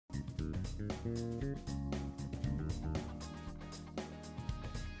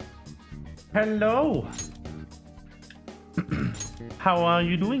Hello! How are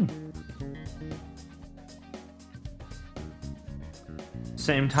you doing?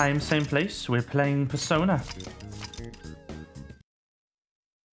 Same time, same place, we're playing Persona.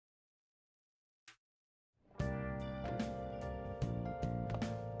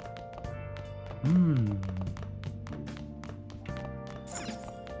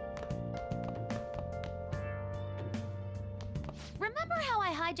 Remember how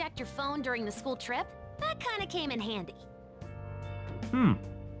I hijacked your phone during the school trip? That kinda came in handy.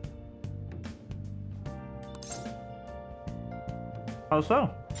 How so?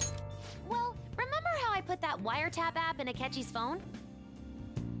 Well, remember how I put that wiretap app in Akechi's phone?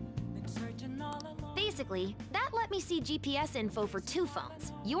 Basically, that let me see GPS info for 2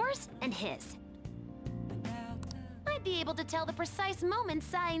 phones, yours and his. I'd be able to tell the precise moment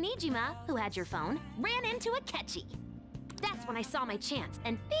Sai Nijima, who had your phone, ran into Akechi. That's when I saw my chance,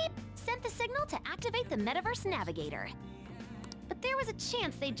 and beep, sent the signal to activate the Metaverse Navigator. But there was a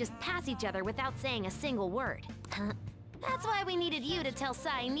chance they'd just pass each other without saying a single word. That's why we needed you to tell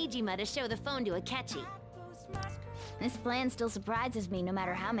Sai Nijima to show the phone to Akechi. This plan still surprises me no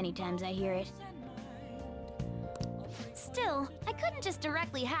matter how many times I hear it. Still, I couldn't just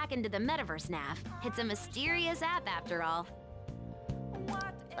directly hack into the Metaverse Nav. It's a mysterious app after all.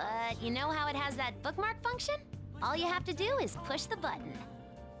 But you know how it has that bookmark function? All you have to do is push the button.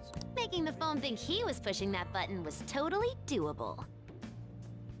 Making the phone think he was pushing that button was totally doable.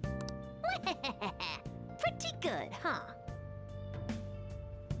 Pretty good, huh?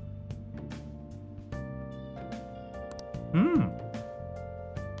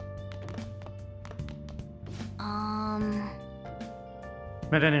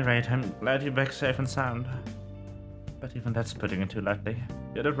 At any rate, I'm glad you're back safe and sound. But even that's putting it too lightly.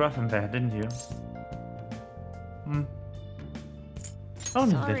 You did rough in there, didn't you?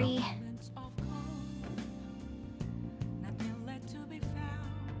 Only a little. Sorry.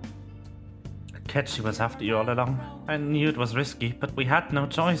 Akechi was after you all along. I knew it was risky, but we had no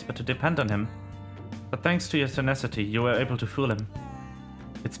choice but to depend on him. But thanks to your tenacity, you were able to fool him.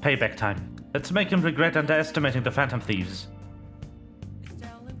 It's payback time. Let's make him regret underestimating the Phantom Thieves.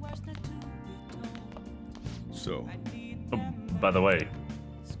 So, By the way,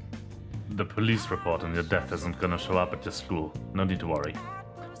 the police report on your death isn't gonna show up at your school. No need to worry.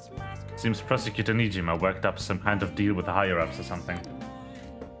 Seems Prosecutor Nijima worked up some kind of deal with the higher-ups or something.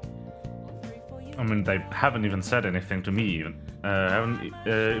 I mean, they haven't even said anything to me, even.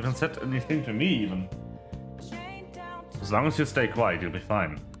 Even said anything to me, even. As long as you stay quiet, you'll be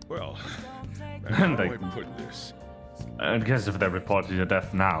fine. well, how do I put this? I guess if they reported your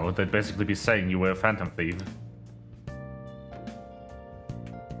death now, they'd basically be saying you were a Phantom Thief.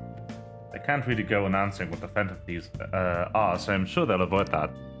 They can't really go announcing what the Phantom Thieves are, so I'm sure they'll avoid that.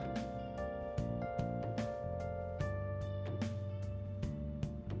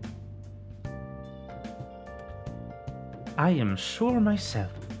 I am sure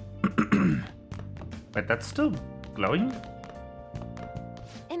myself. Wait, that's still glowing?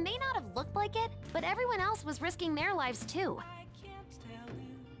 It may not have looked like it, but everyone else was risking their lives too.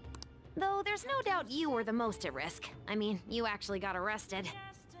 Though there's no doubt you were the most at risk. I mean, you actually got arrested.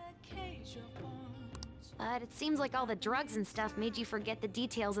 But it seems like all the drugs and stuff made you forget the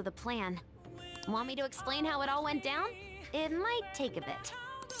details of the plan. Want me to explain how it all went down? It might take a bit.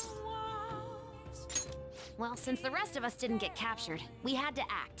 Well, since the rest of us didn't get captured, we had to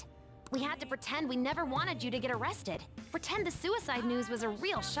act. We had to pretend we never wanted you to get arrested. Pretend the suicide news was a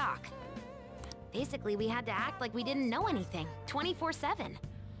real shock. Basically, we had to act like we didn't know anything, 24/7.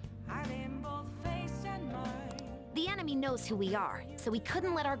 The enemy knows who we are, so we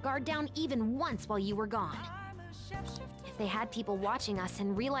couldn't let our guard down even once while you were gone. If they had people watching us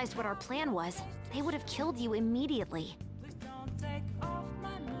and realized what our plan was, they would have killed you immediately.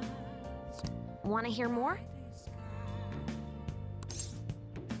 Want to hear more?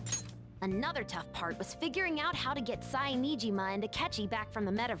 Another tough part was figuring out how to get Sai Nijima and Akechi back from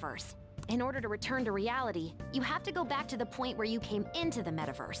the metaverse. In order to return to reality, you have to go back to the point where you came into the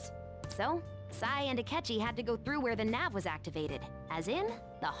metaverse. So, Sai and Akechi had to go through where the nav was activated, as in,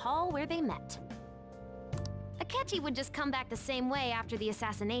 the hall where they met. Akechi would just come back the same way after the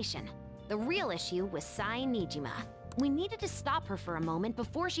assassination. The real issue was Sai Nijima. We needed to stop her for a moment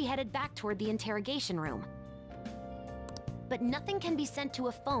before she headed back toward the interrogation room. But nothing can be sent to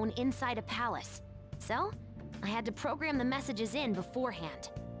a phone inside a palace. So, I had to program the messages in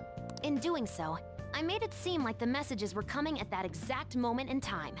beforehand. In doing so, I made it seem like the messages were coming at that exact moment in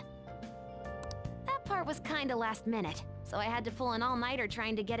time. That part was kinda last minute, so I had to pull an all-nighter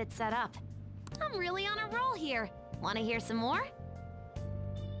trying to get it set up. I'm really on a roll here. Want to hear some more?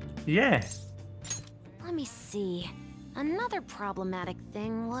 Yeah. Let me see. Another problematic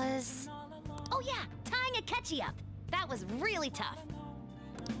thing was... Oh yeah, tying Akechi up. That was really tough.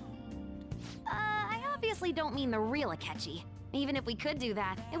 I obviously don't mean the real Akechi. Even if we could do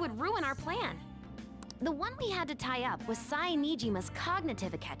that, it would ruin our plan. The one we had to tie up was Sai Nijima's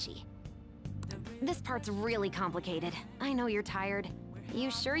cognitive Akechi. This part's really complicated. I know you're tired. You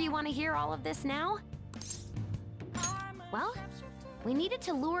sure you want to hear all of this now? Well, we needed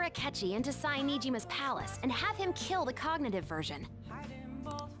to lure Akechi into Sai Nijima's palace and have him kill the cognitive version.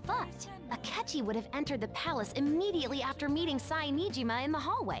 But Akechi would have entered the palace immediately after meeting Sai Nijima in the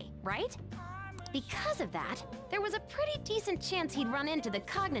hallway, right? Because of that, there was a pretty decent chance he'd run into the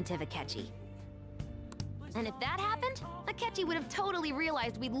cognitive Akechi. And if that happened, Akechi would have totally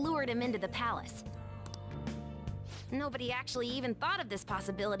realized we'd lured him into the palace. Nobody actually even thought of this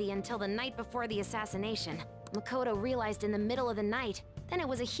possibility until the night before the assassination. Makoto realized in the middle of the night, then it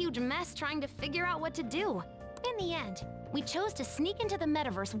was a huge mess trying to figure out what to do. In the end, we chose to sneak into the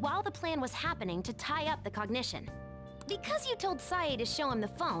metaverse while the plan was happening to tie up the cognition. Because you told Sae to show him the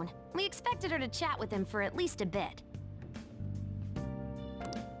phone, we expected her to chat with him for at least a bit.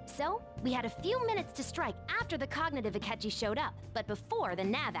 So, we had a few minutes to strike after the cognitive Akechi showed up, but before the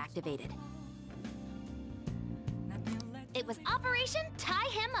nav activated. It was Operation Tie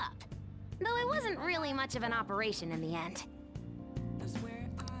Him Up! Though it wasn't really much of an operation in the end.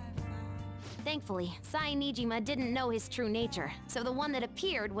 Thankfully, Sai Nijima didn't know his true nature, so the one that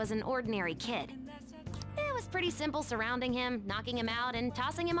appeared was an ordinary kid. It was pretty simple surrounding him, knocking him out, and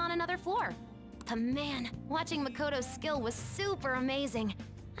tossing him on another floor. But man, watching Makoto's skill was super amazing.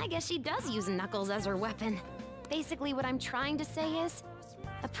 I guess she does use Knuckles as her weapon. Basically, what I'm trying to say is,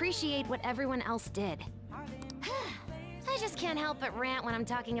 appreciate what everyone else did. I just can't help but rant when I'm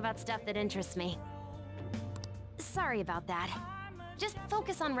talking about stuff that interests me. Sorry about that. Just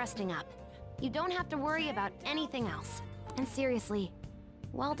focus on resting up. You don't have to worry about anything else. And seriously,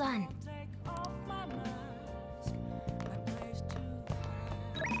 well done.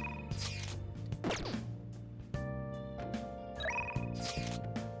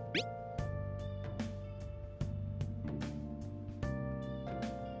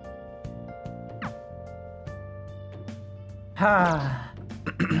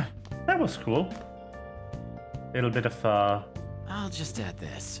 That was cool. Little bit of I'll just add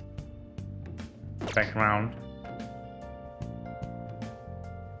this. background.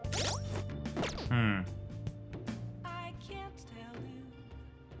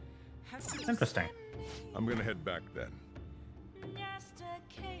 Interesting. I'm gonna head back then.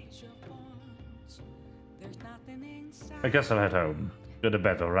 I guess I'll head home. Go to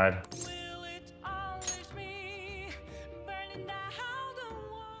bed, alright?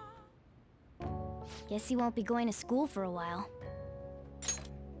 Guess he won't be going to school for a while.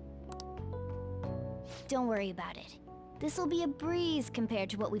 Don't worry about it. This'll be a breeze compared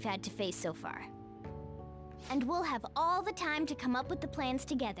to what we've had to face so far. And we'll have all the time to come up with the plans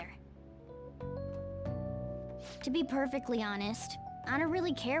together. To be perfectly honest, I don't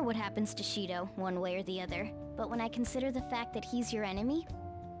really care what happens to Shido, one way or the other. But when I consider the fact that he's your enemy,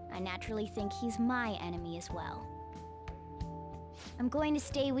 I naturally think he's my enemy as well. I'm going to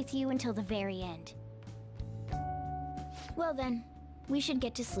stay with you until the very end. Well then, we should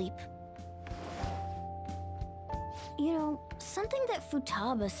get to sleep. You know, something that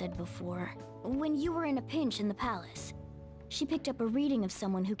Futaba said before, when you were in a pinch in the palace, she picked up a reading of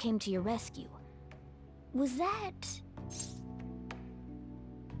someone who came to your rescue. Was that...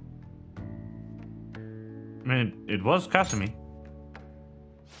 I mean, it was Kasumi.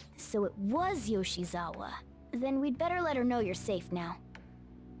 So it was Yoshizawa. Then we'd better let her know you're safe now.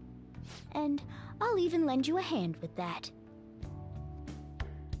 And I'll even lend you a hand with that.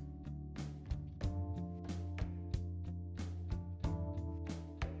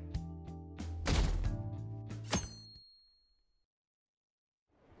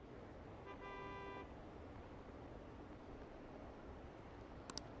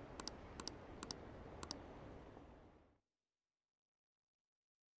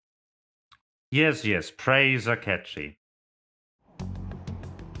 Yes, yes, praise Akechi.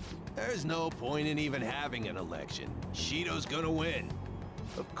 There's no point in even having an election. Shido's gonna win.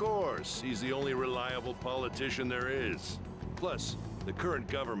 Of course, he's the only reliable politician there is. Plus, the current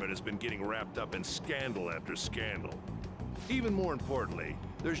government has been getting wrapped up in scandal after scandal. Even more importantly,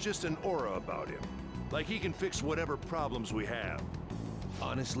 there's just an aura about him. Like he can fix whatever problems we have.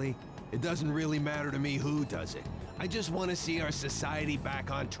 Honestly, it doesn't really matter to me who does it. I just want to see our society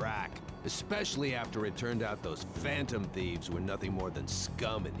back on track. Especially after it turned out those phantom thieves were nothing more than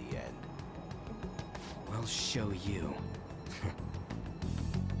scum in the end. We'll show you.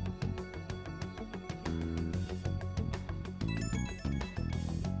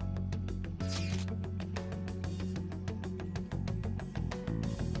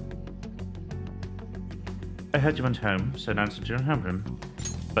 I heard you went home, so now to your homeroom.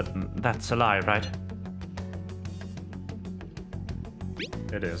 But that's a lie, right?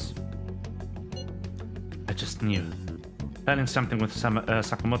 It is. I just knew. Planning something with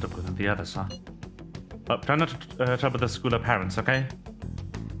Sakamoto and the others, huh? Well, try not to trouble the school or parents, okay?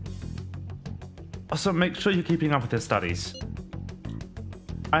 Also, make sure you're keeping up with your studies.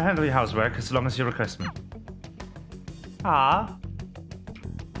 I handle your housework as long as you request me. Ah.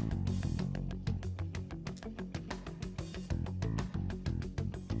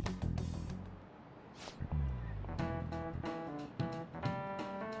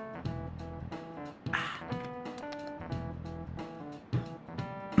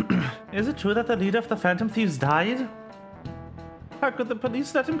 Is it true that the leader of the Phantom Thieves died? How could the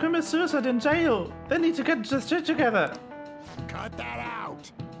police let him commit suicide in jail? They need to get this shit together. Cut that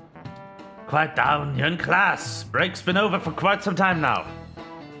out! Quiet down, you're in class. Break's been over for quite some time now.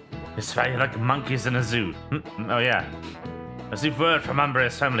 It's why you're like monkeys in a zoo. Oh yeah. Received word from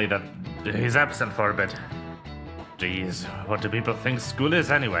Umbrea's family that he's absent for a bit. Jeez, what do people think school is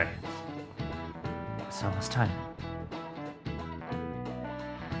anyway? It's almost time.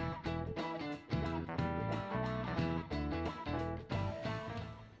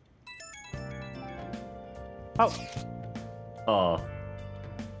 Oh. Oh.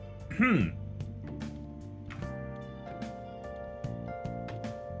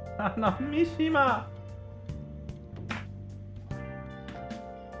 No, Mishima.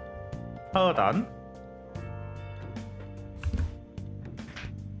 Hold on.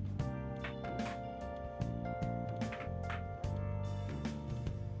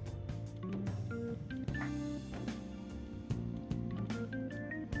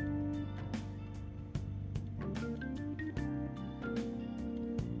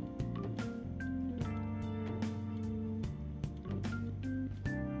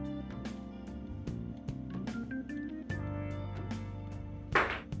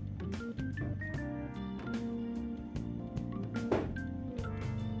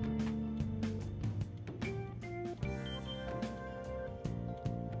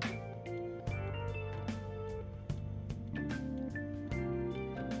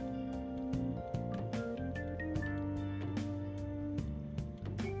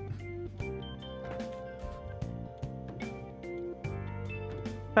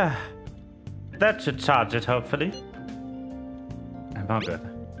 That should charge it, hopefully. I'm all good.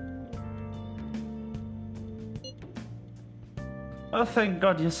 Oh, thank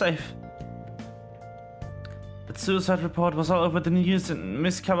God you're safe. That suicide report was all over the news and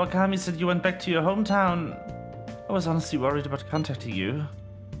Miss Kawakami said you went back to your hometown. I was honestly worried about contacting you.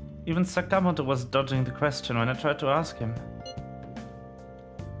 Even Sakamoto was dodging the question when I tried to ask him.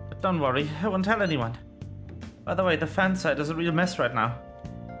 But don't worry, I won't tell anyone. By the way, the fan site is a real mess right now.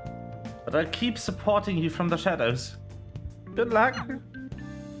 But I'll keep supporting you from the shadows. Good luck.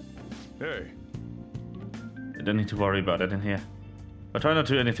 Hey. You don't need to worry about it in here. But try not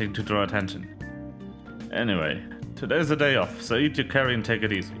to do anything to draw attention. Anyway, today's a day off, so eat your curry and take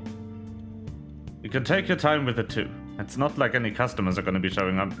it easy. You can take your time with it too. It's not like any customers are going to be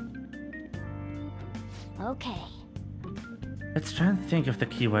showing up. Okay. Let's try and think of the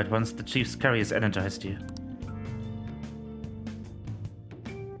keyword once the chief's curry has energized you.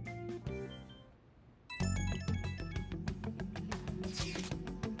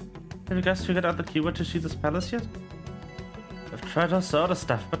 Have you guys figured out the keyword to Shida's palace yet? I've tried all sort of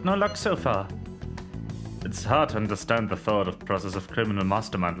stuff, but no luck so far. It's hard to understand the thought process of criminal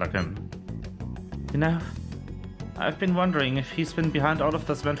mastermind like him. You know, I've been wondering if he's been behind all of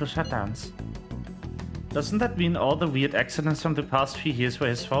those mental shutdowns. Doesn't that mean all the weird accidents from the past few years were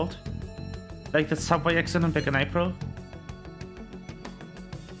his fault? Like the subway accident back in April?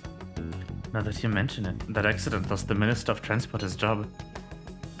 Now that you mention it, that accident lost the Minister of Transport his job.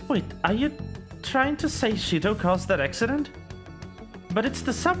 Wait, are you trying to say Shido caused that accident? But it's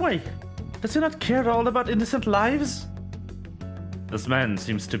the subway! Does he not care at all about innocent lives? This man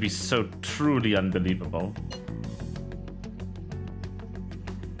seems to be so truly unbelievable.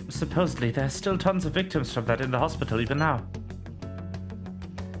 Supposedly, there are still tons of victims from that in the hospital even now.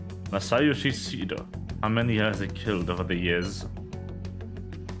 Masayoshi Shido. How many has he killed over the years?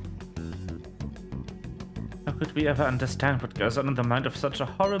 How could we ever understand what goes on in the mind of such a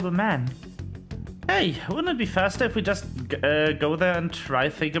horrible man? Hey, wouldn't it be faster if we just go there and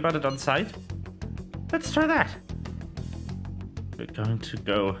think about it on site? Let's try that. We're going to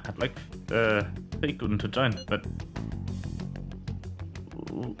go. I'd like Feikun to join, but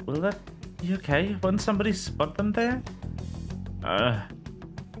will that be okay? Won't somebody spot them there?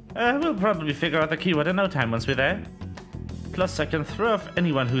 We'll probably figure out the keyword in no time once we're there. Plus, I can throw off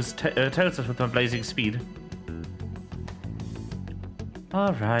anyone who tells us with my blazing speed.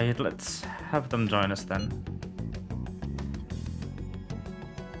 Alright, let's have them join us then.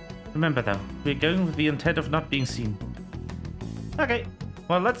 Remember though, we're going with the intent of not being seen. Okay,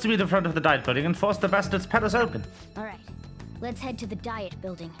 well let's meet in front of the diet building and force the bastard's palace open. Alright, let's head to the diet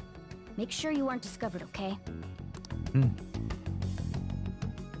building. Make sure you aren't discovered, okay?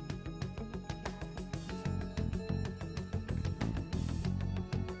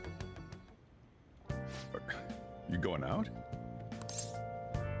 You going out?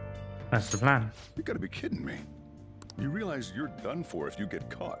 That's the plan. You gotta be kidding me. You realize you're done for if you get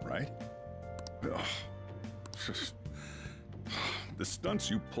caught, right? Ugh. The stunts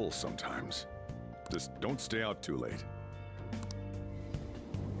you pull sometimes. Just don't stay out too late.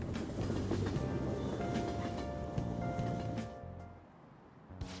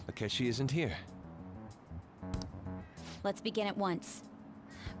 Akechi isn't here. Let's begin at once.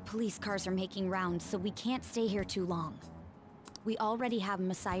 Police cars are making rounds, so we can't stay here too long. We already have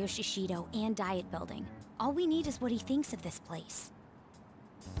Masayoshi Shido and Diet Building. All we need is what he thinks of this place.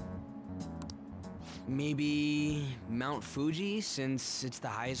 Maybe Mount Fuji, since it's the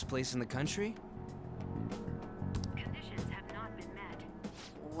highest place in the country? Conditions have not been met.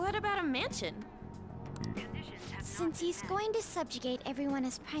 What about a mansion? Since he's going to subjugate everyone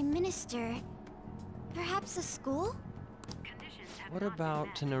as Prime Minister, perhaps a school? What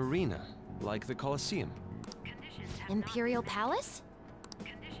about an arena, like the Colosseum? Imperial Palace?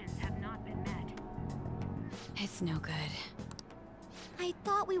 Conditions have not been met. It's no good. I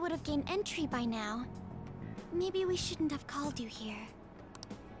thought we would have gained entry by now. Maybe we shouldn't have called you here.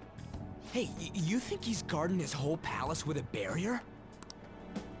 Hey, you think he's guarding his whole palace with a barrier?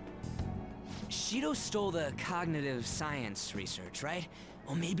 Shido stole the cognitive science research, right?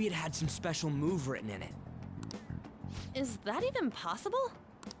 Well, maybe it had some special move written in it. Is that even possible?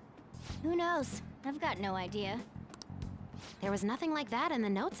 Who knows? I've got no idea. There was nothing like that in the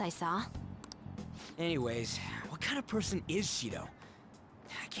notes I saw. Anyways, what kind of person is Shido?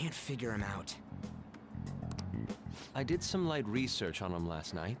 I can't figure him out. I did some light research on him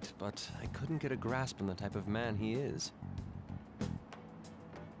last night, but I couldn't get a grasp on the type of man he is.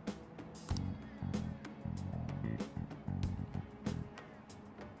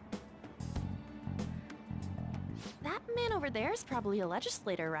 That man over there is probably a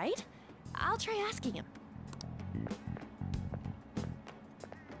legislator, right? I'll try asking him.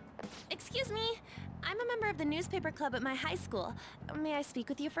 Excuse me, I'm a member of the newspaper club at my high school. May I speak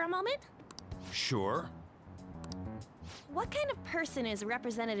with you for a moment? Sure. What kind of person is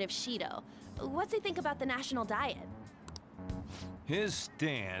Representative Shido? What's he think about the national diet? His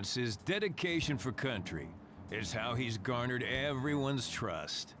stance is dedication for country. It's how he's garnered everyone's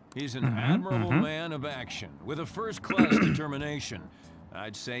trust. He's an admirable man of action, with a first-class determination.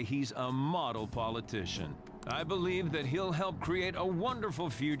 I'd say he's a model politician. I believe that he'll help create a wonderful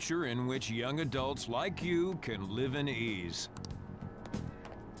future in which young adults like you can live in ease.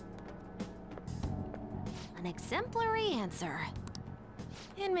 An exemplary answer.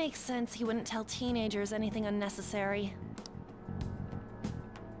 It makes sense he wouldn't tell teenagers anything unnecessary.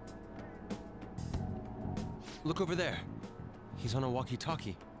 Look over there. He's on a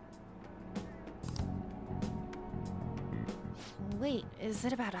walkie-talkie. Wait, is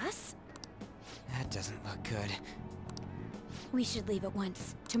it about us? That doesn't look good. We should leave at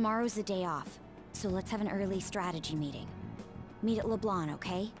once. Tomorrow's the day off, so let's have an early strategy meeting. Meet at LeBlanc,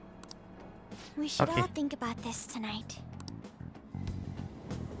 okay? We should Okay. all think about this tonight.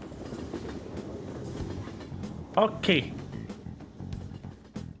 Okay.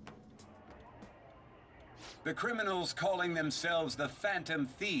 The criminals calling themselves the Phantom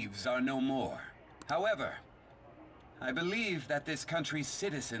Thieves are no more. However, I believe that this country's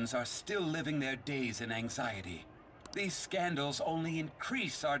citizens are still living their days in anxiety. These scandals only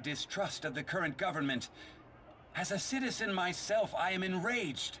increase our distrust of the current government. As a citizen myself, I am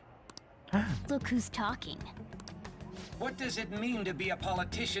enraged. Look who's talking. What does it mean to be a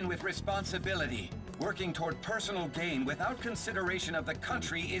politician with responsibility? Working toward personal gain without consideration of the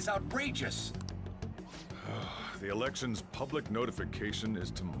country is outrageous. The election's public notification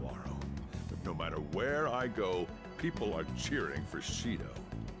is tomorrow. But no matter where I go, people are cheering for Shido.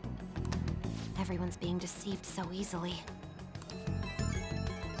 Everyone's being deceived so easily.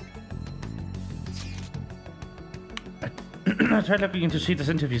 I tried looking into Shido's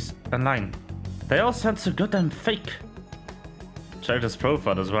interviews online. They all sound so goddamn fake. Checked his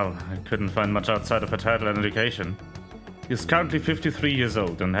profile as well. I couldn't find much outside of her title and education. He's currently 53 years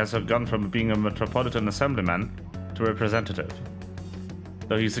old and has gone from being a metropolitan assemblyman to representative.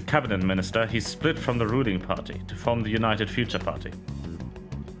 Though he's a cabinet minister, he's split from the ruling party to form the United Future Party.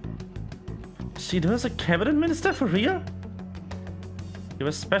 Shido is a cabinet minister for real? He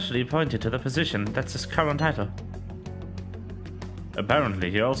was specially appointed to the position. That's his current title. Apparently,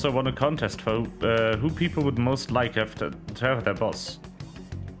 he also won a contest for who people would most like to have their boss.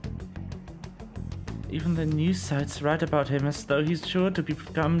 Even the news sites write about him as though he's sure to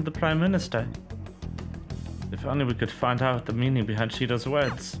become the Prime Minister. If only we could find out the meaning behind Shido's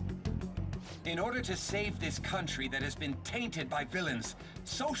words. In order to save this country that has been tainted by villains,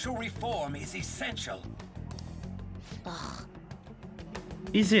 social reform is essential. Ugh.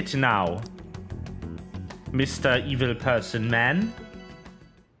 Is it now, Mr. Evil Person Man?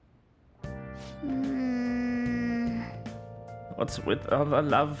 What's with all the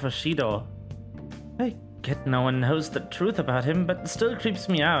love for Shido? I get no one knows the truth about him, but it still creeps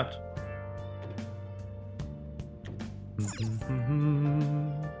me out.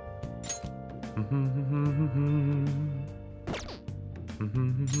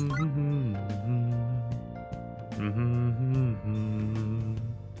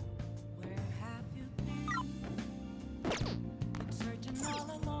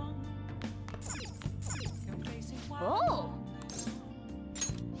 Oh!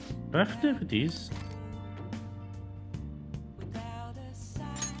 Activities?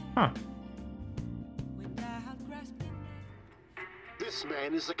 Huh. This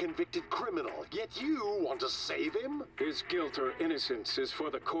man is a convicted criminal, yet you want to save him? His guilt or innocence is for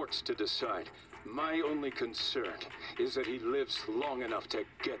the courts to decide. My only concern is that he lives long enough to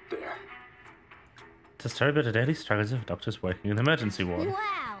get there. It's a story about the daily struggles of doctors working in the emergency ward. Wow!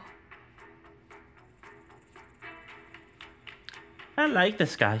 I like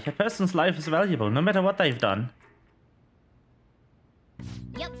this guy. A person's life is valuable, no matter what they've done.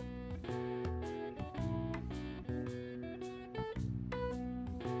 Yep.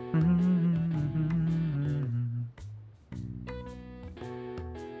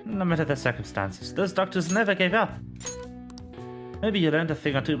 No matter the circumstances, those doctors never gave up. Maybe you learned a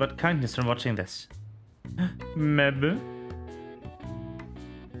thing or two about kindness from watching this. Maybe.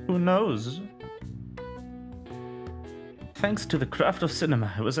 Who knows? Thanks to the craft of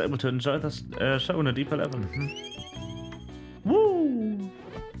cinema, I was able to enjoy this show on a deeper level. Woo!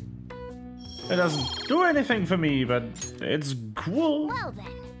 It doesn't do anything for me, but it's cool. Well then.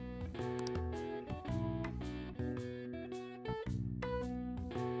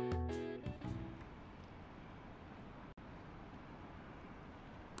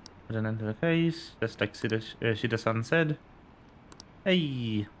 Put an end to the case, just like Shida-san said.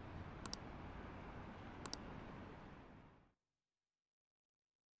 Hey!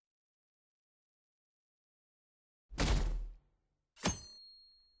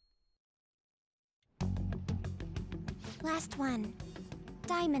 Last one.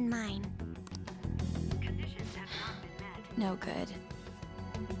 Diamond mine. Conditions have not been met. No good.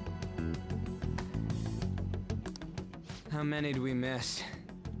 How many do we miss?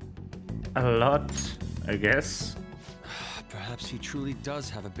 A lot, I guess. Perhaps he truly does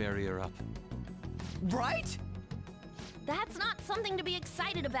have a barrier up. Right? That's not something to be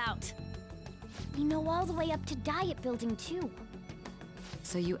excited about. We know all the way up to Diet Building, too.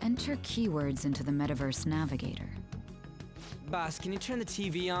 So you enter keywords into the Metaverse Navigator. Boss, can you turn the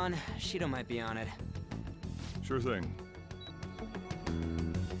TV on? Shido might be on it. Sure thing.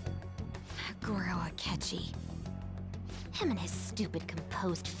 Goro Akechi. Him and his stupid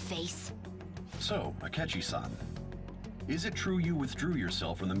composed face. So, Akechi-san, is it true you withdrew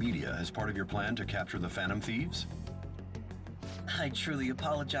yourself from the media as part of your plan to capture the Phantom Thieves? I truly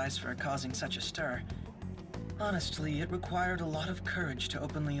apologize for causing such a stir. Honestly, it required a lot of courage to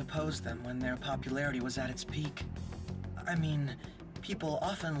openly oppose them when their popularity was at its peak. I mean, people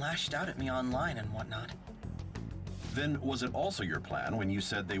often lashed out at me online and whatnot. Then was it also your plan when you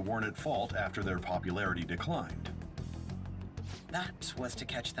said they weren't at fault after their popularity declined? That was to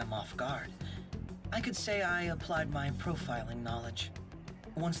catch them off guard. I could say I applied my profiling knowledge.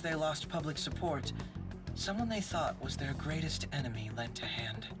 Once they lost public support, someone they thought was their greatest enemy lent a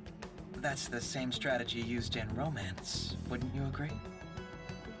hand. That's the same strategy used in romance, wouldn't you agree?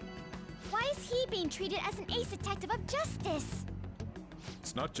 Why is he being treated as an ace detective of justice?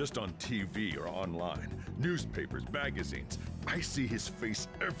 It's not just on TV or online. Newspapers, magazines. I see his face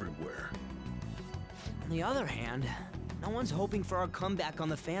everywhere. On the other hand, no one's hoping for our comeback on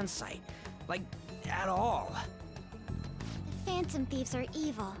the fan site. Like, at all. The Phantom Thieves are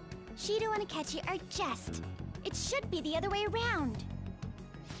evil. Shido and Akechi are just. It should be the other way around.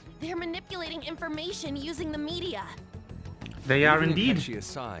 They're manipulating information using the media. They are indeed. Akechi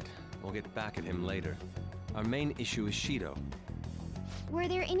aside, we'll get back at him later. Our main issue is Shido. Were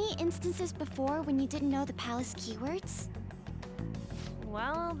there any instances before when you didn't know the palace keywords?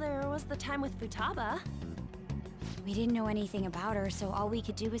 Well, there was the time with Futaba. We didn't know anything about her, so all we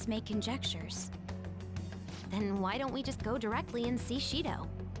could do was make conjectures. Then why don't we just go directly and see Shido?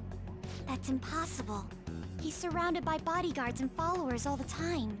 That's impossible. He's surrounded by bodyguards and followers all the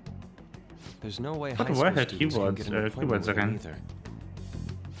time. There's no way What high were school her students can get an appointment keywords with him again? either.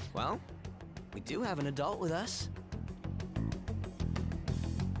 Well, we do have an adult with us.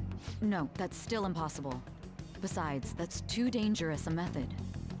 No, that's still impossible. Besides, that's too dangerous a method.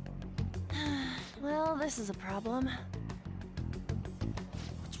 Well, this is a problem.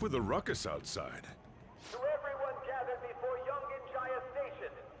 What's with the ruckus outside? To everyone gathered before Yongen-Jaya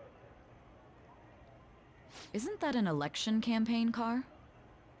Station. Isn't that an election campaign car?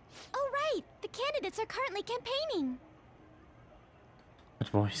 Oh right! The candidates are currently campaigning! That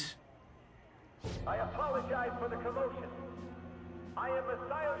voice. I apologize for the commotion. I am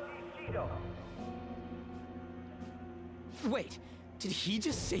Masayoshi Shido. Wait, did he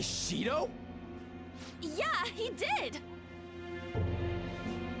just say Shido? Yeah, he did!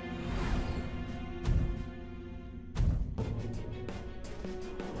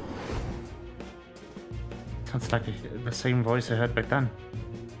 Sounds like the same voice I heard back then.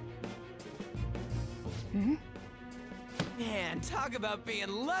 Man, talk about being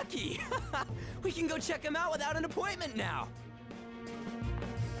lucky! We can go check him out without an appointment now!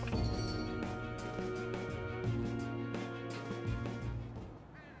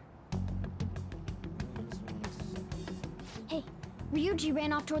 Hey, Ryuji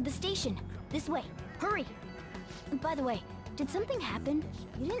ran off toward the station. This way. Hurry! By the way, did something happen?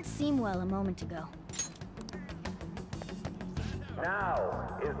 You didn't seem well a moment ago.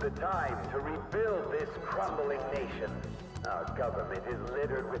 Now is the time to rebuild this crumbling nation. Our government is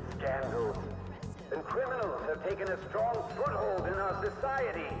littered with scandals, and criminals have taken a strong foothold in our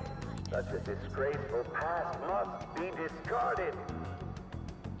society. Such a disgraceful past must be discarded.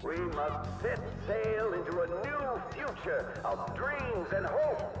 We must set sail into a new future of dreams and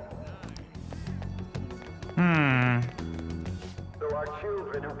hope. So our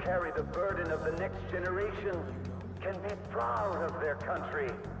children who carry the burden of the next generation can be proud of their country.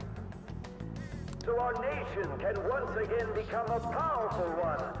 So our nation can once again become a powerful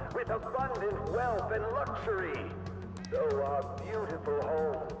one with abundant wealth and luxury. So our beautiful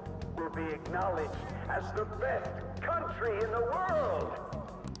home will be acknowledged as the best country in the world.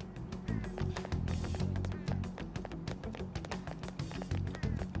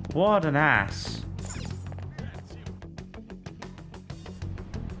 What an ass.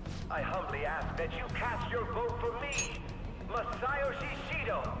 I humbly ask that you cast your vote for me, Masayoshi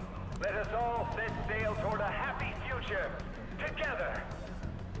Shido. Let us all set sail toward a happy future, together.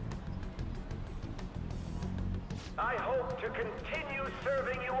 I hope to continue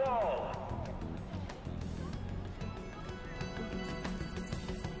serving you all.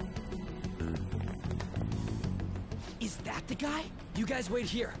 Is that the guy? You guys wait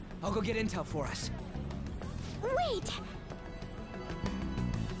here. I'll go get intel for us. Wait!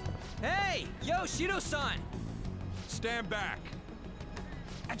 Hey! Yo, Shido-san! Stand back.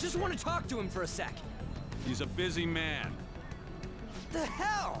 I just want to talk to him for a sec. He's a busy man. The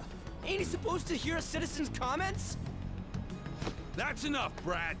hell? Ain't he supposed to hear a citizen's comments? That's enough,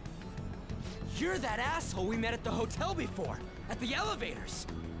 Brad. You're that asshole we met at the hotel before, at the elevators.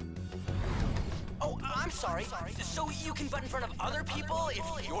 Oh, I'm sorry. So you can butt in front of other people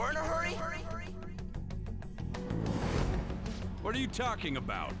if you're in a hurry? What are you talking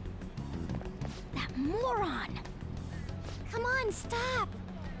about? That moron! Come on, stop!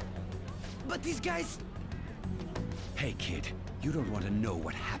 But these guys... Hey, kid. You don't want to know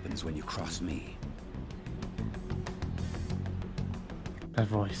what happens when you cross me. That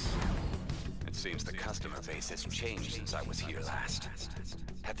voice. It seems the customer base has changed since I was here last.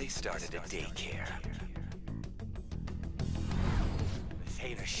 Have they started a daycare? This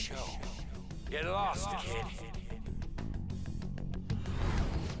ain't a show. Get lost, kid.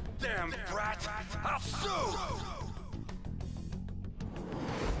 Damn brat! I'll sue!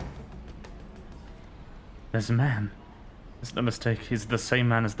 There's a man. There's no mistake. He's the same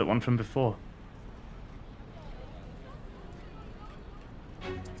man as the one from before.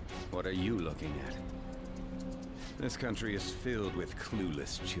 What are you looking at? This country is filled with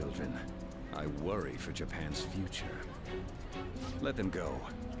clueless children. I worry for Japan's future. Let them go.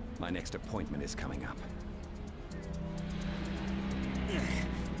 My next appointment is coming up.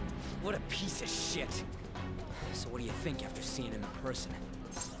 What a piece of shit. So what do you think after seeing him in person?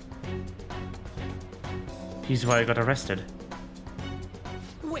 He's why I got arrested.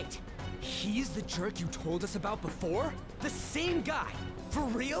 Wait, he's the jerk you told us about before? The same guy? For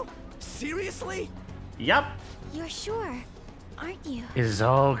real? Seriously? Yup. You're sure, aren't you? It's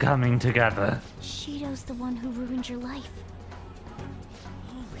all coming together. Shido's the one who ruined your life.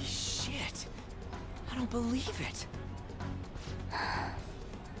 Holy shit. I don't believe it.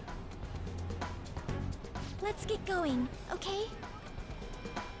 Let's get going, okay?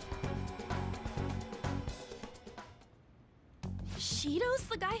 Shido's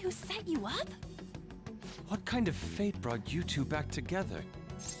the guy who set you up? What kind of fate brought you two back together?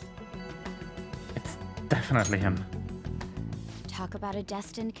 It's definitely him. Talk about a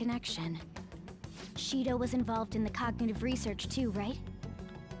destined connection. Shido was involved in the cognitive research too, right?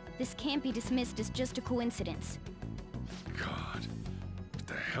 This can't be dismissed as just a coincidence. God, what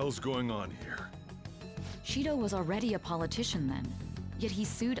the hell's going on here? Shido was already a politician then. Yet he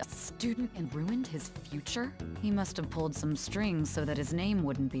sued a student and ruined his future? He must have pulled some strings so that his name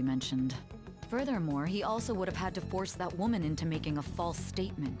wouldn't be mentioned. Furthermore, he also would have had to force that woman into making a false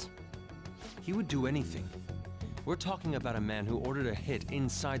statement. He would do anything. We're talking about a man who ordered a hit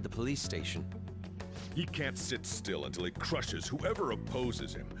inside the police station. He can't sit still until he crushes whoever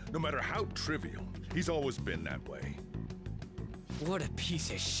opposes him, no matter how trivial. He's always been that way. What a piece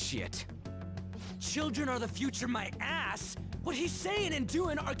of shit. Children are the future, my ass! What he's saying and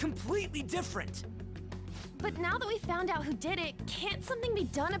doing are completely different! But now that we found out who did it, can't something be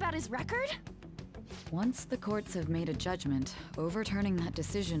done about his record? Once the courts have made a judgment, overturning that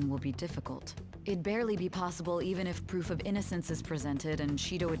decision will be difficult. It'd barely be possible even if proof of innocence is presented and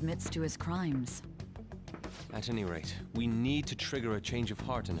Shido admits to his crimes. At any rate, we need to trigger a change of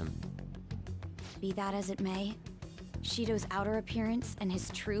heart in him. Be that as it may, Shido's outer appearance and his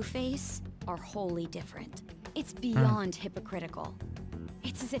true face are wholly different. It's beyond hypocritical.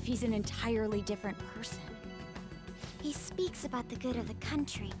 It's as if he's an entirely different person. He speaks about the good of the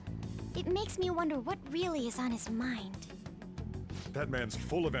country. It makes me wonder what really is on his mind. That man's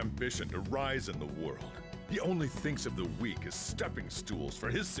full of ambition to rise in the world. He only thinks of the weak as stepping stools for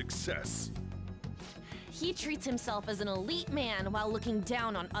his success. He treats himself as an elite man while looking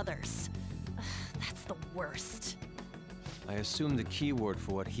down on others. Ugh, that's the worst. I assume the keyword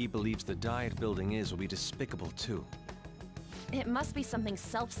for what he believes the Diet Building is will be despicable too. It must be something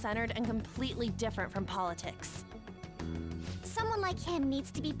self-centered and completely different from politics. Someone like him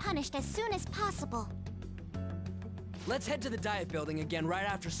needs to be punished as soon as possible. Let's head to the Diet Building again right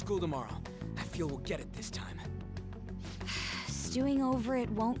after school tomorrow. I feel we'll get it this time. Stewing over it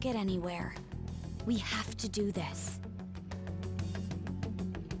won't get anywhere. We have to do this.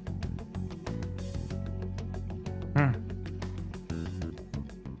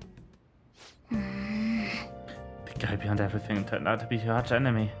 The guy behind everything turned out to be your arch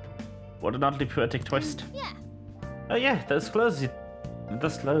enemy. What an oddly poetic twist. Yeah. Oh yeah, those clothes,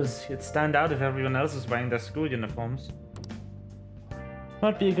 you'd stand out if everyone else is wearing their school uniforms.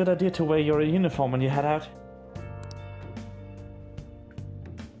 Might be a good idea to wear your uniform when you head out.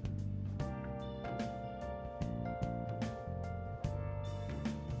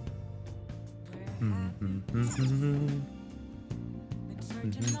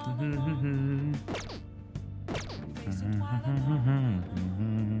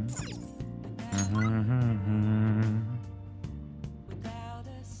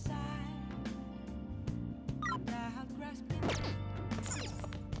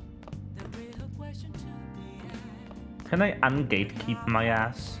 Can I ungatekeep my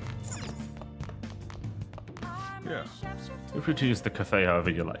ass? Yeah. You're free to use the cafe however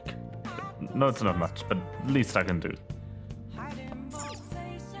you like. No, it's not much, but least I can do.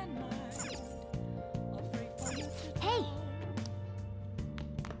 Hey!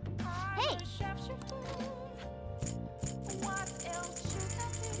 Hey!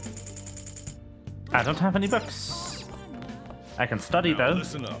 I don't have any books. I can study though.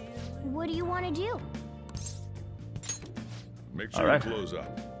 Listen up. What do you want to do? Make sure Alright. you close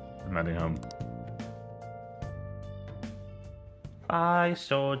up. I'm heading home. Bye,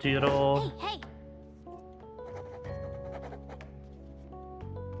 Sojiro. Hey!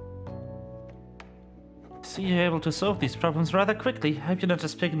 See, you're able to solve these problems rather quickly. Hope you're not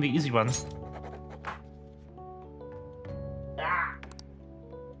just picking the easy ones.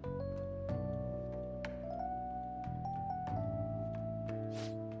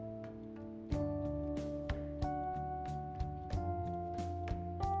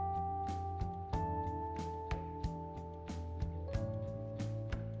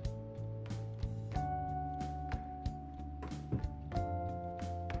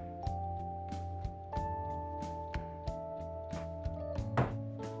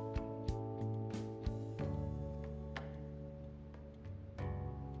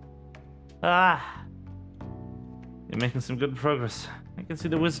 Ah! You're making some good progress. I can see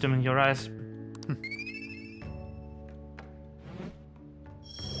the wisdom in your eyes.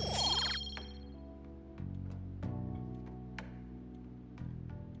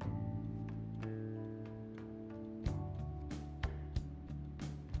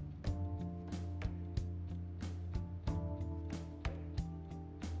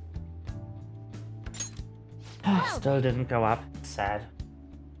 Still didn't go up. Sad.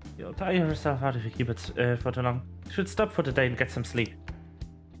 You'll tire yourself out if you keep it for too long. You should stop for today and get some sleep.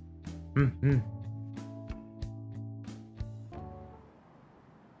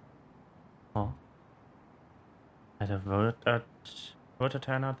 Oh. Had a voter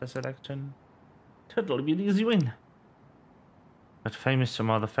turnout this election. It'll be an easy win. But famous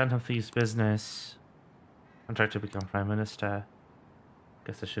from all the Phantom Thieves business. I'm trying to become Prime Minister.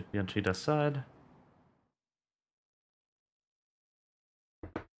 Guess I should be on Cheetah's side.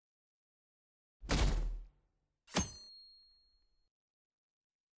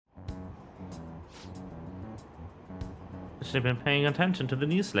 You've been paying attention to the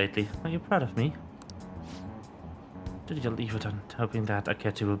news lately. Are you proud of me? Did you leave it on hoping that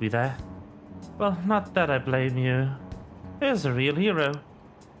Akechi will be there? Well, not that I blame you. He's a real hero.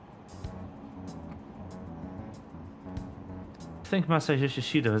 I think Masayoshi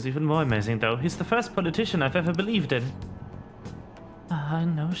Shido is even more amazing though. He's the first politician I've ever believed in. I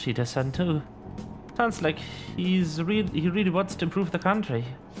know Shida-san too. Sounds like he really wants to improve the country.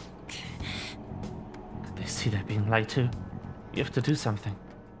 They see they're being lied to. You have to do something.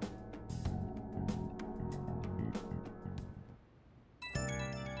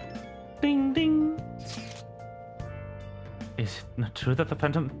 Ding ding. Is it not true that the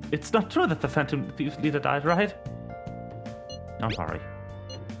Phantom... It's not true that the Phantom Thieves leader died, right? Don't worry.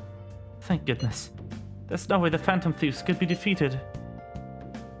 Thank goodness. There's no way the Phantom Thieves could be defeated.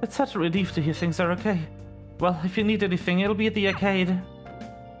 It's such a relief to hear things are okay. Well, if you need anything, it'll be at the arcade.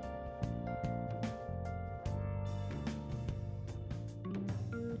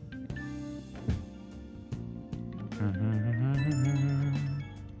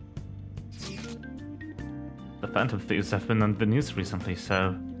 The Phantom Thieves have been on the news recently,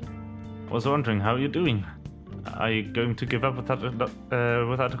 so I was wondering how you're doing. Are you going to give up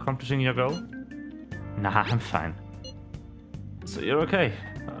without accomplishing your goal? Nah, I'm fine. So you're okay.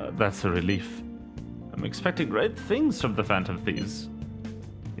 That's a relief. I'm expecting great things from the Phantom Thieves.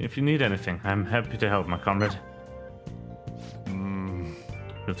 If you need anything, I'm happy to help, my comrade.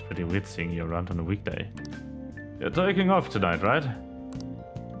 It's pretty weird seeing you around on a weekday. You're taking off tonight, right?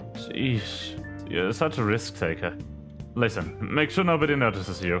 Sheesh. You're such a risk taker. Listen, make sure nobody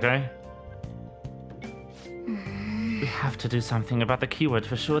notices you, okay? We have to do something about the keyword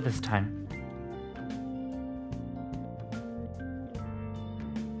for sure this time.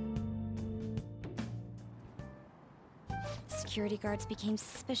 Security guards became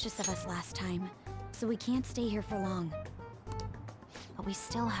suspicious of us last time, so we can't stay here for long. But we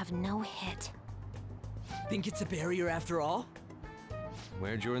still have no hit. Think it's a barrier after all?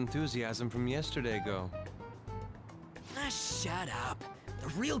 Where'd your enthusiasm from yesterday go? Ah, shut up. The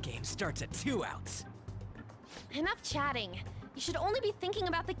real game starts at 2 outs. Enough chatting. You should only be thinking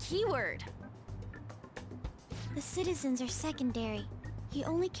about the keyword. The citizens are secondary. He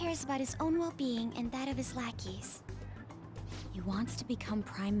only cares about his own well-being and that of his lackeys. He wants to become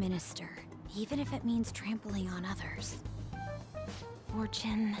Prime Minister, even if it means trampling on others.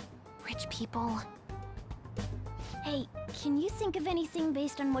 Fortune, rich people. Hey, can you think of anything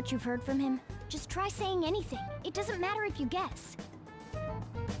based on what you've heard from him? Just try saying anything. It doesn't matter if you guess.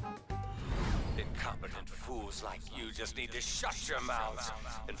 Incompetent fools like you just need to shut your mouths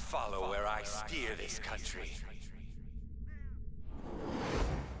and follow where I steer this country.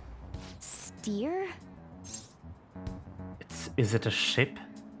 Steer? Is it a ship?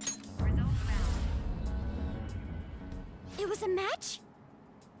 It was a match?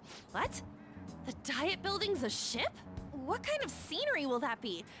 What? The Diet Building's a ship? What kind of scenery will that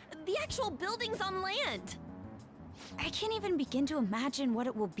be? The actual building's on land. I can't even begin to imagine what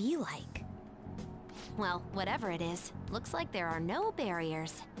it will be like. Well, whatever it is, looks like there are no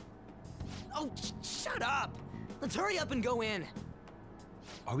barriers. Oh, shut up! Let's hurry up and go in.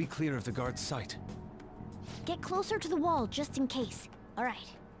 Are we clear of the guard's sight? Get closer to the wall just in case. All right,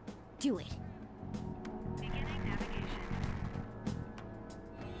 do it.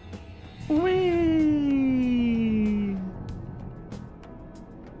 Whee!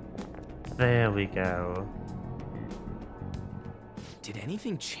 There we go. Did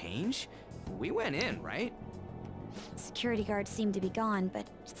anything change? We went in, right? Security guards seem to be gone, but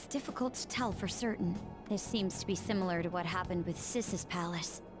it's difficult to tell for certain. This seems to be similar to what happened with Sis's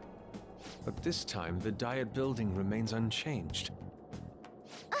palace. But this time, the Diet building remains unchanged.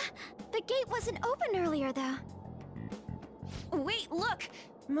 The gate wasn't open earlier, though. Wait, look!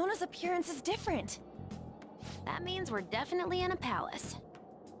 Mona's appearance is different. That means we're definitely in a palace.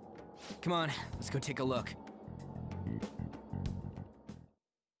 Come on, let's go take a look.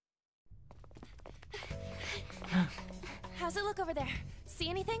 How's it look over there? See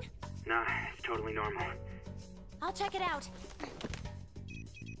anything? Nah, it's totally normal. I'll check it out.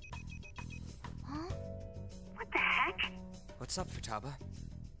 Huh? What the heck? What's up, Futaba?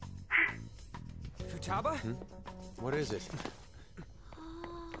 Futaba? What is it?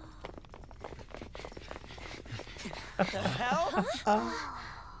 What the hell?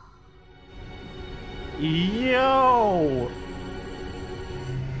 Yo!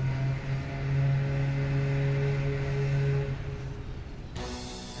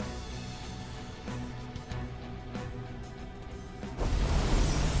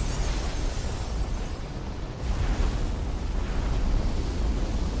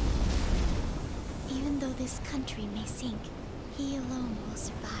 Even though this country may sink, he alone will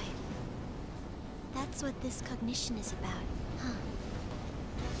survive. That's what this cognition is about, huh?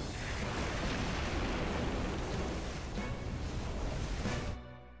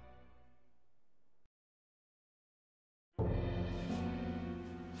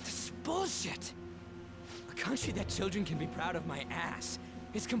 This is bullshit! A country that children can be proud of my ass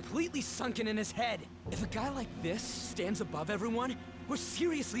is completely sunken in his head. If a guy like this stands above everyone, we're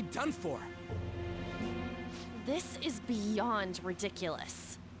seriously done for. This is beyond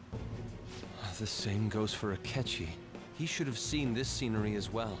ridiculous. The same goes for Akechi. He should have seen this scenery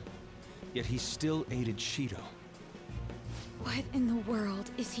as well. Yet he still aided Shido. What in the world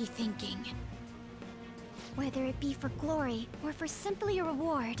is he thinking? Whether it be for glory or for simply a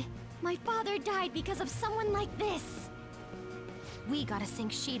reward, my father died because of someone like this. We gotta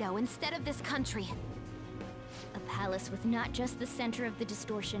sink Shido instead of this country. A palace with not just the center of the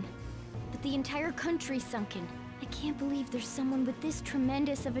distortion, but the entire country sunken. I can't believe there's someone with this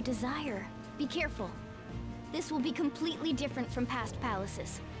tremendous of a desire. Be careful. This will be completely different from past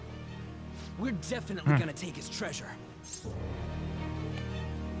palaces. We're definitely gonna take his treasure.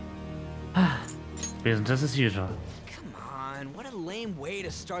 Business as usual. Come on, what a lame way to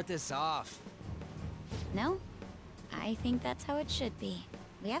start this off. No? I think that's how it should be.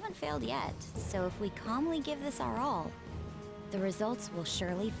 We haven't failed yet, so if we calmly give this our all, the results will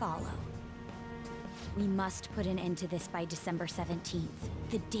surely follow. We must put an end to this by December 17th,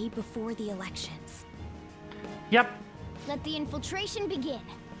 the day before the elections. Yep. Let the infiltration begin.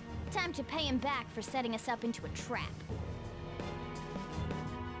 Time to pay him back for setting us up into a trap.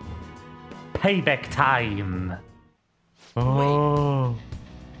 Payback time. Oh.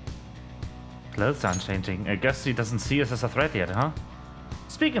 Clothes aren't changing. I guess he doesn't see us as a threat yet, huh?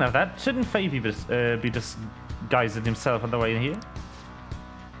 Speaking of that, shouldn't Faye be disguising himself on the way in here?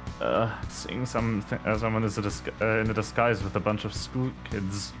 Seeing someone is in a disguise with a bunch of school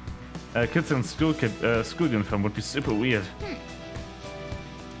kids. Kids in school uniform would be super weird.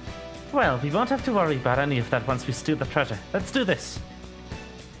 Well, we won't have to worry about any of that once we steal the treasure. Let's do this.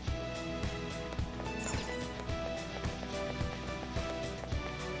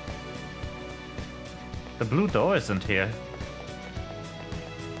 The blue door isn't here.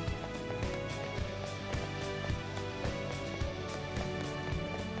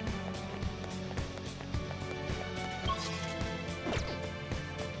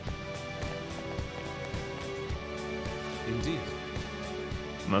 Indeed.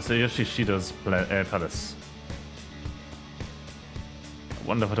 Masayoshi Shido's palace. I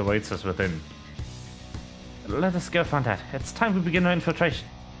wonder what awaits us within. Let us go find out. It's time we begin our infiltration.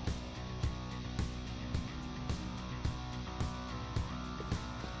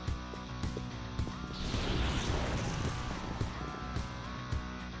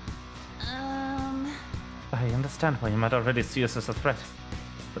 I understand why you might already see us as a threat.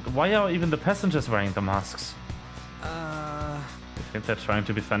 But why are even the passengers wearing the masks? You think they're trying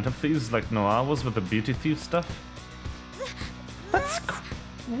to be phantom thieves like Noir was with the beauty thief stuff? That's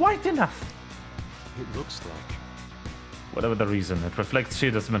quite enough! It looks like. Whatever the reason, it reflects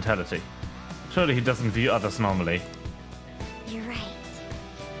Shido's mentality. Surely he doesn't view others normally. You're right.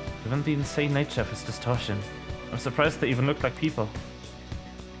 Given the insane nature of his distortion, I'm surprised they even look like people.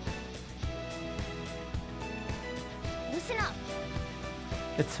 Listen up.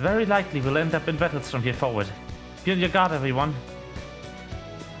 It's very likely we'll end up in battles from here forward. Be on your guard, everyone.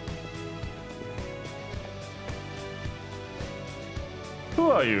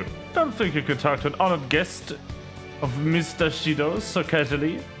 Who are you? Don't think you could talk to an honored guest of Mr. Shido so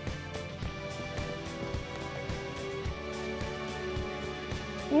casually.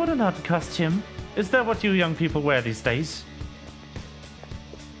 What an odd costume. Is that what you young people wear these days?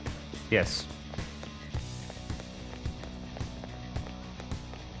 Yes.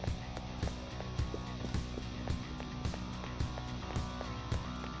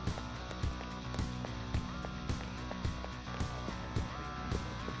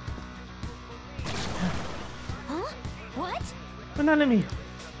 Huh? What? An enemy.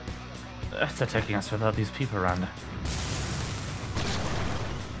 They're attacking us with all these people around.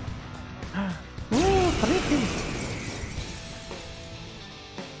 Ooh, pretty.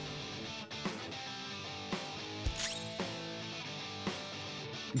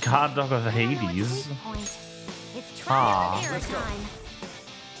 God Dog of Hades. It's trial and error time.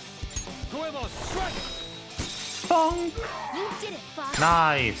 Bonk. You did it, Fox.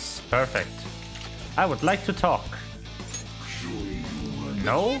 Nice. Perfect. I would like to talk.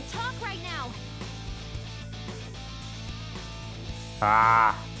 No? You can't talk right now.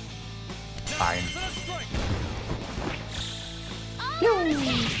 Ah. Fine.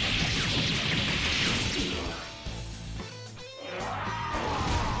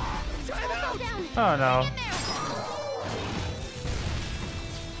 Oh no.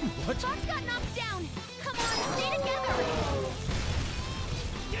 What? Fox got knocked down. Come on, stay together.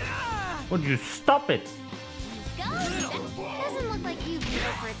 Would you stop it? Let's go. That doesn't look like you can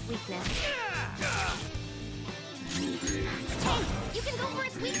go for its weakness. Hey, you can go for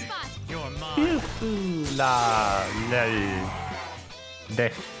its weak spot. You're mine. La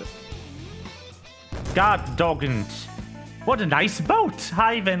death. God dogged. What a nice boat.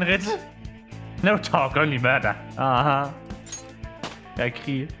 Hi, Venrit. No talk, only murder. Uh-huh. I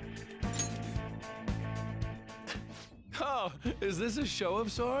agree. Oh, is this a show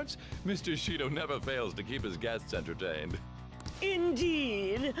of sorts? Mr. Shido never fails to keep his guests entertained.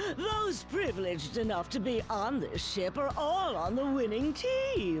 Indeed. Those privileged enough to be on this ship are all on the winning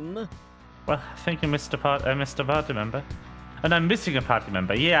team. Well, thank you, Mr. Party Member. And I'm missing a party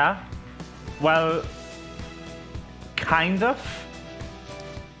member, yeah. Well, kind of.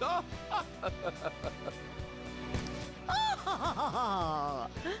 What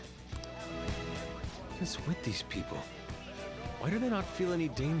is with these people? Why do they not feel any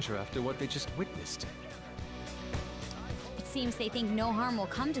danger after what they just witnessed? It seems they think no harm will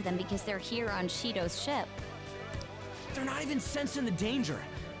come to them because they're here on Shido's ship. They're not even sensing the danger.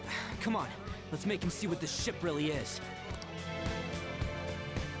 Come on, let's make him see what this ship really is.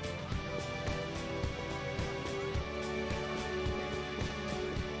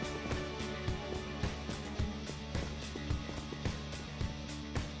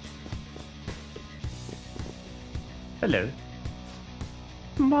 Hello.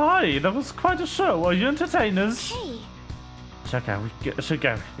 My, that was quite a show. Are you entertainers? Hey. Okay, we should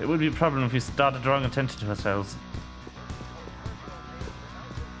go. It would be a problem if we started drawing attention to ourselves.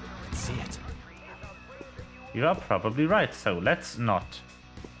 Let's see it. You are probably right, so let's not.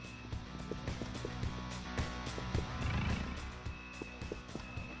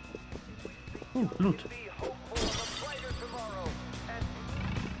 Ooh, loot.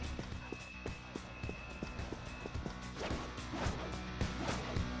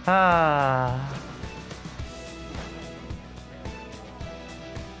 Ah.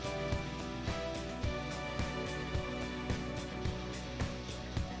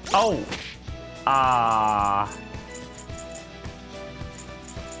 Oh. Ah.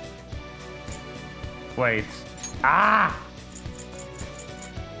 Wait. Ah.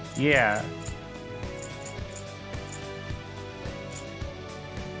 Yeah.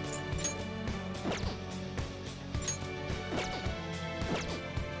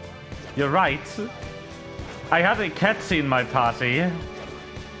 You're right. I had a Ketsi in my party. I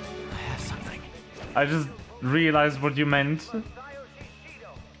have something. I just realized what you meant.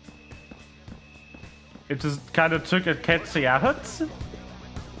 It just kind of took a Ketsi out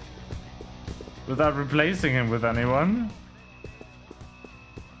without replacing him with anyone.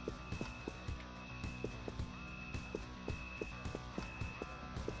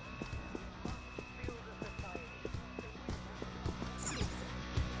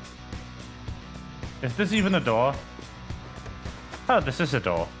 Is this even a door? Oh, this is a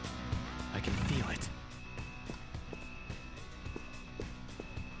door. I can feel it.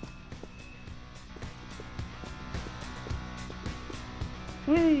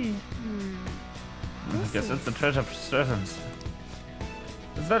 Whee! I guess it's the treasure presence.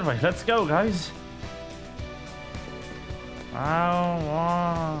 It's that way. Let's go, guys.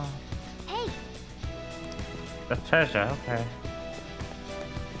 Oh, Hey. The treasure, okay.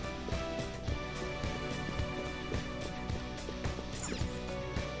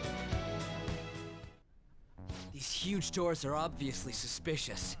 These huge doors are obviously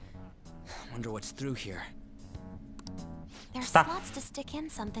suspicious. Wonder what's through here. There's slots to stick in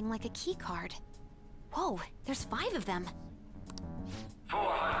something like a key card. Whoa, there's 5 of them.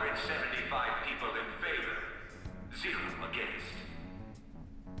 475 people in favor. 0 against.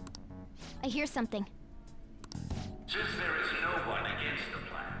 I hear something. Since there is no one against the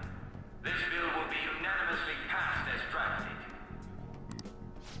plan, this bill will be unanimously passed as drafted.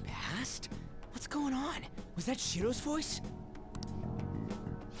 Passed? What's going on? Was that Shiro's voice?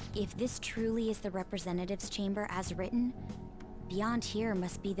 If this truly is the representatives' chamber as written, beyond here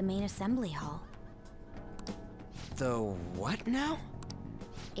must be the main assembly hall. The what now?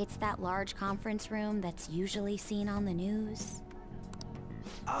 It's that large conference room that's usually seen on the news.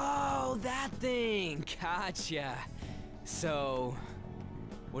 Oh, that thing! Gotcha. So,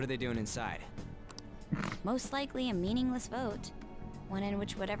 what are they doing inside? Most likely a meaningless vote. One in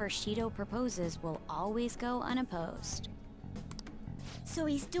which whatever Shido proposes will always go unopposed. So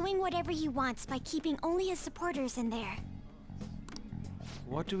he's doing whatever he wants by keeping only his supporters in there.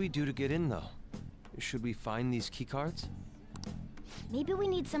 What do we do to get in, though? Should we find these keycards? Maybe we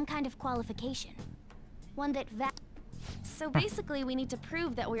need some kind of qualification. One that So basically we need to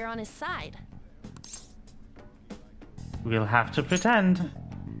prove that we're on his side. We'll have to pretend.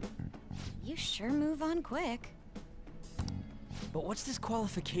 You sure move on quick. But what's this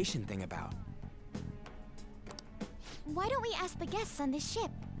qualification thing about? Why don't we ask the guests on this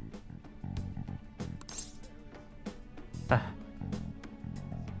ship? That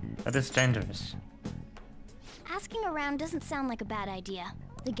is dangerous. Asking around doesn't sound like a bad idea.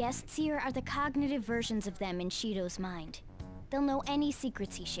 The guests here are the cognitive versions of them in Shido's mind. They'll know any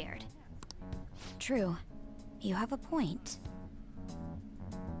secrets he shared. True. You have a point.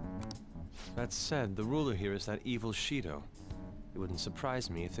 That said, the ruler here is that evil Shido. It wouldn't surprise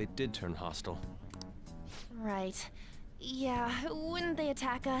me if they did turn hostile. Right. Yeah, wouldn't they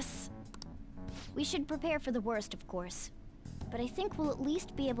attack us? We should prepare for the worst, of course. But I think we'll at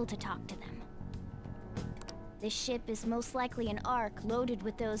least be able to talk to them. This ship is most likely an Ark loaded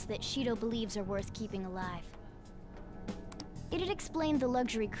with those that Shido believes are worth keeping alive. It'd explain the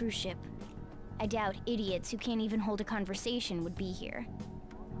luxury cruise ship. I doubt idiots who can't even hold a conversation would be here.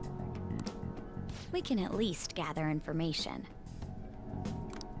 We can at least gather information.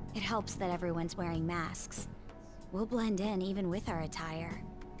 It helps that everyone's wearing masks. We'll blend in even with our attire.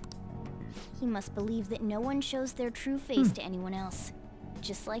 He must believe that no one shows their true face to anyone else.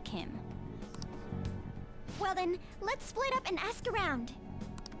 Just like him. Well then, let's split up and ask around.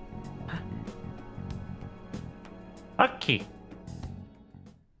 Okay.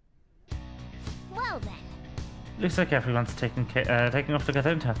 Well then. Looks like everyone's taking off to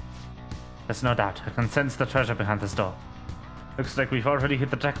Gathunta. There's no doubt. I can sense the treasure behind this door. Looks like we've already hit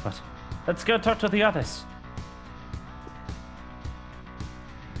the jackpot. Let's go talk to the others.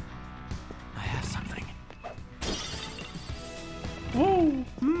 I have something. Woo!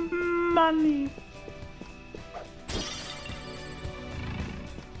 Money!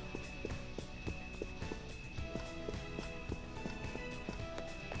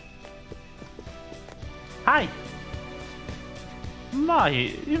 Hi! My,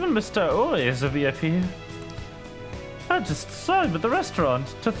 even Mr. Oi is a VIP. I just saw him at the restaurant.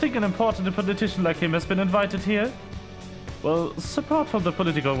 To think an important politician like him has been invited here. Well, support from the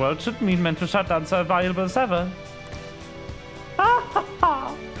political world should mean mental shutdowns are viable as ever. Ha ha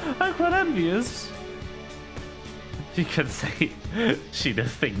ha! I'm quite envious. You can say she the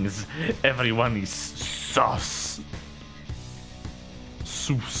things everyone is sauce.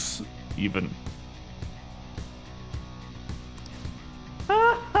 Sauce, even.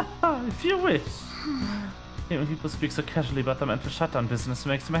 If you wish. Hearing people speak so casually about the mental shutdown business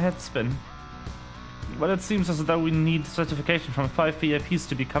makes my head spin. Well, it seems as though we need certification from 5 VIPs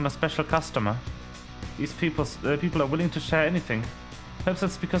to become a special customer. These people are willing to share anything. Perhaps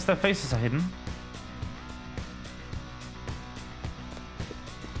it's because their faces are hidden.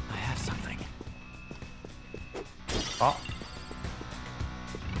 I have something. Oh.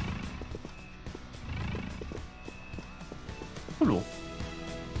 Hello.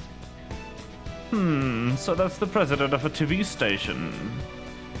 So that's the president of a TV station.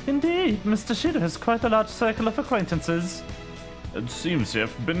 Indeed, Mr. Shido has quite a large circle of acquaintances. It seems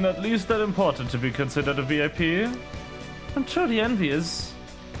you've been at least that important to be considered a VIP. I'm truly envious.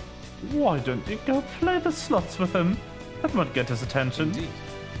 Why don't you go play the slots with him? That might get his attention. Indeed.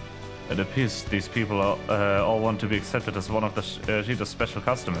 It appears these people all want to be accepted as one of the Shido's special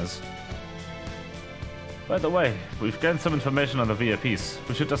customers. By the way, we've gained some information on the VIPs.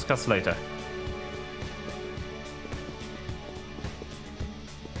 We should discuss later.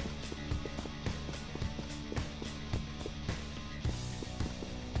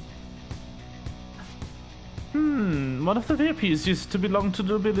 one of the VIPs used to belong to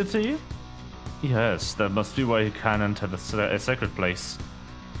the nobility? Yes, that must be why he can't enter the sacred place.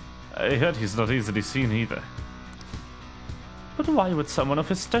 I heard he's not easily seen either. But why would someone of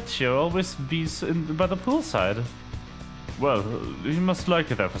his stature always be by the poolside? Well, he must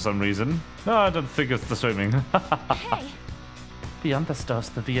like it there for some reason. No, I don't think it's the swimming. Hey! Beyond the stores,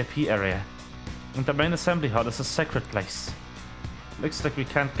 the VIP area. And the main assembly hall is a sacred place. Looks like we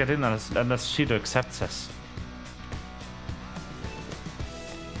can't get in unless Shido accepts us.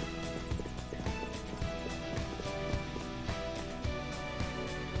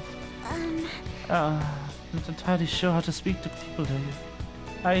 I'm not entirely sure how to speak to people, do you?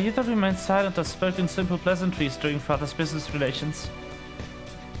 I either remained silent or spoke in simple pleasantries during Father's business relations.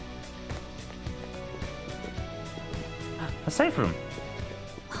 A safe room.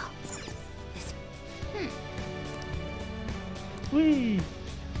 Whee!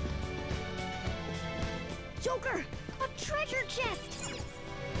 Joker! A treasure chest!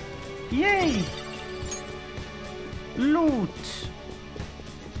 Yay! Loot!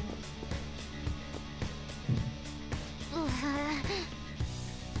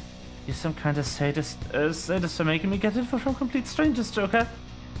 You're some kind of sadist for making me get info from complete strangers, Joker.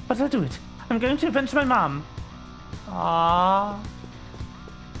 But I'll do it. I'm going to avenge my mom. Ah.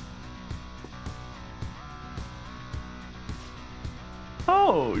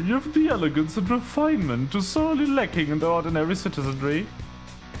 Oh, you have the elegance and refinement sorely lacking in the ordinary citizenry.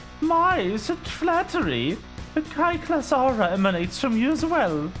 My, such flattery! A high-class aura emanates from you as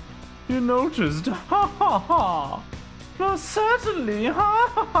well. You noticed? Ha ha ha! Most certainly!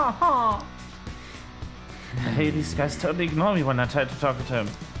 Ha ha ha ha! Hey, these guys totally ignore me when I try to talk to him.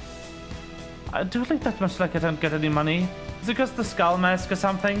 I do like that much like I don't get any money. Is it because the skull mask or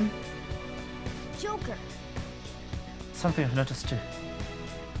something? Joker! Something I've noticed too.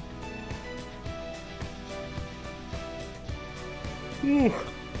 I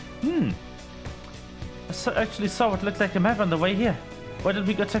actually saw what looked like a map on the way here. Why did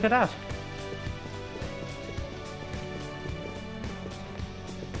we go check it out?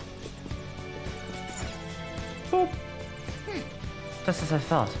 Boop. Just as I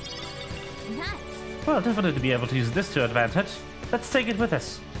thought. Nice. Well, definitely be able to use this to advantage. Let's take it with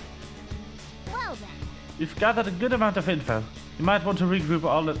us. Well then. We've gathered a good amount of info. You might want to regroup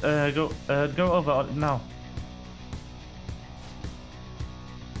all go over all now.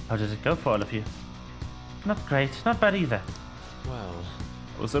 How did it go for all of you? Not great, not bad either. Well,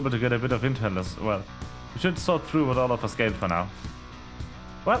 I was able to get a bit of intel as well. We should sort through what all of us gained for now.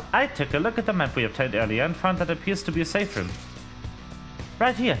 Well, I took a look at the map we obtained earlier and found that it appears to be a safe room.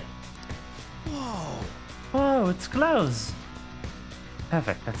 Right here. Whoa. Whoa, it's close.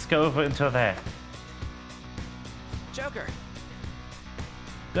 Perfect, let's go over into there. Joker.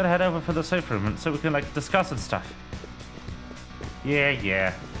 Gotta head over for the safe room so we can like discuss and stuff.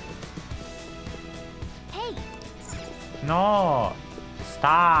 Yeah. Hey. No.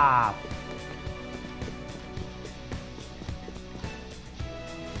 Stop.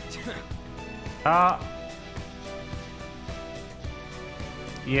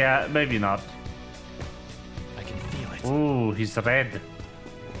 Yeah, maybe not. I can feel it. Ooh, he's red.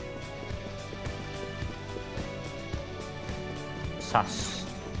 Sus.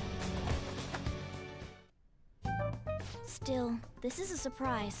 Still, this is a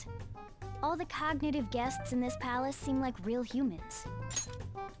surprise. All the cognitive guests in this palace seem like real humans.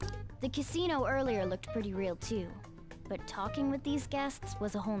 The casino earlier looked pretty real too, but talking with these guests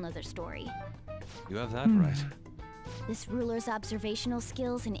was a whole nother story. You have that right. This ruler's observational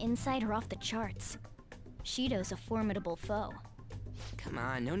skills and insight are off the charts. Shido's a formidable foe. Come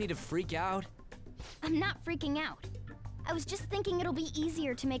on, no need to freak out. I'm not freaking out. I was just thinking it'll be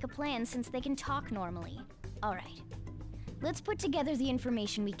easier to make a plan since they can talk normally. Alright. Let's put together the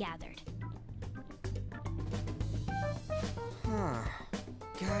information we gathered. Huh.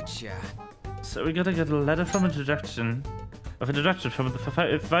 Gotcha. So we gotta get a letter from introduction from the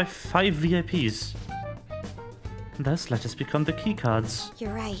five VIPs. Those letters become the key cards.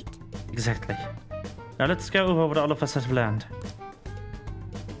 You're right. Exactly. Now let's go over what all of us have learned.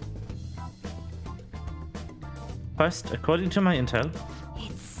 First, according to my intel,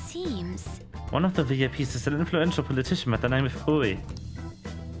 It seems... one of the VIPs is an influential politician by the name of Oe.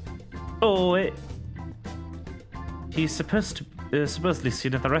 Oe! He's supposedly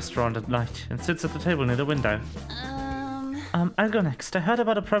seen at the restaurant at night and sits at the table near the window. I'll go next. I heard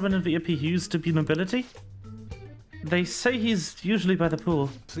about a prominent VIP who used to be nobility. They say he's usually by the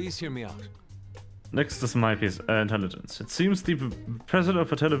pool. Please hear me out. Next is my piece, intelligence. It seems the president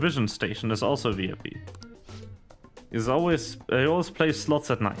of a television station is also VIP. He always plays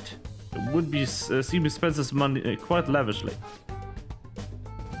slots at night. would be seem he spends his money quite lavishly.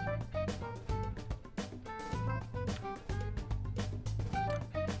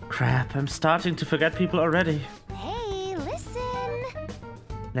 Crap, I'm starting to forget people already. Hey, listen!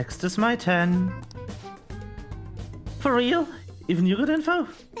 Next is my turn. For real? Even you got info?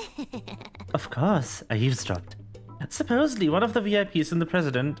 Of course, I eavesdropped. Supposedly, one of the VIPs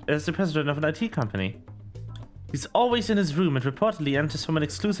is the president of an IT company. He's always in his room and reportedly enters from an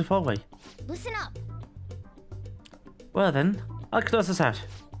exclusive hallway. Listen up. Well then, I'll close this out.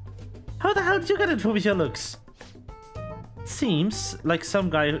 How the hell did you get info with your looks? Seems like some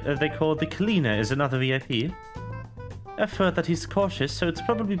guy they call the Cleaner is another VIP. I've heard that he's cautious, so it's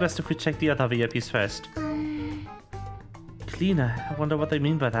probably best if we check the other VIPs first. Cleaner, I wonder what they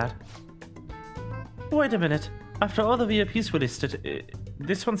mean by that. Wait a minute. After all the VIPs were listed,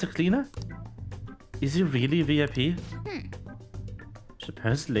 this one's a cleaner? Is he really a VIP?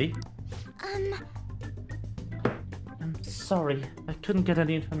 Supposedly. I'm sorry, I couldn't get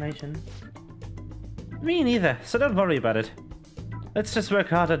any information. Me neither, so don't worry about it. Let's just work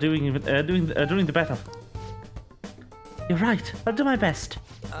harder during the battle. You're right, I'll do my best.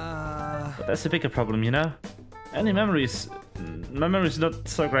 But that's a bigger problem, you know? Any memories? My memory's not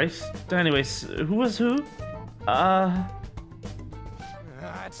so great. Anyways, who was who?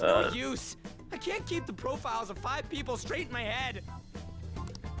 It's no use. I can't keep the profiles of 5 people straight in my head.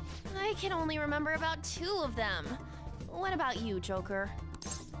 I can only remember about 2 of them. What about you, Joker?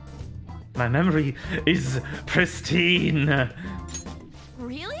 My memory is pristine.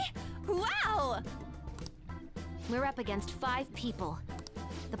 Really? Wow! We're up against 5 people.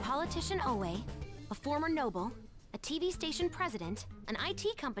 The politician Owe, a former noble, a TV station president, an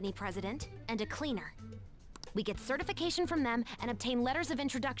IT company president, and a cleaner. We get certification from them and obtain letters of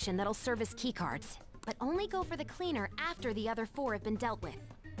introduction that'll serve as keycards. But only go for the cleaner after the other 4 have been dealt with,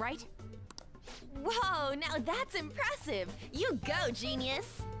 right? Whoa, now that's impressive! You go,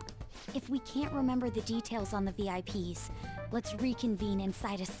 genius! If we can't remember the details on the VIPs, let's reconvene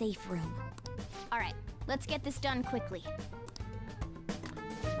inside a safe room. Alright, let's get this done quickly.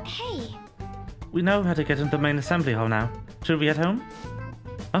 Hey! We know how to get into the main assembly hall now. Should we head home?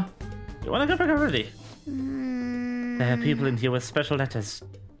 Huh? You wanna go back already? There are people in here with special letters.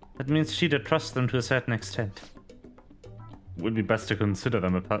 That means Shido trusts them to a certain extent. It would be best to consider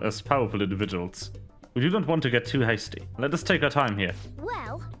them as powerful individuals. We do not want to get too hasty. Let us take our time here.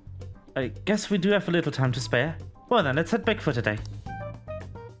 Well... I guess we do have a little time to spare. Well then, let's head back for today.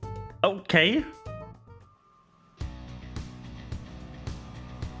 Okay.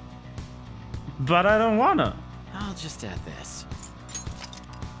 But I don't wanna. I'll just add this.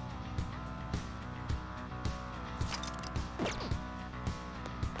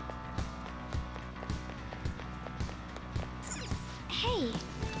 Hey.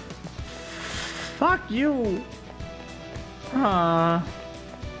 Fuck you.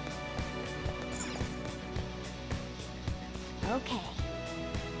 Okay.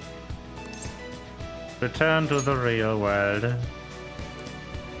 Return to the real world.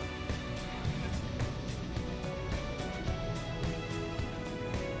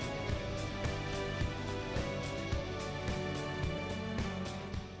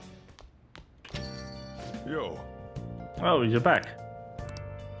 Yo. Oh, you're back.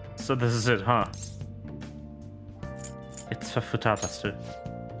 So this is it, huh? It's for Futaba's too.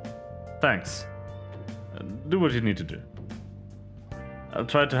 Thanks. Do what you need to do. I'll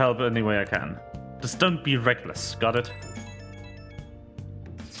try to help any way I can. Just don't be reckless, got it?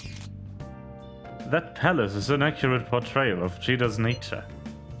 That palace is an accurate portrayal of Shido's nature.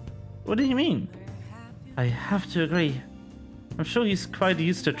 What do you mean? I have to agree. I'm sure he's quite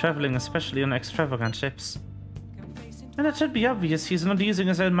used to traveling, especially on extravagant ships. And it should be obvious he's not using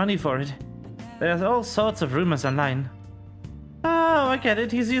his own money for it. There's all sorts of rumors online. Oh, I get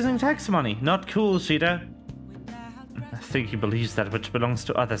it, he's using tax money. Not cool, Shido. I think he believes that which belongs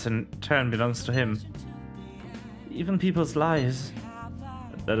to others in turn belongs to him. Even people's lives.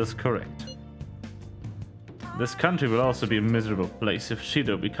 That is correct. This country will also be a miserable place if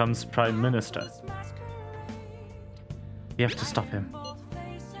Shido becomes Prime Minister. We have to stop him.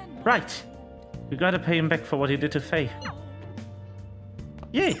 Right! We gotta pay him back for what he did to Faye.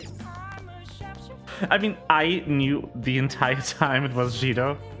 Yay! I mean, I knew the entire time it was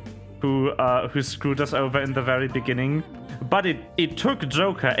Shido who screwed us over in the very beginning. But it took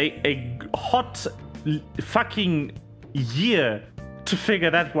Joker a hot fucking year to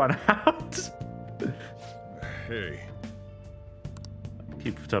figure that one out. Hey.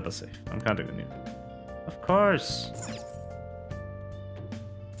 Keep Futaba safe. I'm counting on you. Of course.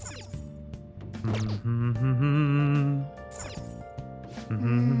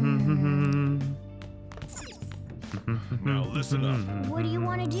 Now listen up. What do you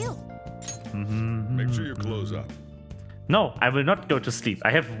want to do? Make sure you close up. No, I will not go to sleep.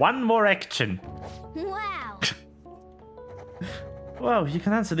 I have one more action. Wow. Wow, you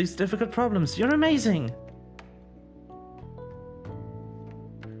can answer these difficult problems. You're amazing.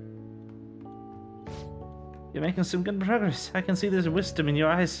 You're making some good progress. I can see there's wisdom in your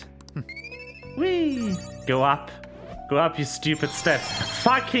eyes. Whee! Go up. Go up, you stupid step.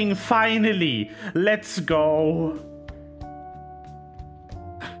 Fucking finally! Let's go!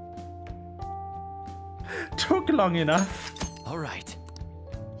 Took long enough. All right.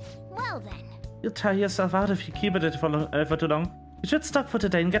 Well then. You'll tire yourself out if you keep it for too long. You should stop for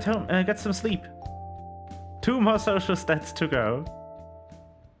today and get home, get some sleep. 2 more social stats to go.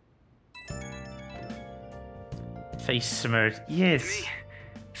 Face smirk, yes. Me?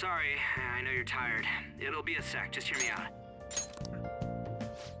 Sorry, I know you're tired. It'll be a sec, just hear me out.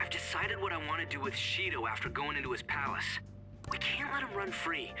 I've decided what I want to do with Shido after going into his palace. We can't let him run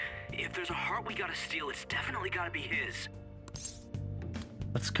free. If there's a heart we gotta steal, it's definitely gotta be his.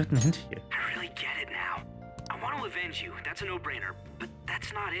 What's gotten into you? I really get it now. I want to avenge you, that's a no-brainer, but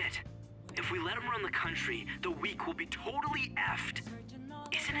that's not it. If we let him run the country, the weak will be totally effed.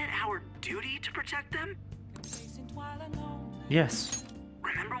 Isn't it our duty to protect them? Yes.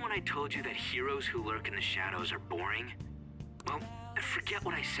 Remember when I told you that heroes who lurk in the shadows are boring? Well, forget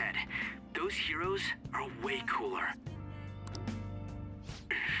what I said. Those heroes are way cooler.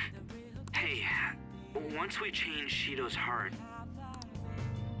 Hey, once we change Shido's heart...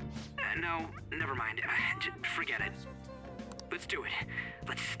 no, never mind. Forget it. Let's do it.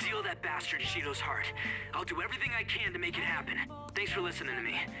 Let's steal that bastard Shido's heart. I'll do everything I can to make it happen. Thanks for listening to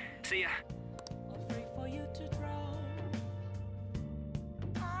me. See ya.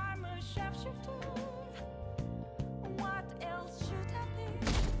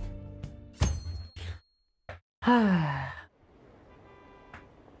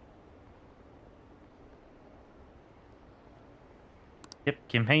 Yep,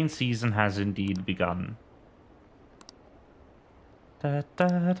 campaign season has indeed begun. Da, da,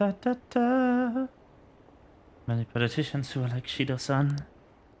 da, da, da. Many politicians who are like Shido-san.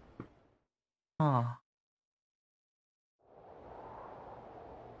 Ah.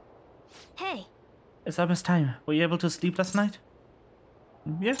 Hey. It's almost time. Were you able to sleep last night?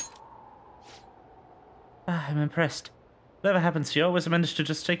 Yes. I'm impressed. Whatever happens, you always manage to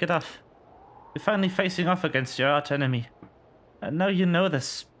just shake it off. You're finally facing off against your arch enemy. I know you know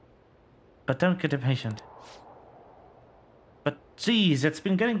this, but don't get impatient. But geez, it's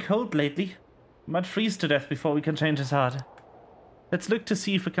been getting cold lately. We might freeze to death before we can change his heart. Let's look to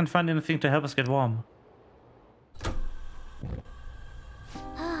see if we can find anything to help us get warm.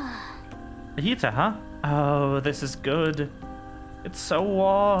 A heater, huh? Oh, this is good. It's so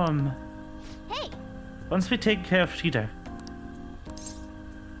warm. Hey! Once we take care of Shido.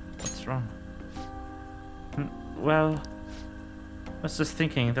 What's wrong? Well, I was just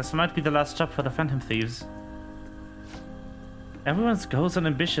thinking, this might be the last job for the Phantom Thieves. Everyone's goals and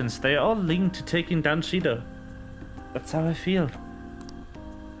ambitions, they are all linked to taking down Shido. That's how I feel.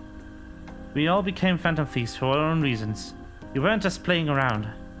 We all became Phantom Thieves for our own reasons. You weren't just playing around.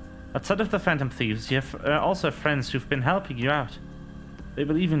 Outside of the Phantom Thieves, you have also friends who've been helping you out. They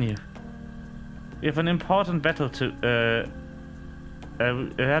believe in you. We have an important battle to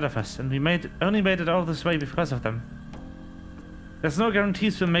ahead of us, and we only made it all this way because of them. There's no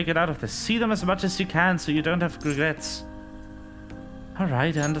guarantees we'll make it out of this. See them as much as you can so you don't have regrets.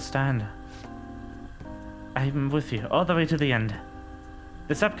 Alright, I understand. I'm with you, all the way to the end.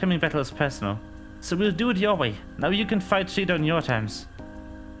 This upcoming battle is personal, so we'll do it your way. Now you can fight Shido on your terms.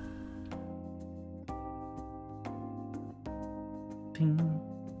 Ding.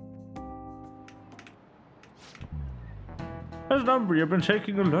 As Umbria, I've been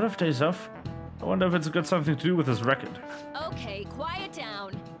taking a lot of days off. I wonder if it's got something to do with his record. Okay, quiet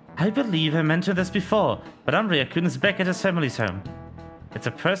down. I believe I mentioned this before, but Umbria-kun is back at his family's home. It's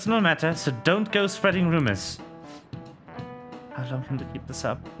a personal matter, so don't go spreading rumors. How long can we keep this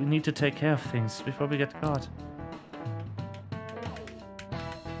up? We need to take care of things before we get caught.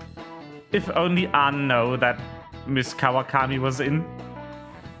 If only Ann knew that Miss Kawakami was in.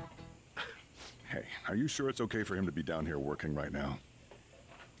 Hey, are you sure it's okay for him to be down here working right now?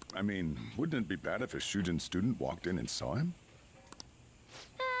 I mean, wouldn't it be bad if a Shujin student walked in and saw him?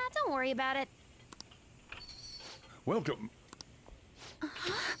 Don't worry about it. Welcome.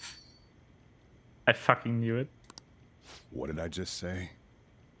 I fucking knew it. What did I just say?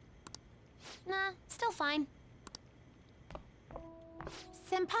 Nah, still fine.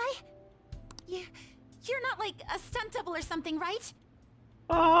 Senpai? You're not like a stunt double or something, right?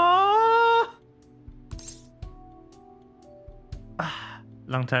 Oh!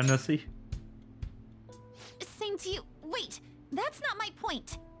 Long time no see. Same to you. Wait, that's not my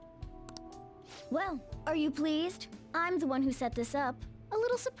point. Well, are you pleased? I'm the one who set this up. A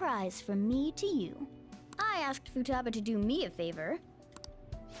little surprise from me to you. I asked Futaba to do me a favor.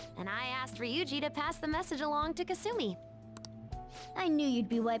 And I asked Ryuji to pass the message along to Kasumi. I knew you'd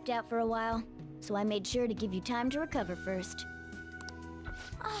be wiped out for a while, so I made sure to give you time to recover first.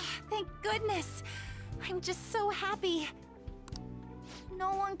 Oh, thank goodness. I'm just so happy.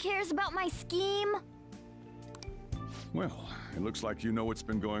 No one cares about my scheme? Well, it looks like you know what's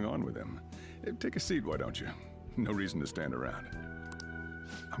been going on with him. Take a seat, why don't you? No reason to stand around.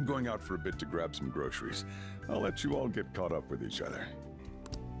 I'm going out for a bit to grab some groceries. I'll let you all get caught up with each other.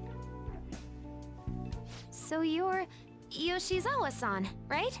 So you're Yoshizawa-san,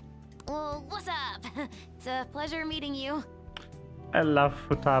 right? Well, what's up? It's a pleasure meeting you. I love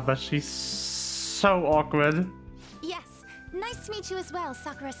Futaba. She's so awkward. Yes, nice to meet you as well,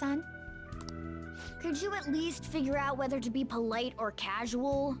 Sakura-san. Could you at least figure out whether to be polite or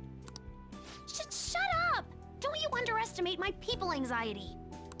casual? Shut up! Don't you underestimate my people anxiety.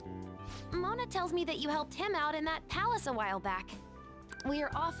 Mona tells me that you helped him out in that palace a while back. We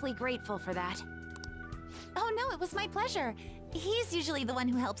are awfully grateful for that. Oh no, it was my pleasure. He's usually the one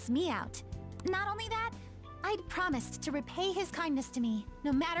who helps me out. Not only that, I'd promised to repay his kindness to me,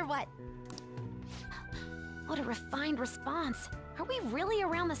 no matter what. What a refined response. Are we really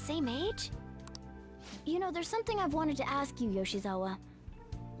around the same age? You know, there's something I've wanted to ask you, Yoshizawa.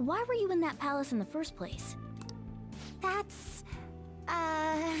 Why were you in that palace in the first place? That's...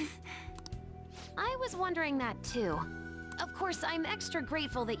 I was wondering that too. Of course, I'm extra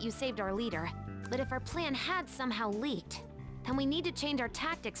grateful that you saved our leader. But if our plan had somehow leaked, then we need to change our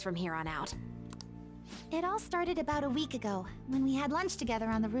tactics from here on out. It all started about a week ago, when we had lunch together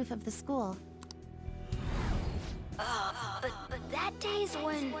on the roof of the school. But that day's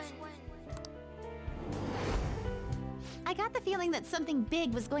when... I got the feeling that something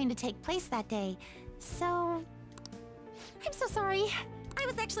big was going to take place that day, so... I'm so sorry. I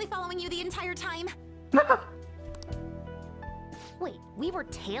was actually following you the entire time. Wait, we were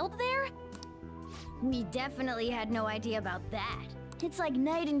tailed there? We definitely had no idea about that. It's like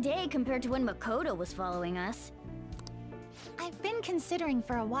night and day compared to when Makoto was following us. I've been considering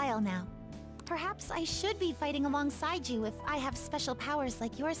for a while now. Perhaps I should be fighting alongside you if I have special powers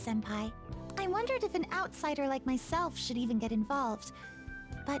like yours, Senpai. I wondered if an outsider like myself should even get involved.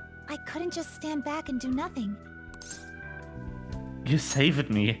 But I couldn't just stand back and do nothing. You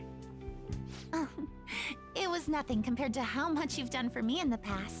saved me. It was nothing compared to how much you've done for me in the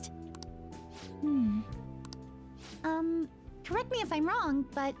past. Correct me if I'm wrong,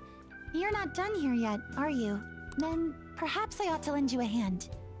 but you're not done here yet, are you? Then perhaps I ought to lend you a hand.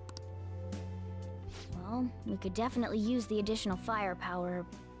 Well, we could definitely use the additional firepower,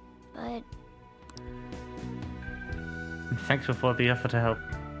 but... Thank you for the effort to help.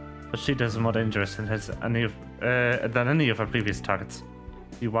 But Shida is more dangerous than any of our previous targets.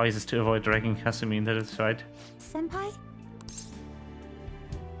 The wisest to avoid dragging Kasumi into this fight. Senpai?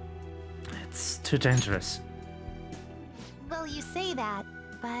 It's too dangerous. Well, you say that,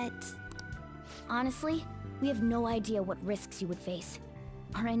 but... Honestly, we have no idea what risks you would face.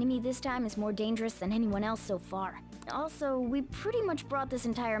 Our enemy this time is more dangerous than anyone else so far. Also, we pretty much brought this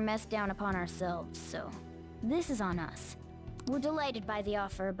entire mess down upon ourselves, so... This is on us. We're delighted by the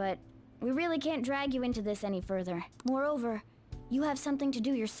offer, but we really can't drag you into this any further. Moreover, you have something to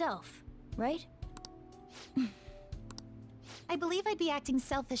do yourself, right? I believe I'd be acting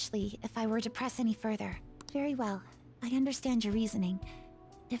selfishly if I were to press any further. Very well. I understand your reasoning.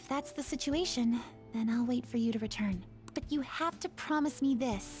 If that's the situation, then I'll wait for you to return. But you have to promise me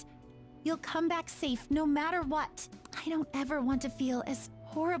this. You'll come back safe no matter what. I don't ever want to feel as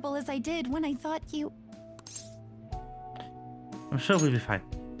horrible as I did when I thought you... I'm sure we'll be fine.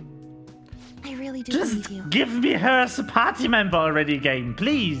 I really do Just believe you. give me her as a party member already, game,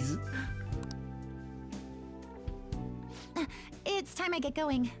 please. It's time I get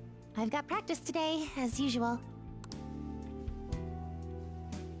going. I've got practice today, as usual.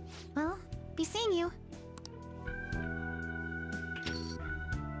 Well, be seeing you.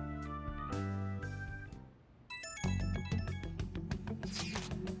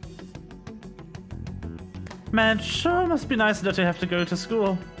 Man, sure must be nice that you have to go to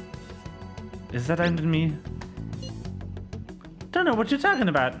school. Is that aimed at me? Don't know what you're talking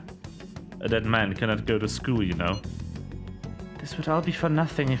about. A dead man cannot go to school, you know. This would all be for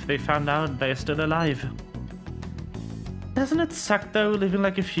nothing if they found out they're still alive. Doesn't it suck though, living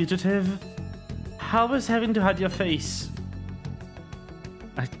like a fugitive? How is having to hide your face?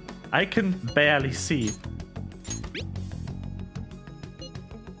 I can barely see.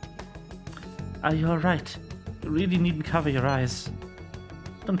 Are you alright? You really needn't cover your eyes.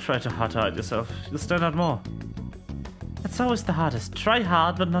 Don't try to hide yourself. You'll stand out more. That's always the hardest. Try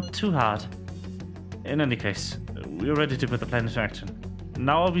hard, but not too hard. In any case, we're ready to put the plan into action.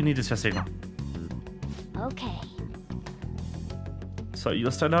 Now all we need is your signal. Okay. So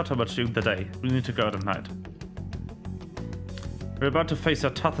you'll stand out how much during the day. We need to go out at night. We're about to face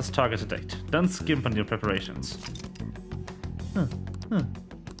our toughest target to date. Don't skimp on your preparations.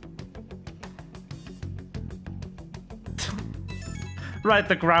 Right,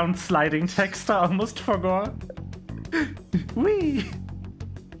 the ground sliding text I almost forgot. Wee!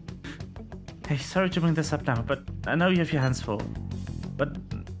 Hey, sorry to bring this up now, but I know you have your hands full. But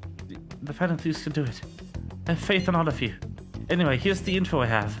the Phantom Thieves can do it. I have faith in all of you. Anyway, here's the info I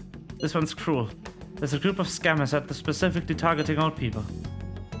have. This one's cruel. There's a group of scammers out there specifically targeting old people.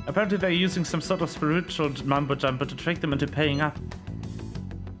 Apparently they're using some sort of spiritual mumbo-jumbo to trick them into paying up.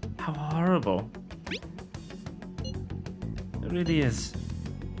 How horrible. It really is.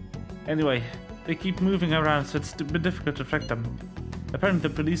 Anyway, they keep moving around, so it's a bit difficult to track them. Apparently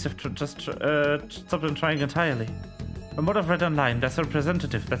the police have just stopped trying entirely. From what I've read online, there's a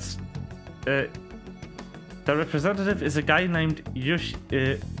representative that's... the representative is a guy named Yoshihito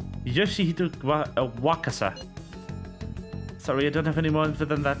Wakasa. Sorry, I don't have any more info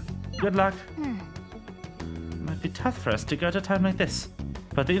than that. Good luck. Might be tough for us to go at a time like this,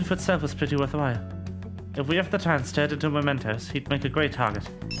 but the info itself is pretty worthwhile. If we have the chance to head into Mementos, he'd make a great target.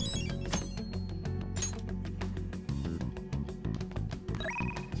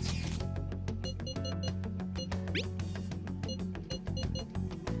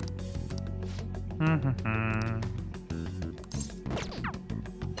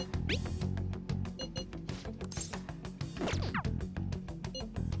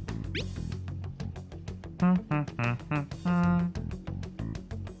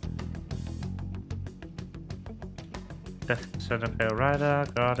 Center Rider,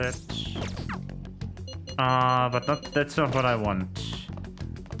 got it. But that's not what I want.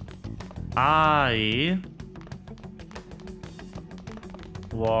 I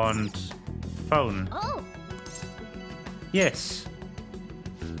want phone. Oh. Yes.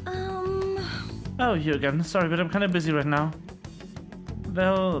 Oh, you again. Sorry, but I'm kind of busy right now.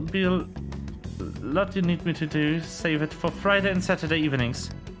 There'll be a lot you need me to do. Save it for Friday and Saturday evenings.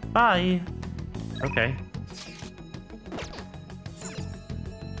 Bye. Okay.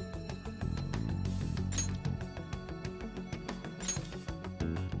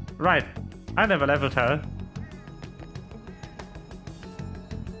 Right. I never leveled her.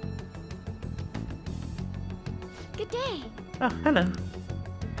 Good day. Oh, hello.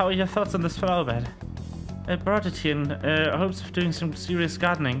 How are your thoughts on this flower bed? I brought it here in hopes of doing some serious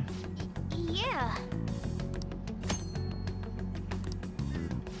gardening. Yeah.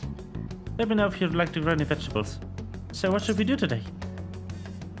 Let me know if you'd like to grow any vegetables. So what should we do today?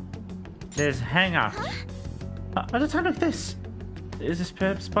 Let's hang out. Huh? At a time like this? Is this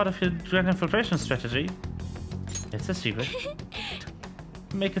perhaps part of your grand infiltration strategy? It's a secret.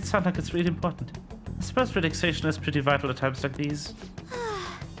 Make it sound like it's really important. I suppose relaxation is pretty vital at times like these.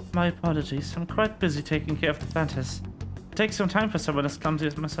 My apologies. I'm quite busy taking care of the planters. It takes some time for someone as clumsy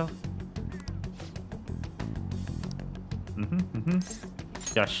as myself.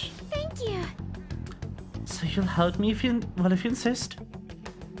 Gosh. Thank you. So you'll help me if you insist?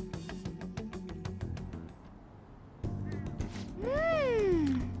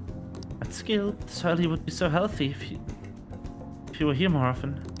 That skill, this early would be so healthy if you were here more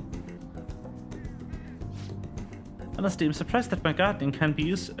often. Honestly, I'm surprised that my gardening can be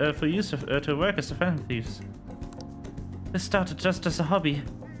used to work as a Phantom Thieves. This started just as a hobby,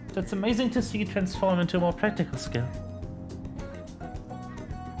 but it's amazing to see it transform into a more practical skill.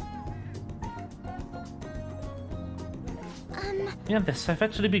 Beyond this, I've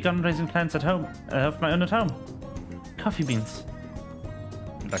actually begun raising plants at home, of my own at home. Coffee beans.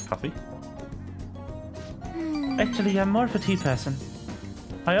 You like coffee? Actually, I'm more of a tea person.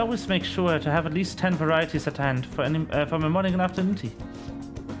 I always make sure to have at least 10 varieties at hand for my morning and afternoon tea.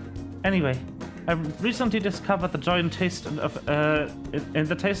 Anyway, I recently discovered the joy and taste of in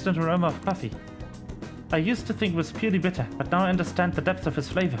the taste and aroma of coffee. I used to think it was purely bitter, but now I understand the depth of its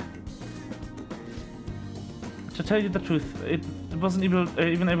flavor. To tell you the truth, it wasn't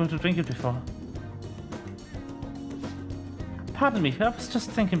even able to drink it before. Pardon me, I was just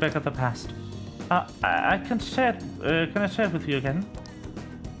thinking back at the past. I can share it. Can I share it with you again?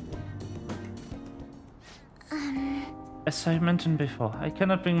 As I mentioned before, I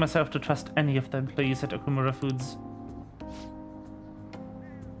cannot bring myself to trust any of the employees at Okumura Foods.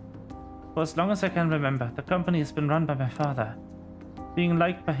 For as long as I can remember, the company has been run by my father. Being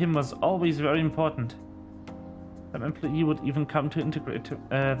liked by him was always very important. Some employee would even come to ingratiate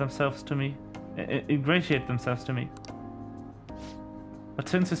themselves to me. But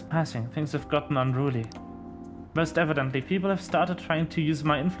since his passing, things have gotten unruly. Most evidently, people have started trying to use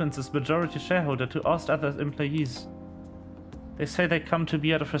my influence as majority shareholder to oust other employees. They say they come to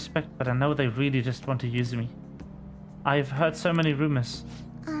me out of respect, but I know they really just want to use me. I have heard so many rumors.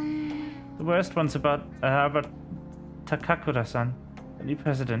 The worst one's about Takakura-san, the new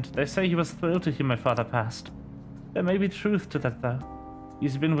president. They say he was thrilled to hear my father passed. There may be truth to that, though.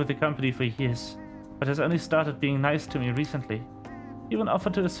 He's been with the company for years, but has only started being nice to me recently. He even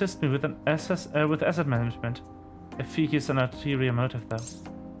offered to assist me with asset management. I fear he's an ulterior motive, though.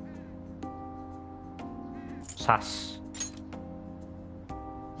 Sus.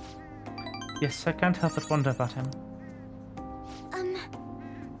 Yes, I can't help but wonder about him.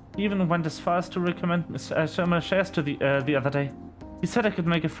 He even went as far as to recommend show my shares to the other day. He said I could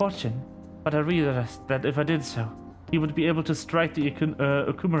make a fortune, but I realized that if I did so, he would be able to strike the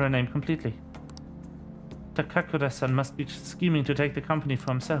Okumura name completely. Takakura-san must be scheming to take the company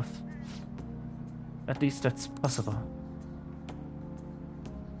for himself. At least that's possible.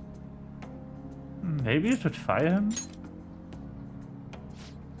 Maybe you should fire him?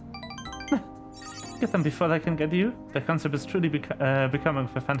 Get them before they can get you. The concept is truly becoming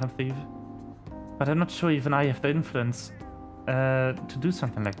a phantom thief. But I'm not sure even I have the influence to do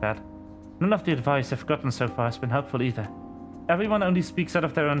something like that. None of the advice I've gotten so far has been helpful either. Everyone only speaks out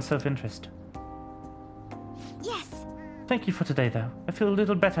of their own self-interest. Yes. Thank you for today, though. I feel a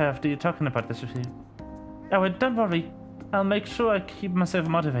little better after you talking about this with you. Oh, and don't worry. I'll make sure I keep myself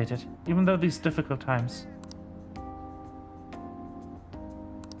motivated, even though these difficult times.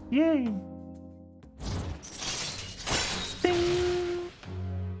 Yay! Ding!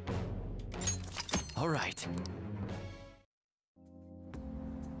 All right.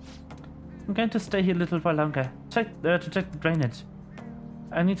 I'm going to stay here a little while longer, to check the drainage.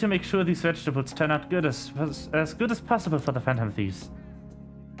 I need to make sure these vegetables turn out good as good as possible for the phantom thieves.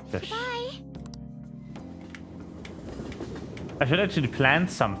 Gosh. Bye. I should actually plant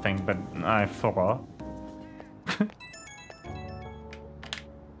something, but I forgot.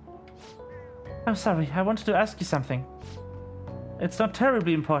 I'm sorry, I wanted to ask you something. It's not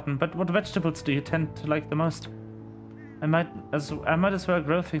terribly important, but what vegetables do you tend to like the most? I might as well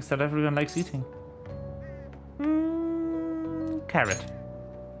grow things that everyone likes eating. Carrot.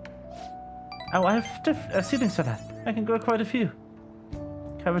 Oh, I have seedlings for that. I can grow quite a few.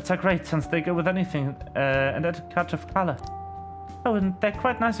 Carrots are great since they go with anything and add a touch of color. Oh, and they're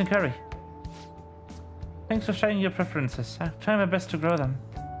quite nice in curry. Thanks for sharing your preferences. I'll try my best to grow them.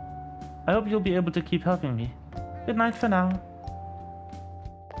 I hope you'll be able to keep helping me. Good night for now.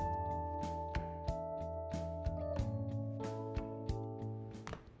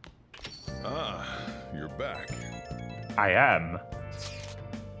 You're back. I am.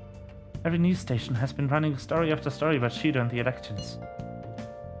 Every news station has been running story after story about Shido and the elections.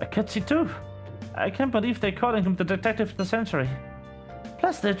 Akechi too. I can't believe they're calling him the detective of the century.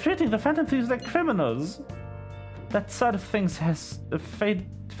 Plus, they're treating the phantom thieves like criminals. That side of things has faded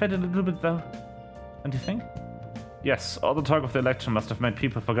a little bit, though. Don't you think? Yes, all the talk of the election must have made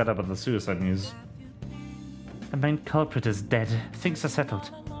people forget about the suicide news. The main culprit is dead. Things are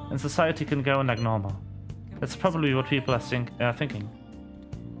settled, and society can go on like normal. That's probably what people are thinking.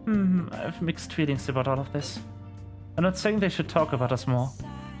 I have mixed feelings about all of this. I'm not saying they should talk about us more.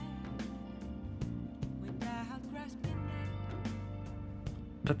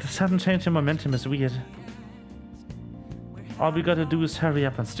 But the sudden change in momentum is weird. All we gotta do is hurry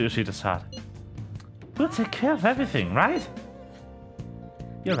up and steal Shido's heart. We'll take care of everything, right?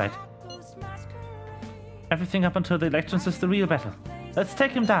 You're right. Everything up until the elections is the real battle. Let's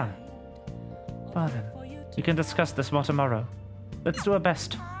take him down. Well then, we can discuss this more tomorrow. Let's do our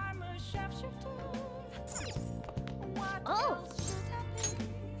best. Oh!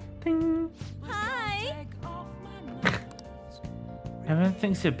 Ding! Hi! Everyone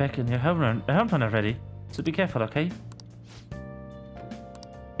thinks you're back in your home run already, so be careful, okay?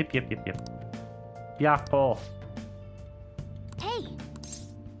 Yep. Yeah, Paul. Hey!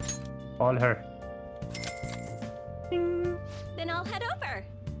 All her. Then I'll head over.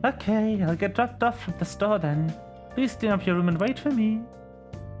 Okay, I'll get dropped off from the store then. Please clean up your room and wait for me.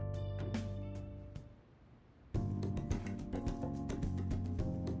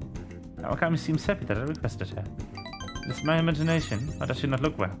 Okami seems happy that I requested her. It's my imagination, or does she not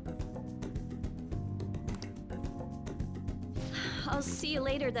look well? I'll see you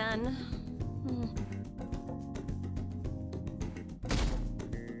later then.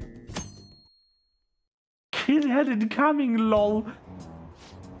 had it coming, lol.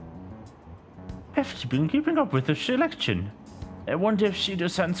 Have you been keeping up with the election? I wonder if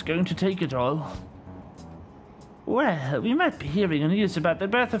Shido-san's going to take it all. Well, we might be hearing news about the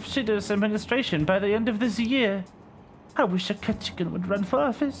birth of Shido's administration by the end of this year. I wish Akechi would run for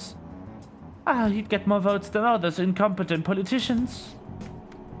office. He'd get more votes than all those incompetent politicians.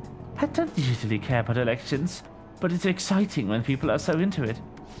 I don't usually care about elections, but it's exciting when people are so into it.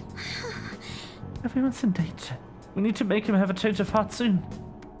 Everyone's in danger. We need to make him have a change of heart soon.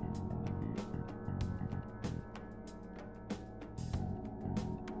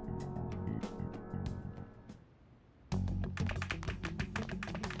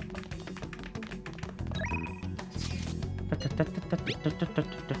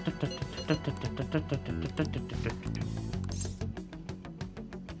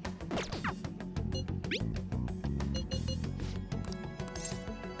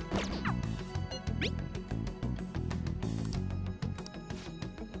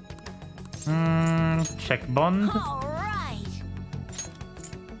 Check bond. All right.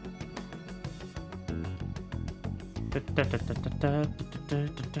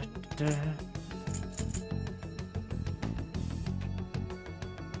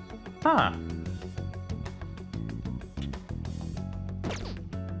 Huh.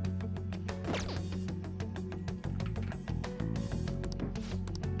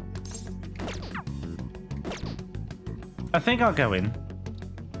 I think I'll go in.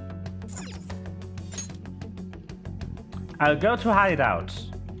 I'll go to hideout,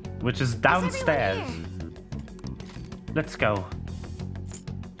 which is downstairs. Let's go.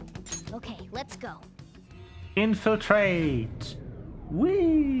 Okay, let's go. Infiltrate.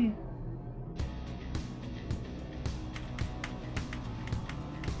 Whee!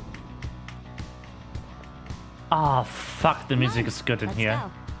 Ah, fuck, the music is good in here.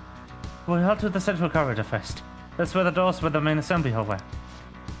 We'll head to the central corridor first. That's where the doors with the main assembly hall were.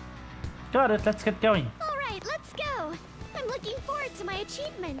 Got it, let's get going. Alright, let's go. I'm looking forward to my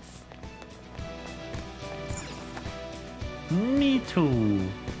achievements. Me too.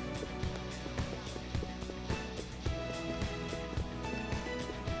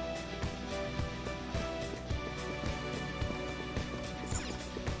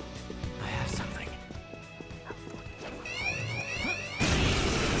 I have something.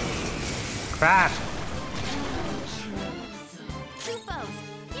 Crash. Tufos,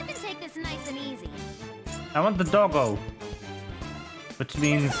 you can take this nice and easy. I want the doggo. Which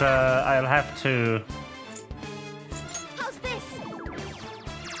means I'll have to... How's this?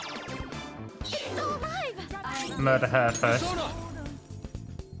 It's still alive! murder her first.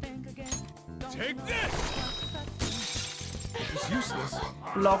 Take this! It's useless.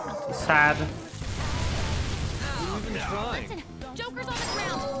 Locked. Sad. Even trying. Listen, Joker's on the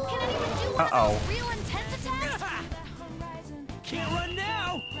ground. Can anyone do one Uh-oh. of those real intense attacks? Can't run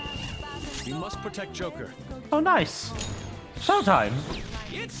now! We must protect Joker. Oh, nice. Showtime.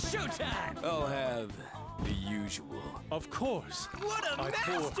 It's showtime! I'll have the usual. Of course. What a I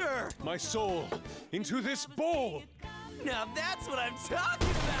master! pour my soul into this bowl. Now that's what I'm talking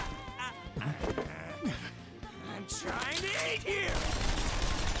about! I'm trying to eat here!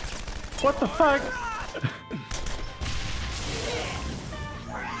 What the fuck?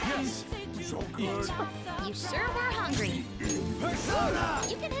 Yes, Joker. You sure were hungry. Persona!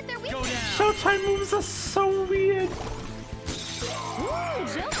 You can hit their weakness. Showtime moves are so weird. Ooh,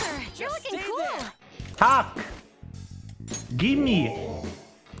 Joker, you're looking cool. Talk. Gimme.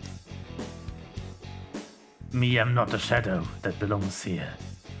 Me am not a shadow that belongs here.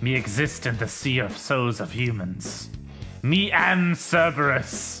 Me exist in the sea of souls of humans. Me am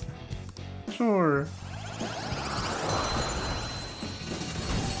Cerberus. Sure.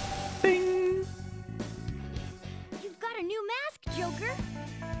 Ding. You've got a new mask, Joker.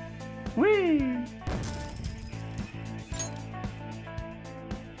 Whee.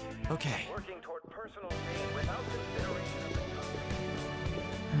 Okay. Working toward personal gain without consideration of the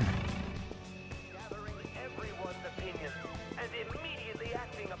gathering everyone's opinions and immediately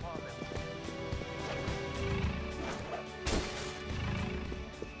acting upon them.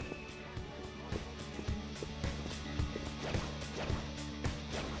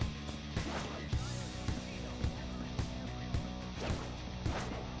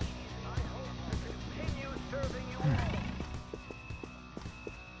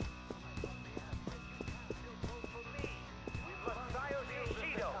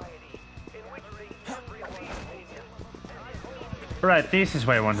 Right, this is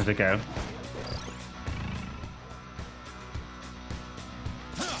where I wanted to go.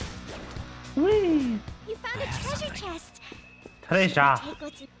 Whee! You found a treasure chest. Treasure. Take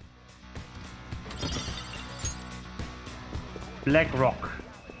what's in Black Rock.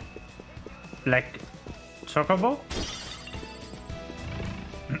 Black Chocobo?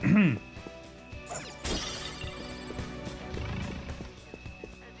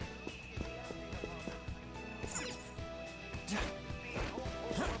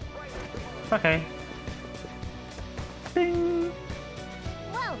 Okay. Ding.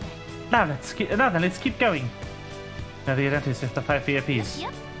 Well Now let's keep going. Now the identities of the 5 VIPs.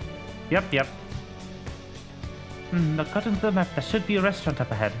 Yep. According to the map, there should be a restaurant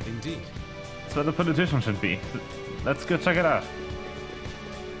up ahead. Indeed. That's where the politician should be. Let's go check it out.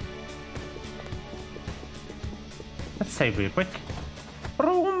 Let's save real quick.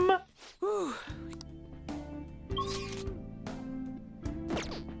 Boom.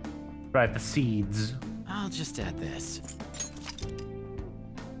 Right, the seeds. I'll just add this.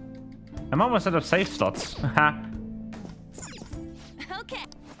 I'm almost out of save slots. Haha. Okay.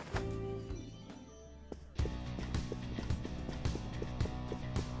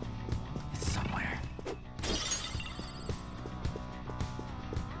 It's somewhere.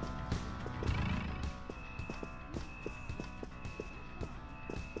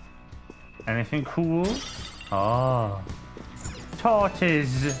 Anything cool? Oh.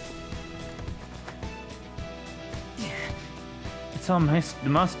 Tortoise. It's all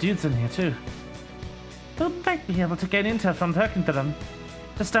most dudes in here too. We might be able to gain intel from talking to them.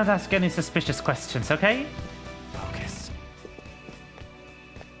 Just don't ask any suspicious questions, okay? Focus.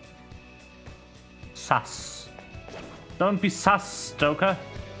 Sus. Don't be sus, Joker.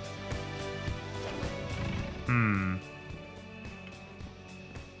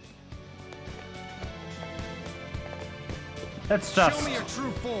 Let's just show me your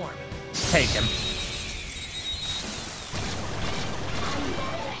true form. Take him.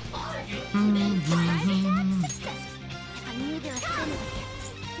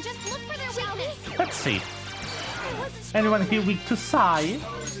 Just look for their weakness. Let's see. Anyone here weak to Psy?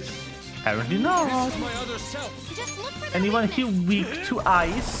 Apparently not. My other self. Just look for their Anyone weakness. here weak to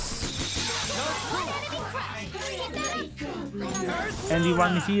ice?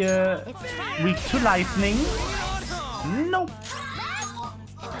 Anyone here weak to lightning? Nope.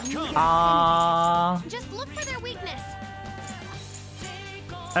 Just look for their weakness.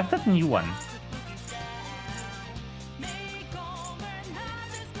 I've got a new one.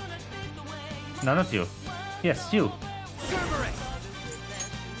 No, not you. Yes, you.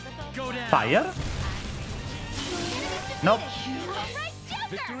 Fire? Nope.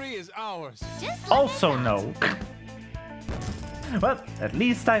 Victory is ours. Also no. Well, at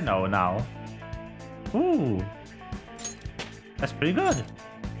least I know now. Ooh. That's pretty good.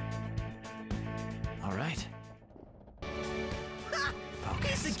 All right.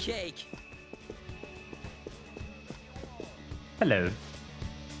 Piece of cake. Hello.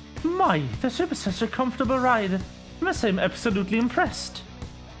 My, the ship is such a comfortable ride. I must say I'm absolutely impressed.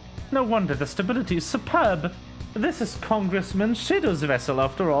 No wonder the stability is superb. This is Congressman Shadow's vessel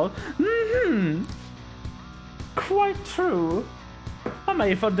after all. Quite true. I may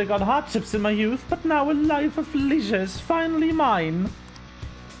have undergone hardships in my youth, but now a life of leisure is finally mine.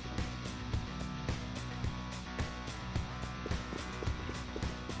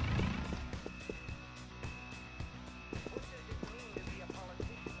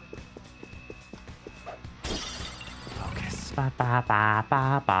 Focus. Ba ba ba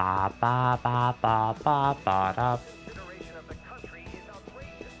ba ba ba ba ba ba ba da.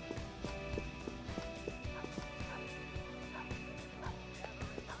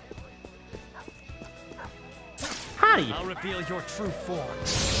 Hi! I'll reveal your true form.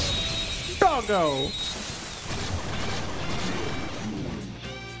 Doggo!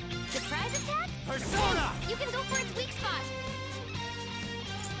 Surprise attack? Persona! You can go for its weak spot.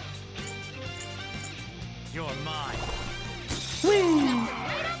 You're mine.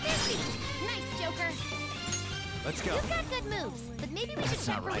 Right off their feet. Nice, Joker. Let's go. You've got good moves, but maybe we should check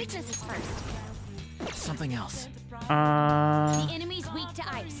not for right. weaknesses first. Something else. The enemy's weak to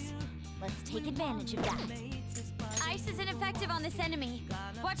ice. Let's take advantage of that. Ice is ineffective on this enemy.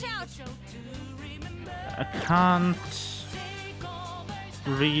 Watch out! I can't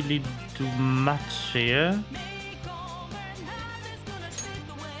really do much here.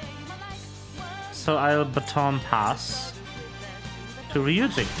 So I'll baton pass to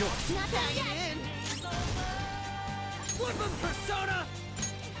Ryuji. Woodland Persona!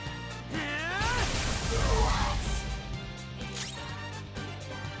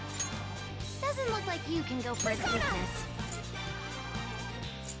 Doesn't look like you can go for its weakness.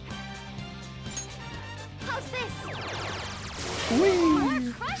 How's this?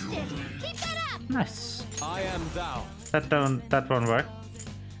 Whee! Crushed it! Keep that up! Nice. I am thou. That won't work.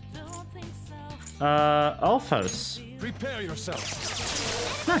 Alphos. Prepare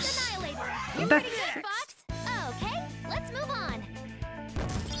yourself. Nice. You ready yet, Fox? Okay, let's move on.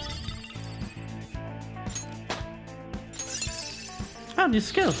 Oh, new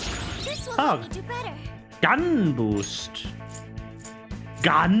skill. This will Oh. help me do better. Gun boost.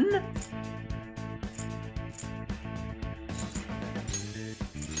 Gun?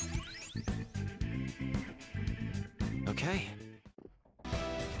 Okay.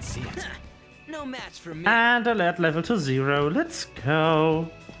 Let's see it. No match for me. And alert level to 0. Let's go.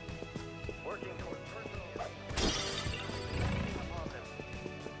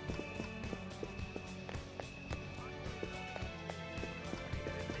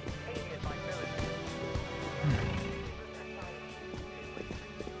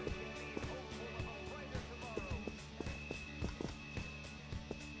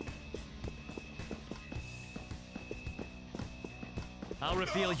 I'll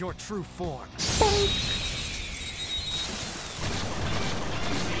reveal your true form.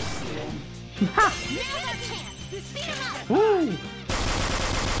 Now's our chance. Speed him up. Woo!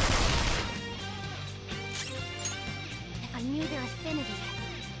 If I knew their affinity.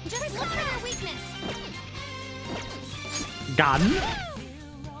 Just look for their weakness. Gun?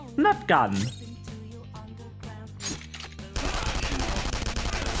 Not gun.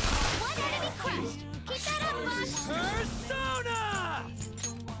 One enemy crushed. Keep that up, Fox. Persona!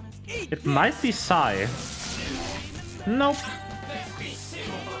 It might be Psy. Nope.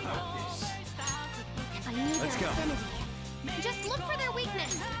 If I knew their Let's go. affinity. Just look for their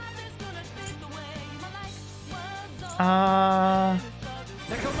weakness.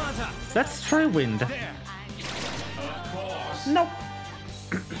 Nekomata! Let's try wind. Nope.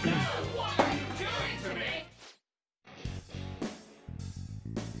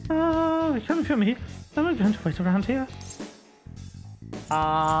 You coming for me? Then we're going to wait around here.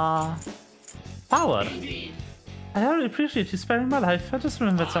 Power. I really appreciate you sparing my life. I just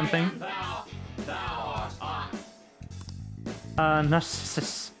remembered something.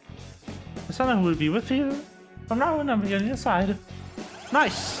 Narcissus. The son will be with you. From now on, I'm on your side.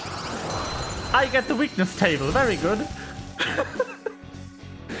 Nice. I get the weakness table. Very good.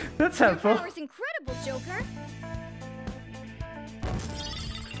 That's helpful. Your power's incredible, Joker.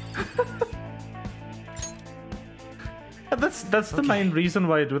 That's the main reason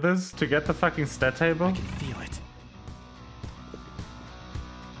why I do this, to get the fucking stat table. I can feel it.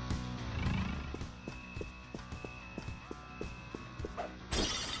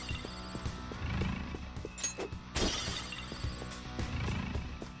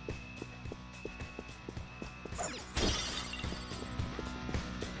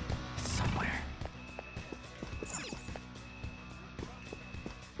 It's somewhere.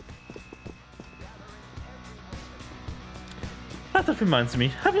 That reminds me,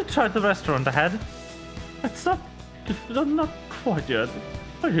 have you tried the restaurant ahead? It's not quite yet.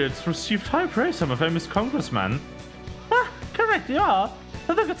 I hear it's received high praise from a famous congressman. Ah, correct, you are.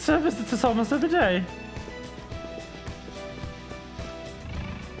 I think it's visits us almost every day.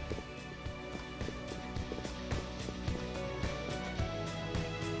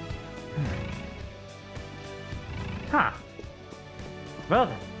 Huh. Well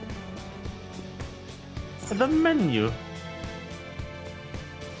then. The menu.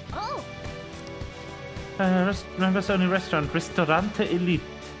 Oh, Members only restaurant, Ristorante Elite.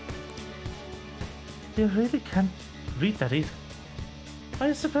 You really can't read that either. Are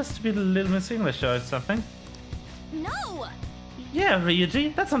you supposed to be a little Miss English or something? no! Yeah,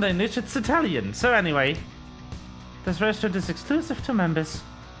 Ryuji, that's not English, it's Italian. So anyway, this restaurant is exclusive to members.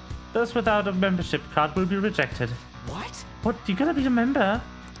 Those without a membership card will be rejected. What? What, you gotta be a member?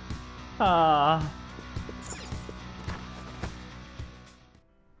 Ah.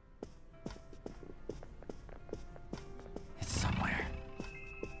 It's somewhere.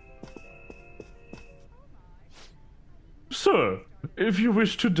 Sir, if you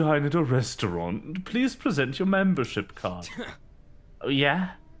wish to dine at a restaurant, please present your membership card. Oh,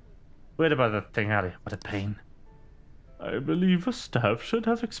 yeah? Wait about that thing, Ali. What a pain. I believe the staff should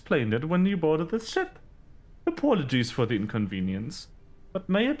have explained it when you boarded the ship. Apologies for the inconvenience. But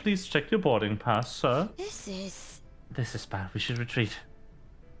may I please check your boarding pass, sir? This is bad. We should retreat.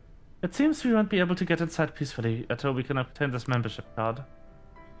 It seems we won't be able to get inside peacefully until we can obtain this membership card.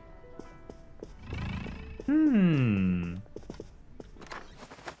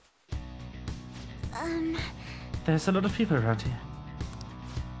 There's a lot of people around here.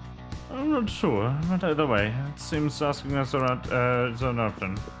 I'm not sure, but either way, it seems asking us around is an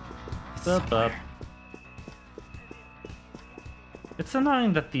option. Bup. It's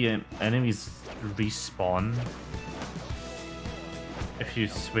annoying that the enemies respawn if you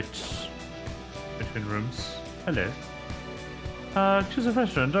switch between rooms. Hello. Choose a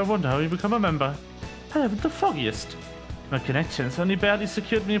restaurant. I wonder how you become a member. I haven't the foggiest. My connections only barely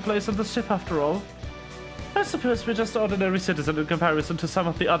secured me a place on the ship after all. I suppose we're just ordinary citizens in comparison to some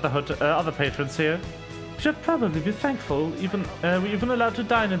of the other patrons here. We should probably be thankful we're even allowed to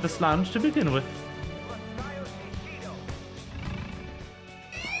dine in this lounge to begin with.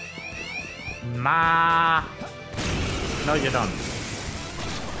 Nah. No, you don't.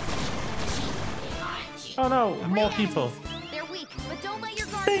 Oh no, more people. They're weak, but don't let your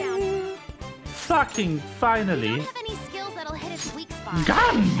guard down. Fucking finally. You don't have any skills that'll hit its weak spot.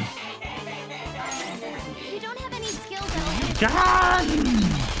 Gun! You don't have any skills that'll hit its Gun!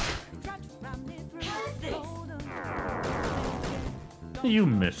 You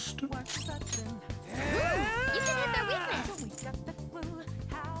missed. You can hit their weakness.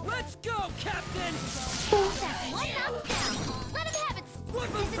 Let's go, Captain! That's one knockdown. Let him have it.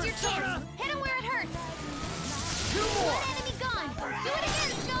 This is your chance. Hit him where it hurts. Two more. One enemy gone. Do it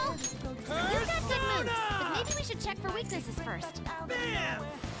again, Skull. You've got good moves, but maybe we should check for weaknesses first. Bam!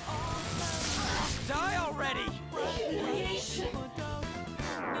 Die already!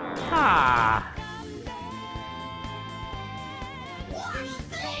 Ah.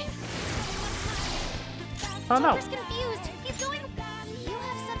 Oh no. Joker's confused. He's going. You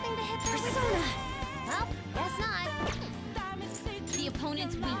have something to hit their persona. Well, guess not. The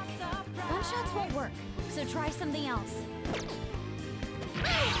opponent's weak. Gunshots won't work, so try something else.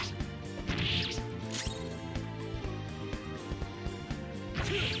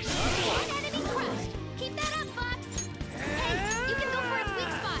 One enemy crushed. Keep that up, Fox. Hey, you can go for its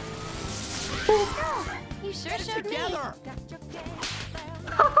weak spot. You sure showed me.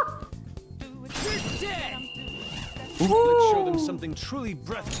 You're dead! Let's show them something truly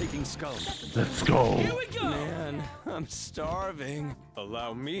breathtaking, Skull. Let's go. Here we go! Man, I'm starving.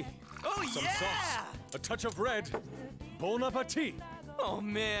 Allow me. Oh, Some yeah! sauce, a touch of red. Bon appetit. Oh,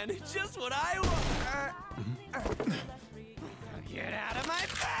 man, just what I want. Get out of my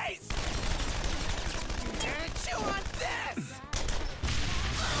face! Chew on this!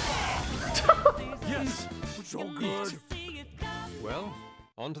 Yes, so good. Well,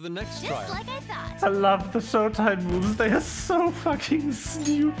 on to the next Just trial. like I thought. I love the Showtime moves. They are so fucking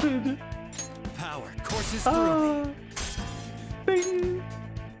stupid. Power courses through me. Ding.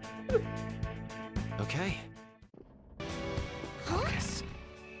 Okay. Focus.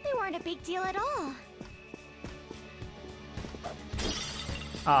 They weren't a big deal at all.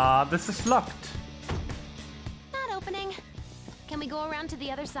 Ah, this is locked. Not opening. Can we go around to the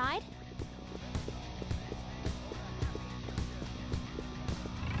other side?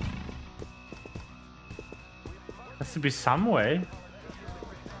 Has to be some way.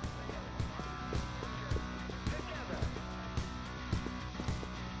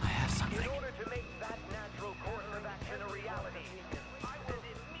 I have something. In order to make that natural course of action a reality, I will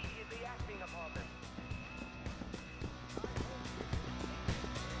immediately acting upon them.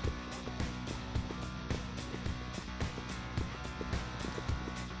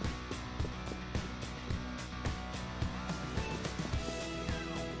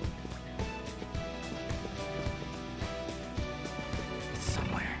 It's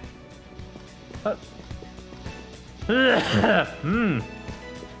somewhere. Hmm.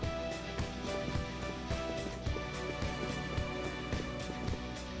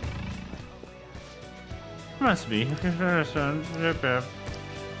 Must be.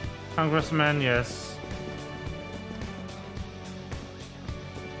 Congressman, yes.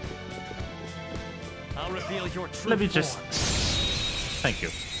 I'll reveal your true Let me just. form. Thank you.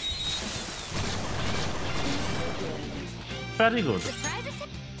 Very good. Surprise attack.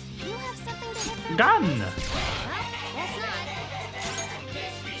 You have something to hit their Gun! weakness. Well, guess not.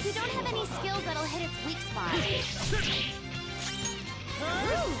 You don't have any skills that'll hit its weak spot.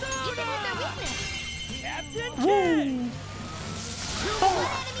 Ooh, you can hit their weakness. Captain Woo! One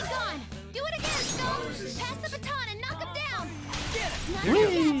enemy gone. Do it again, Stone. Pass the baton and knock him down.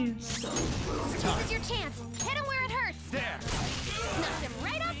 Whee! This is your chance. Hit him where it hurts. There! Knocked him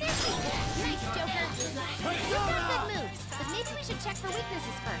right off their feet. Nice, Joker. You've got good moves, but maybe we should check for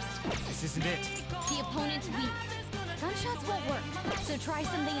weaknesses first. This isn't it. The opponent's weak. Gunshots won't work, so try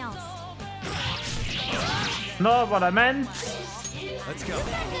something else. Not what I meant. Let's go.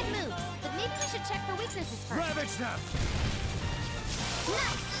 You've got good moves, but maybe we should check for weaknesses first. Ravage them.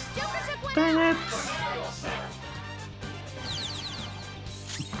 Nice. Joker took one Dang out. it.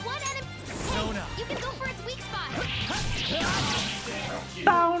 One enemy. Zona. You can go for its weak spot.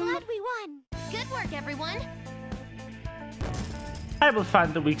 Down. Glad we won. Good work, everyone. I will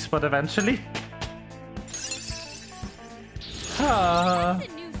find the weak spot eventually. Ah.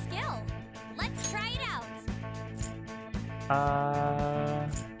 That's a new skill. Let's try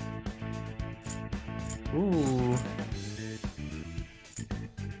Ooh.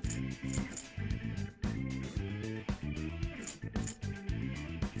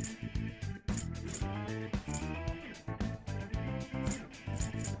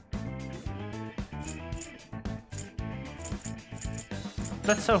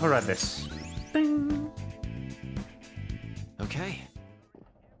 Let's override this. Ding. Okay.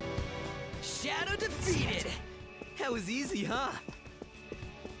 Shadow defeated! That was easy, huh?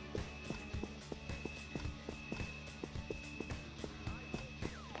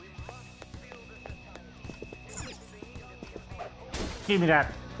 Give me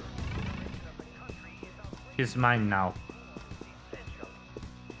that. He's mine now.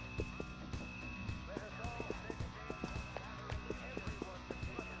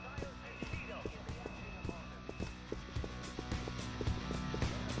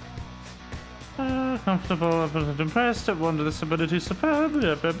 Comfortable, but impressed. I wonder this ability is superb.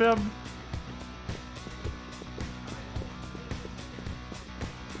 Yep, yep, yep.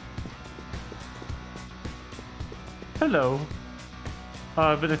 Hello.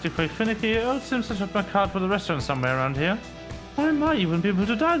 I've been acting quite finicky. Oh, it seems I left my card for the restaurant somewhere around here. Why am I even be able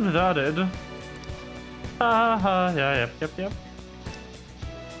to dine without it? Yeah, yep.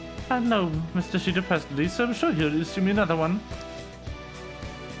 I know Mr. Shido personally, so I'm sure he'll issue me another one.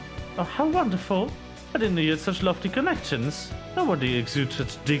 Oh, how wonderful. I didn't know you had such lofty connections. Nobody exudes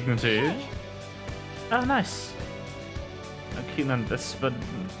such dignity. Oh, nice. I'm keen on this, but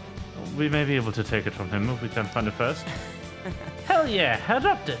we may be able to take it from him if we can't find it first. Hell yeah, I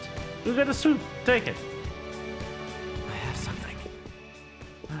dropped it. You got a suit, take it. I have something.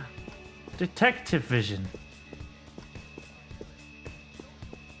 Detective vision.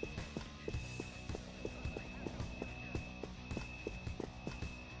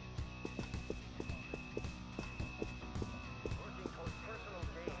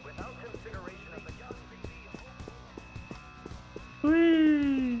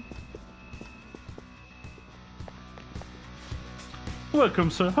 Whee! Welcome,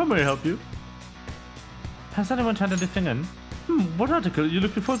 sir. How may I help you? Has anyone turned anything in? What article are you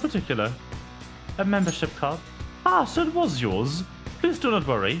looking for in particular? A membership card. Ah, so it was yours. Please do not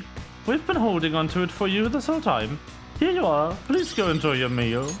worry. We've been holding on to it for you this whole time. Here you are. Please go enjoy your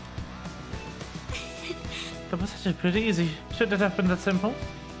meal. That was actually pretty easy. Should it have been that simple?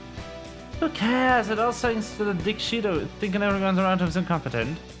 Who cares? It all thanks to the Dick Shido thinking everyone around him is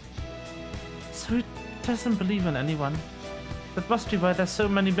incompetent. So he doesn't believe in anyone. That must be why there's so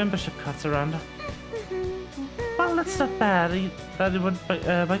many membership cards around. Well, that's not bad. That it went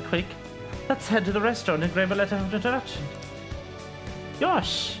by quick. Let's head to the restaurant and grab a letter of introduction.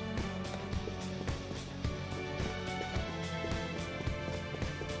 Yosh!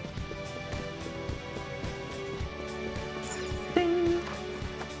 Ding!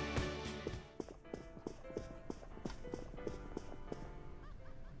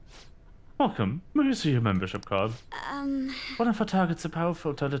 Welcome. May I see your membership card? One of our targets, a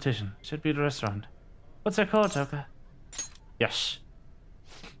powerful politician. Should be at the restaurant. What's that called, Joker? Yes.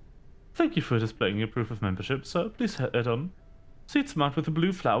 Thank you for displaying your proof of membership, sir. Please head on. Seats marked with a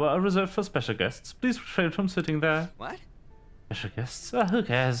blue flower are reserved for special guests. Please refrain from sitting there. What? Special guests? Who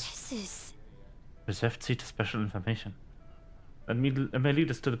cares? This is... Reserved seat to special information. And may lead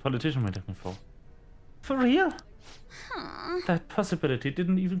us to the politician we're looking for. For real? Huh. That possibility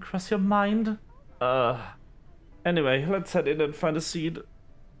didn't even cross your mind? Anyway, let's head in and find a seat.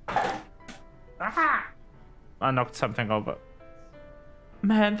 Aha! I knocked something over.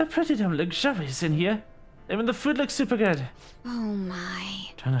 Man, they're pretty damn luxurious in here. Even the food looks super good. Oh my.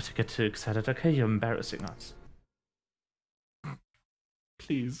 Try not to get too excited, okay? You're embarrassing us.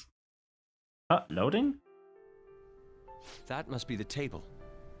 Please. Loading? That must be the table.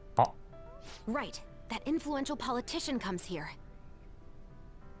 Oh. Right. That influential politician comes here.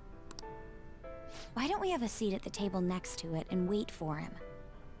 Why don't we have a seat at the table next to it and wait for him?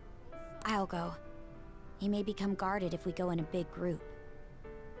 I'll go. He may become guarded if we go in a big group.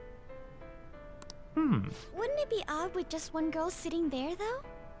 Wouldn't it be odd with just one girl sitting there, though?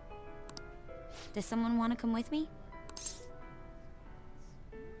 Does someone want to come with me?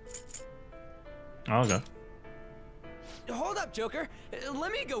 I'll go. Hold up, Joker.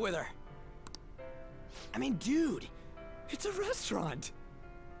 Let me go with her. I mean, dude, it's a restaurant.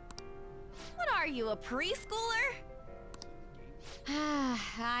 What are you, a preschooler?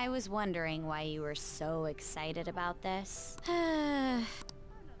 I was wondering why you were so excited about this.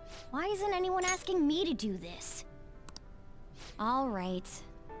 Why isn't anyone asking me to do this? All right,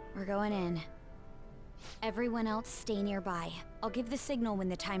 we're going in. Everyone else stay nearby. I'll give the signal when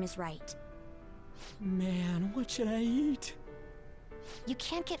the time is right. Man, what should I eat? You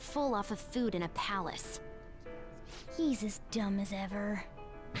can't get full off of food in a palace. He's as dumb as ever.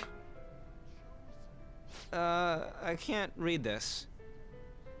 I can't read this.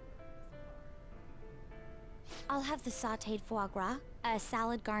 I'll have the sautéed foie gras, a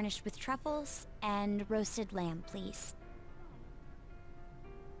salad garnished with truffles, and roasted lamb, please.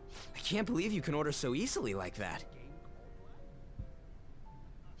 I can't believe you can order so easily like that.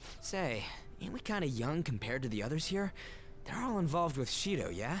 Say, ain't we kinda young compared to the others here? They're all involved with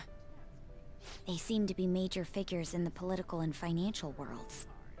Shido, yeah? They seem to be major figures in the political and financial worlds.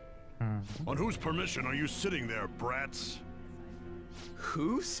 On whose permission are you sitting there, brats?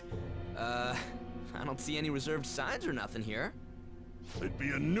 Whose? I don't see any reserved signs or nothing here. It'd be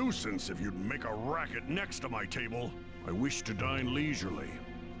a nuisance if you'd make a racket next to my table. I wish to dine leisurely.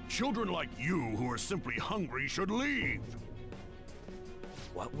 Children like you who are simply hungry should leave.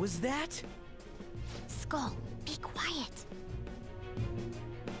 What was that? Skull, be quiet.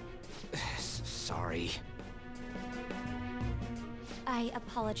 Sorry. I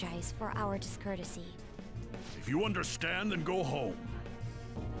apologize for our discourtesy. If you understand, then go home.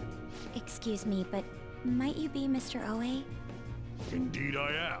 Excuse me, but might you be Mr. Oe? Indeed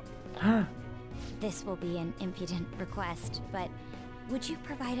I am. This will be an impudent request, but would you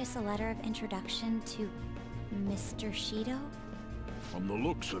provide us a letter of introduction to Mr. Shido? From the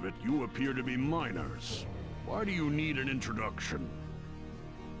looks of it, you appear to be minors. Why do you need an introduction?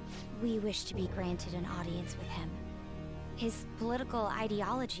 We wish to be granted an audience with him. His political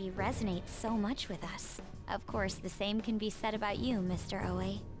ideology resonates so much with us. Of course, the same can be said about you, Mr.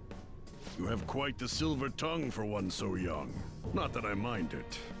 Oe. You have quite the silver tongue for one so young. Not that I mind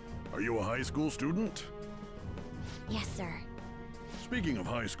it. Are you a high school student? Yes, sir. Speaking of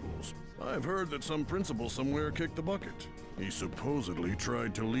high schools, I've heard that some principal somewhere kicked the bucket. He supposedly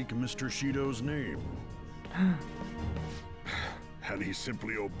tried to leak Mr. Shido's name. Had he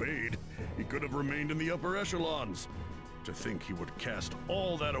simply obeyed, he could have remained in the upper echelons. To think he would cast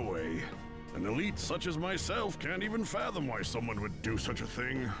all that away. An elite such as myself can't even fathom why someone would do such a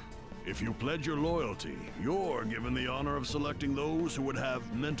thing. If you pledge your loyalty, you're given the honor of selecting those who would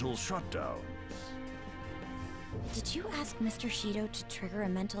have mental shutdowns. Did you ask Mr. Shido to trigger a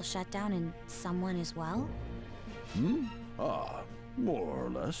mental shutdown in someone as well? More or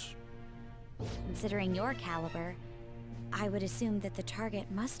less. Considering your caliber, I would assume that the target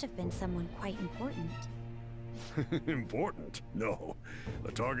must have been someone quite important. Important? No.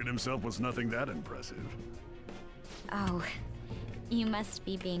 The target himself was nothing that impressive. Oh, you must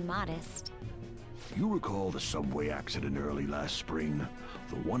be being modest. You recall the subway accident early last spring?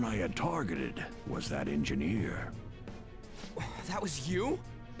 The one I had targeted was that engineer. That was you?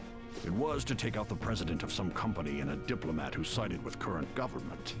 It was to take out the president of some company and a diplomat who sided with current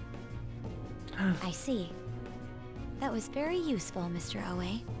government. I see. That was very useful, Mr.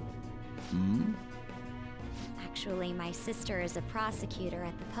 Oe. Actually, my sister is a prosecutor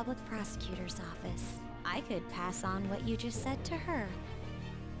at the public prosecutor's office. I could pass on what you just said to her.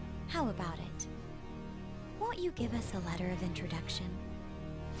 How about it? Won't you give us a letter of introduction?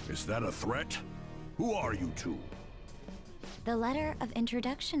 Is that a threat? Who are you two? The letter of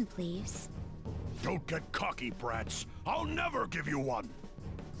introduction, please. Don't get cocky, brats. I'll never give you one.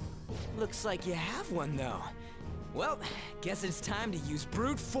 Looks like you have one, though. Well, guess it's time to use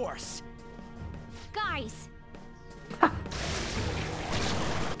brute force. Guys!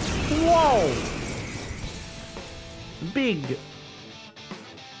 Whoa! Big.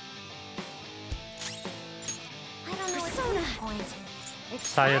 I don't know what's the point.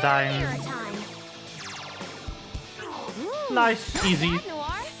 It's Iodine. time. Nice, easy.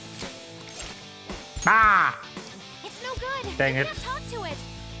 Ah! It's no good. Dang it. Can't talk to it.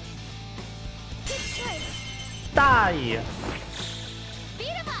 Keep straight. Die! Beat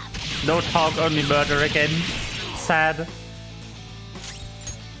him up. No talk, only murder again. Sad.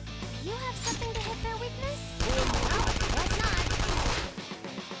 You have something to hit their weakness? Oh, guess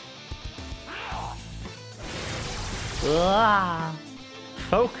not. Ah.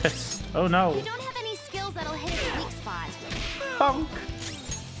 Focused. Oh no. You don't have any skills that'll hit its weak spot. Bonk.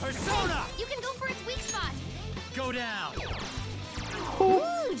 Persona! Hey, you can go for its weak spot. Go down!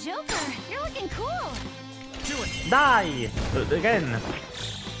 Ooh, Joker, you're looking cool. Do it! Die! Again.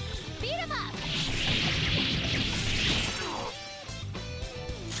 Beat him up.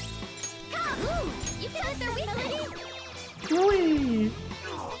 Come. Ooh, you can hit their weakness. Whee!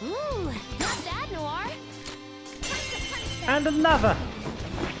 Ooh, not bad, Noir. And another.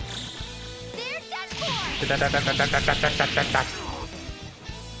 They're done for.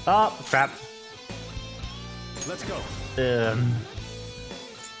 Oh, crap. Let's go.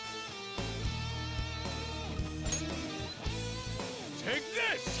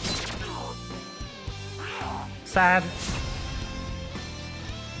 Sad.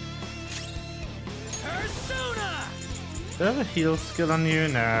 Persona! Do I have a heal skill on you?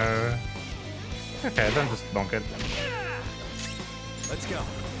 No. Okay, then just bonk it. Let's go.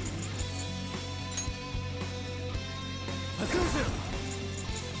 Azuzu!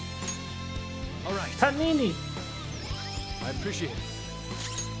 All right. Panini! I appreciate it.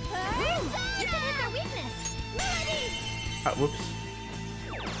 You can hit their weakness. Melody! Whoops.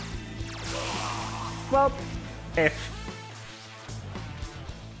 Well, F.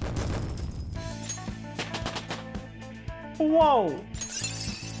 Whoa!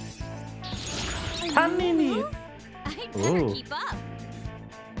 Panini! I better Ooh. keep up.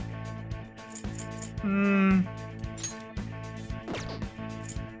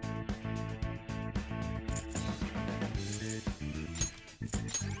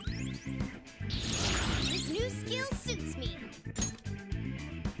 This new skill suits me.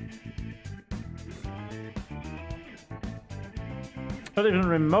 Not even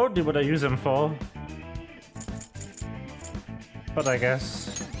remotely what I use him for. But I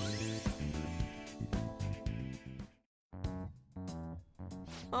guess.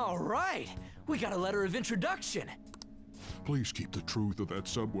 All right, we got a letter of introduction. Please keep the truth of that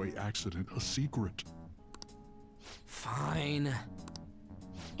subway accident a secret. Fine.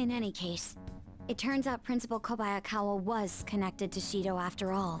 In any case, it turns out Principal Kobayakawa was connected to Shido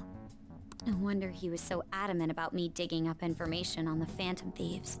after all. No wonder he was so adamant about me digging up information on the Phantom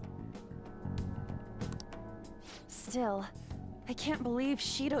Thieves. Still, I can't believe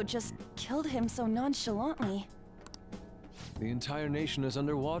Shido just killed him so nonchalantly. The entire nation is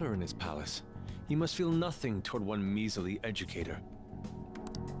underwater in his palace. He must feel nothing toward one measly educator.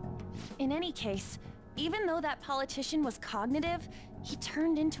 In any case, even though that politician was cognitive, he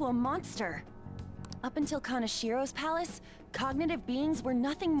turned into a monster. Up until Kanashiro's palace, cognitive beings were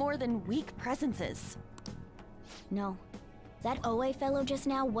nothing more than weak presences. No, that Oe fellow just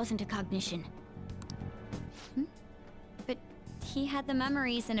now wasn't a cognition. But he had the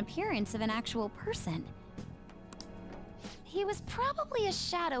memories and appearance of an actual person. He was probably a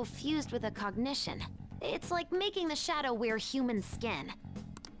shadow fused with a cognition. It's like making the shadow wear human skin.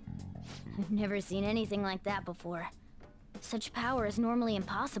 I've never seen anything like that before. Such power is normally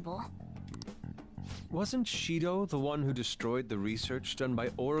impossible. Wasn't Shido the one who destroyed the research done by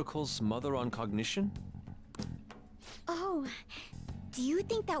Oracle's mother on cognition? Oh, do you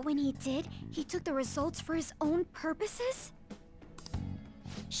think that when he did, he took the results for his own purposes?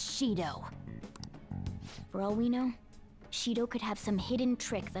 Shido. For all we know, Shido could have some hidden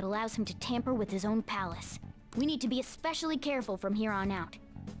trick that allows him to tamper with his own palace. We need to be especially careful from here on out.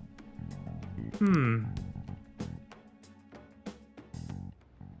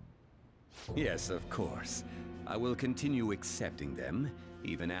 Yes, of course. I will continue accepting them,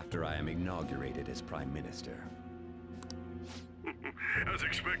 even after I am inaugurated as Prime Minister. As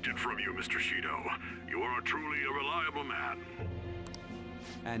expected from you, Mr. Shido. You are truly a reliable man.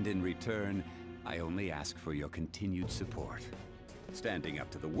 And in return, I only ask for your continued support. Standing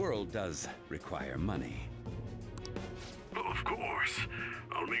up to the world does require money. Of course.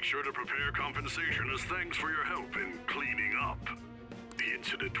 I'll make sure to prepare compensation as thanks for your help in cleaning up. The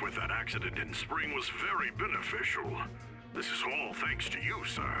incident with that accident in spring was very beneficial. This is all thanks to you,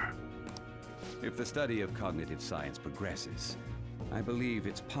 sir. If the study of cognitive science progresses, I believe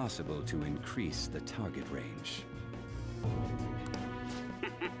it's possible to increase the target range.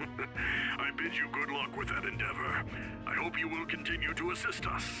 I bid you good luck with that endeavor. I hope you will continue to assist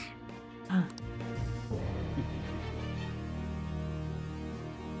us.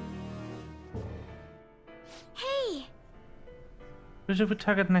 Hey! Where should we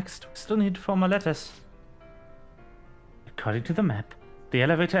target next? We still need 4 more letters. According to the map, the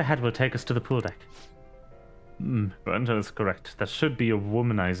elevator ahead will take us to the pool deck. Brenda is correct. That should be a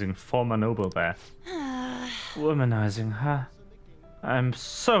womanizing former noble there. Womanizing, huh? I'm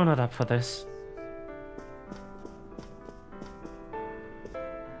so not up for this.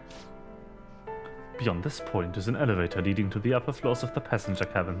 Beyond this point is an elevator leading to the upper floors of the passenger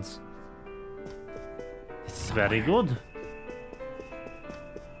cabins. Very good.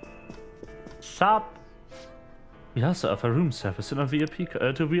 Sup? We also offer room service in our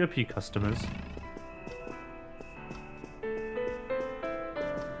to VIP customers.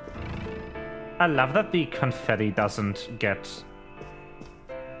 I love that the confetti doesn't get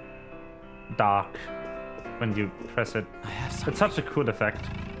dark when you press it. It's such a cool effect.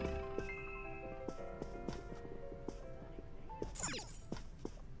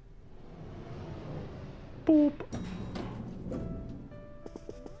 Boop.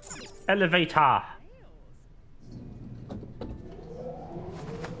 Elevator.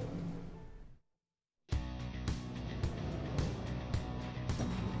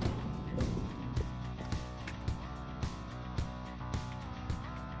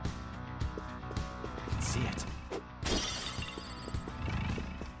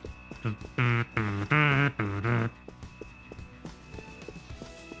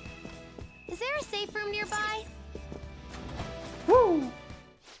 there a safe room nearby? Woo!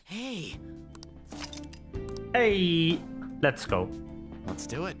 Hey. Hey, let's go. Let's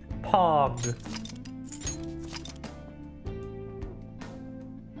do it. Pog.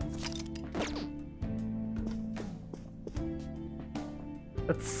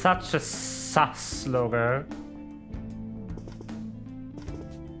 That's such a sus logo.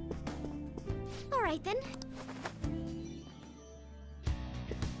 All right then.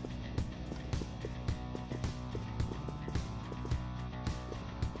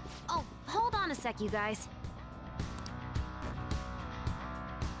 Oh, hold on a sec, you guys.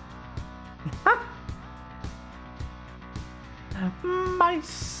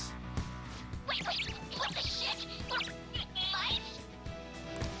 Mice. Wait, what the shit? Mice?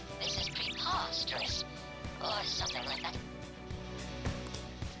 This is preposterous. Or something like that.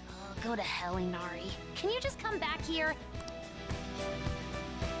 Oh, go to hell, Inari. Can you just come back here?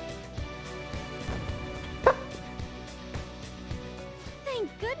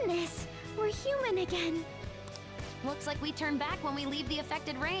 Thank goodness. We're human again. Looks like we turn back when we leave the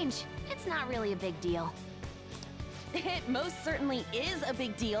affected range. It's not really a big deal. It most certainly is a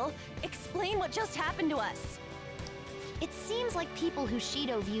big deal. Explain what just happened to us. It seems like people who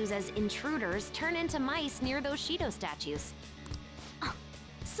Shido views as intruders turn into mice near those Shido statues. Oh,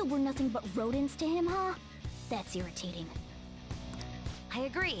 so we're nothing but rodents to him, huh? That's irritating. I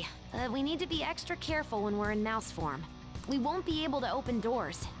agree. We need to be extra careful when we're in mouse form. We won't be able to open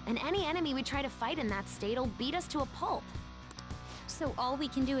doors, and any enemy we try to fight in that state'll beat us to a pulp. So all we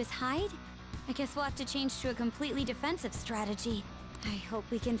can do is hide? I guess we'll have to change to a completely defensive strategy. I hope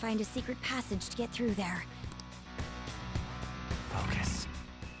we can find a secret passage to get through there. Focus.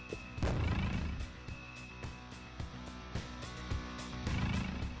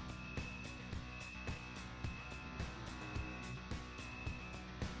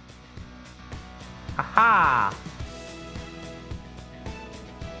 Aha!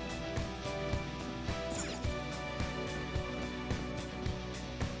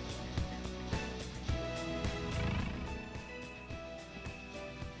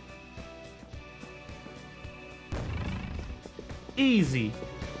 Easy.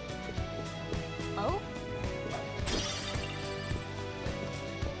 Oh?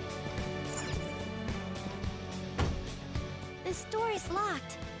 This door is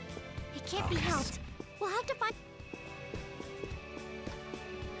locked. It can't be helped. We'll have to find...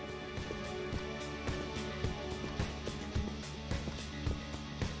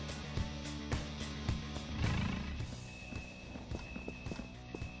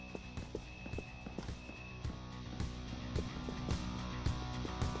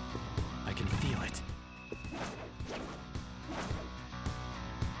 I can feel it.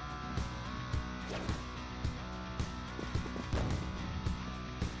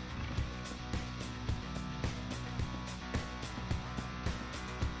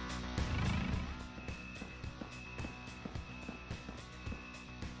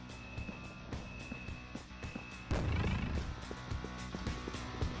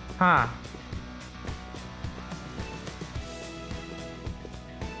 Huh.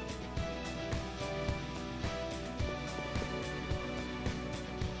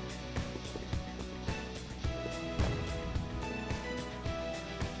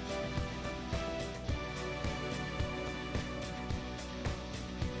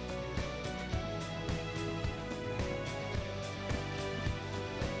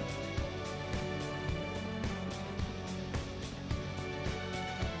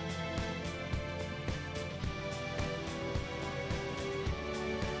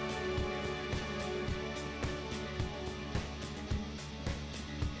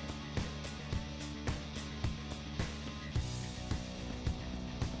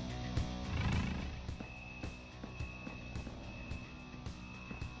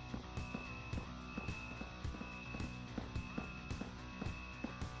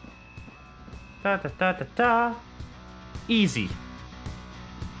 Da da da da da. Easy.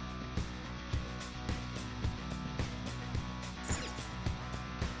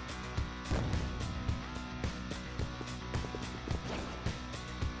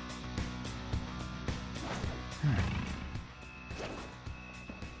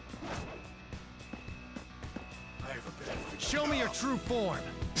 Show me your true form.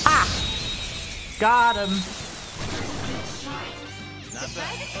 Ah! Got him. Not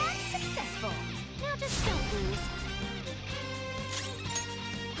Surprise attack successful. Now just don't lose.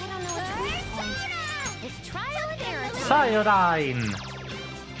 I don't know what's weak point. It's trial and error time. Cyodyne.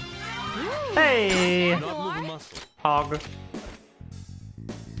 Hey. Not moving muscle. Hog. Time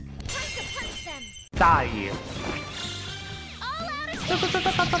to punch them. Die. All out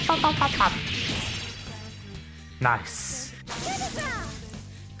attack. Nice.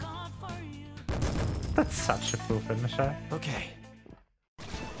 That's such a cool finisher. Okay.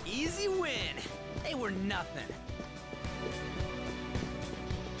 Easy win. They were nothing.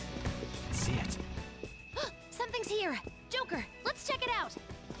 See it. Something's here. Joker, let's check it out.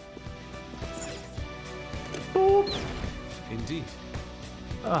 Boop. Indeed.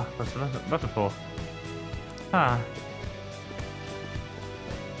 Oh, that's a metaphor. Ah.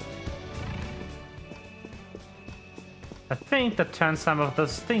 I think that turns some of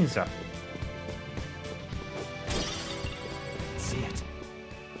those things up. See it.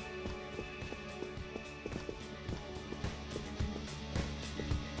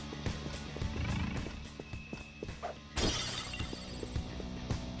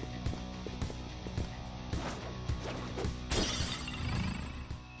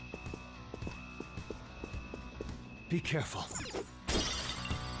 Be careful.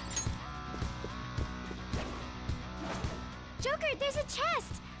 Joker, there's a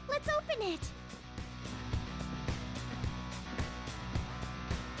chest! Let's open it!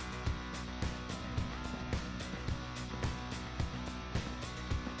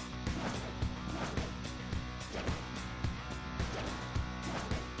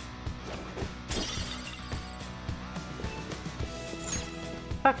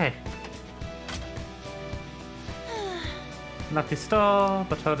 Okay. Lucky store,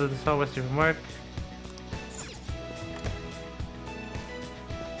 but how did this always even work?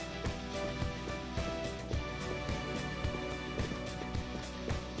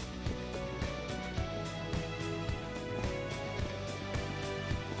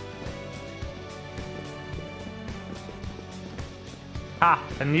 Ah,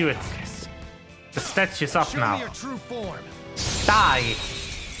 I knew it. The statue's up now. Show me your true form. Die!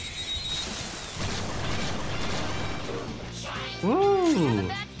 Woo!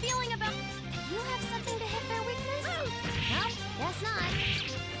 Bad feeling about. You have something to hit their weakness? No, guess not.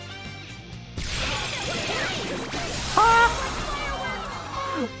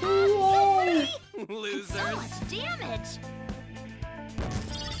 Whoa! Losers. So much damage.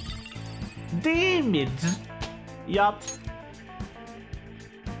 Damage. Yup.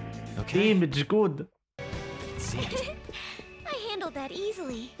 Okay. Damage good. See it. I handled that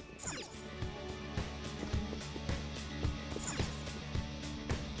easily.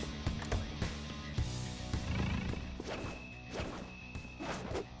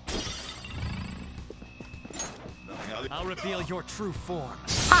 I'll reveal your true form. Oh,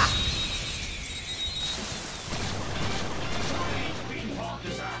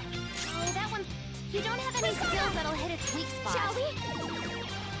 that one. You don't have any skills that'll hit its weak spot. Shall we?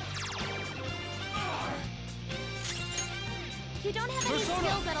 You don't have any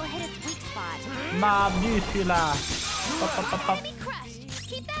skills that'll hit its weak spot. Mabufula. Enemy crushed.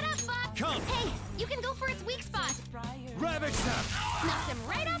 Keep that up, Bob. Come. Hey, you can go for its weak spot. Ravage them. Knocked them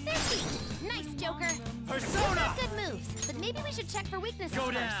right off their feet. Nice, Joker. Persona. Those are good moves, but maybe we should check for weaknesses Go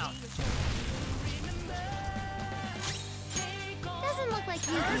first. down. Doesn't look like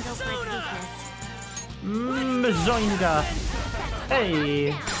you can go for its weakness. Zoinga.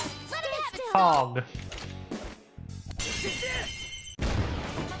 Hey. Let it have it. Hog.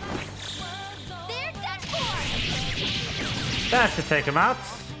 They're done for. That should take him out.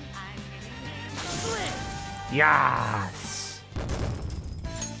 Yes.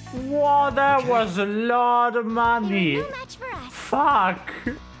 Whoa, that was a lot of money. No match for us. Fuck.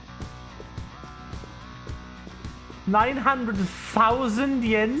 900,000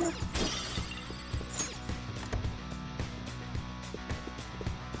 yen?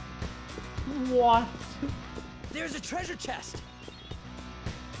 What? There's a treasure chest.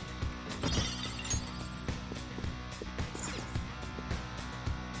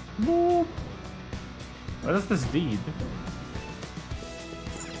 Boop. What is this deed?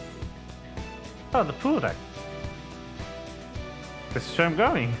 Oh, the pool deck. This is where I'm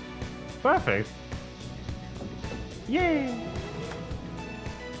going. Perfect. Yay!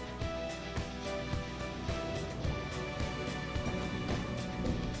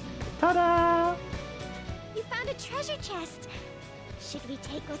 Ta-da! You found a treasure chest. Should we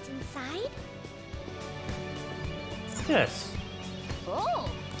take what's inside? Yes. Oh.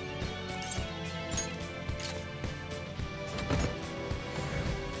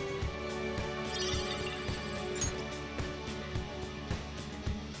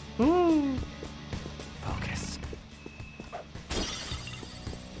 Ooh. Focus.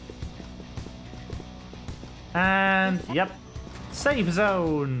 And yep. Safe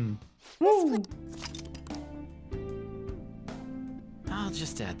zone. Woo! I'll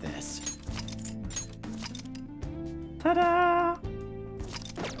just add this. Ta-da!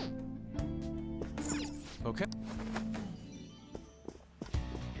 Okay.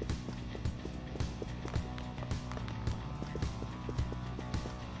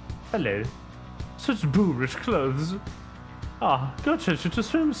 Hello. Such boorish clothes. Ah, go change into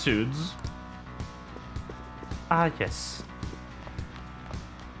swimsuits. Ah, yes.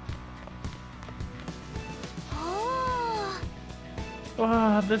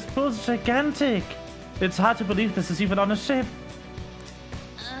 Wow, this pool's gigantic. It's hard to believe this is even on a ship.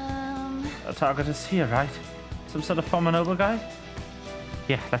 Our target is here, right? Some sort of former noble guy?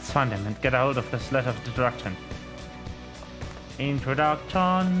 Yeah, let's find him and get a hold of this letter of introduction.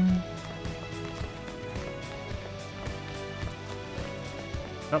 Introduction.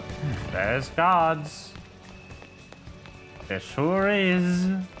 Oh, there's guards. There sure is.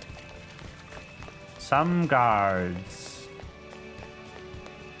 Some guards.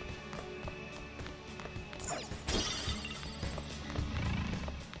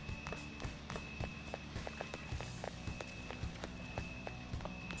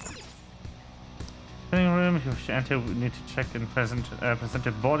 Room. If you wish to enter, we need to check in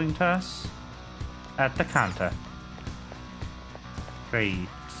presented boarding pass at the counter. Great.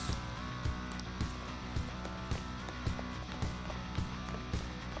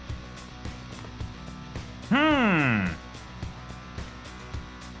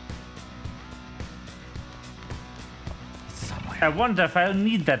 I wonder if I'll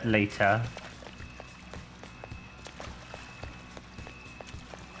need that later.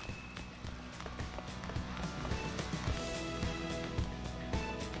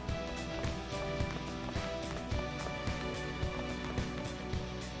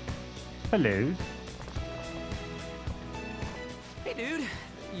 Hello. Hey, dude.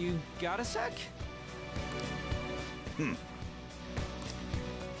 You got a sec?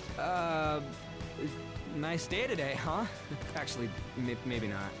 Nice day today, huh? Actually, maybe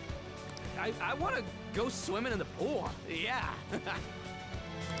not. I want to go swimming in the pool. Yeah.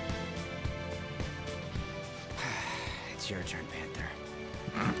 It's your turn, Panther.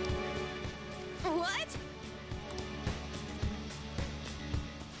 What?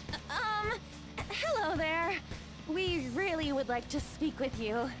 Hello there. We really would like to speak with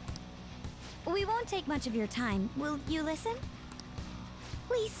you. We won't take much of your time. Will you listen?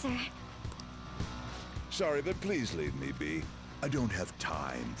 Please, sir. Sorry, but please leave me be. I don't have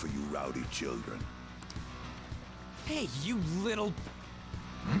time for you rowdy children. Hey, you little...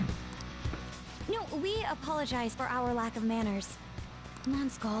 No, we apologize for our lack of manners. Come on,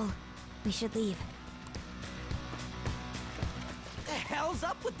 Skull. We should leave. What the hell's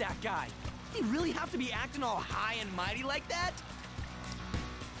up with that guy? Did he really have to be acting all high and mighty like that?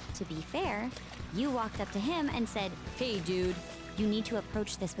 To be fair, you walked up to him and said, "Hey, dude, you need to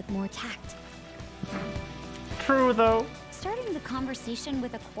approach this with more tact." True, though. Starting the conversation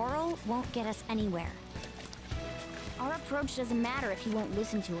with a quarrel won't get us anywhere. Our approach doesn't matter if he won't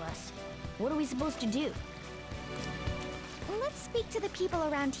listen to us. What are we supposed to do? Let's speak to the people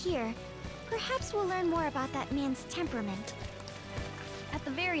around here. Perhaps we'll learn more about that man's temperament. At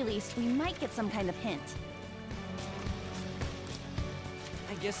the very least, we might get some kind of hint.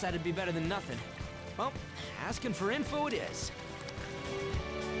 I guess that'd be better than nothing. Well, asking for info it is.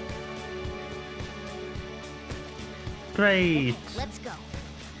 Great. Let's go.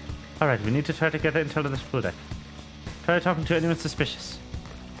 Alright, we need to try to get intel to this pool deck. Try talking to anyone suspicious.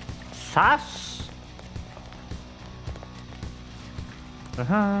 Sus?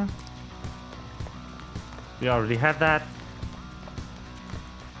 Uh-huh. We already had that.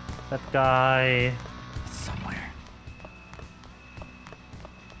 That guy. Somewhere.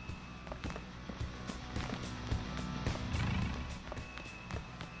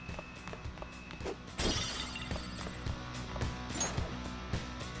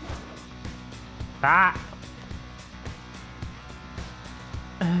 Ah!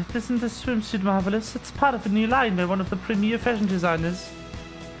 Isn't this swimsuit marvelous? It's part of a new line by one of the premier fashion designers.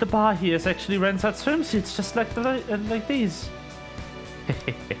 The bar here actually rents out swimsuits just like like these.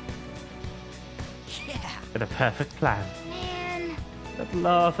 Yeah. Got a perfect plan. Man. That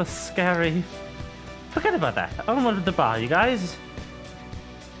love is scary. Forget about that. Onward to the bar, you guys.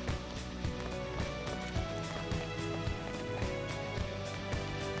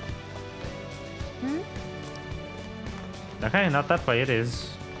 Okay, not that way it is.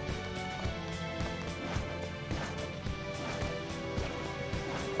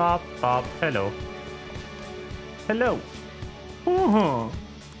 Pop, pop, hello. Hello.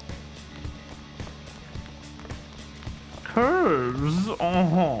 Curves.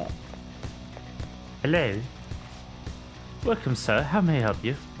 Hello. Welcome, sir. How may I help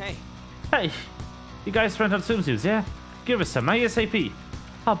you? Hey. Hey. You guys rent out swimsuits, yeah? Give us some ASAP.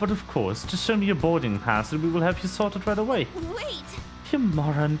 Ah, but of course, just show me your boarding pass and we will have you sorted right away. Wait! You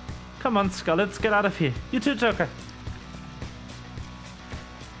moron. Come on, Skull, let's get out of here. You too, Joker.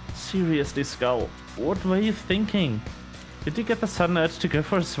 Seriously, Skull, what were you thinking? Did you get the sudden urge to go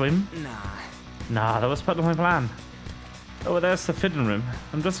for a swim? Nah, that was part of my plan. Oh, well, there's the fitting room.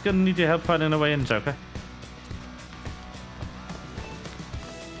 I'm just gonna need your help finding a way in, Joker.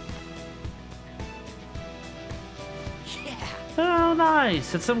 Oh,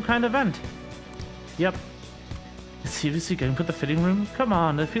 nice! It's some kind of event. Yep. Seriously going for the fitting room? Come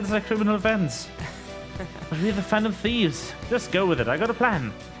on, it feels like criminal events. But we're the Phantom Thieves. Just go with it, I got a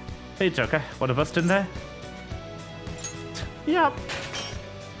plan. Hey, Joker, wanna bust in there? Yep.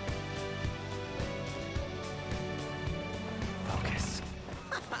 Focus.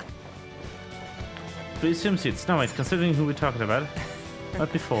 Blue swimsuits. No, wait, considering who we're talking about.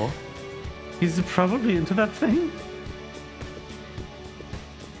 Not before. He's probably into that thing.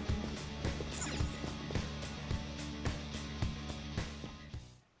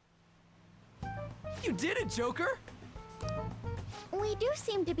 You did it, Joker! We do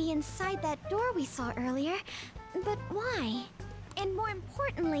seem to be inside that door we saw earlier, but why? And more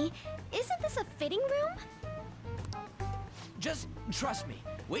importantly, isn't this a fitting room? Just trust me.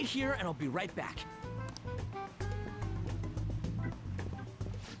 Wait here and I'll be right back.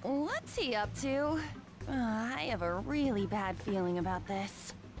 What's he up to? I have a really bad feeling about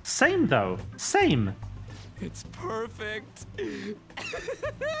this. Same, though. Same. It's perfect.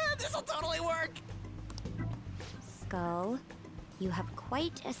 This'll totally work. Skull, you have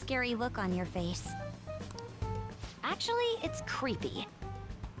quite a scary look on your face. Actually, it's creepy.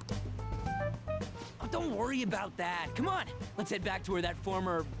 Oh, don't worry about that. Come on, let's head back to where that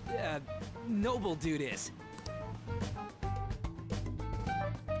former, noble dude is.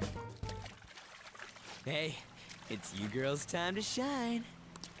 Hey, it's you girls' time to shine.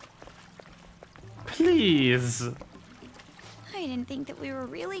 Please. I didn't think that we were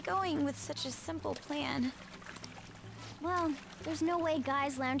really going with such a simple plan. Well, there's no way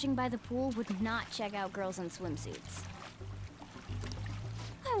guys lounging by the pool would not check out girls in swimsuits.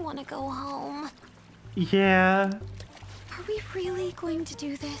 I want to go home. Yeah. Are we really going to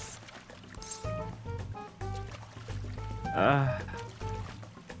do this?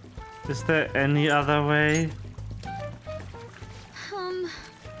 Is there any other way?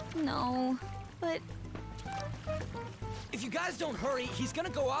 No, but... If you guys don't hurry, he's gonna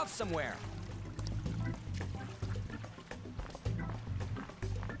go off somewhere.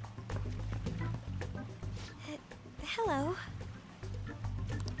 Hello.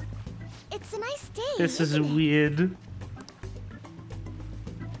 It's a nice day. This is weird.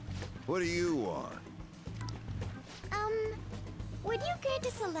 What do you want? Would you grant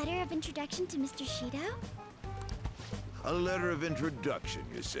us a letter of introduction to Mr. Shido? A letter of introduction,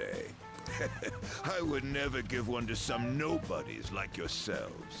 you say? I would never give one to some nobodies like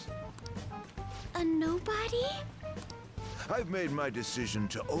yourselves. A nobody? I've made my decision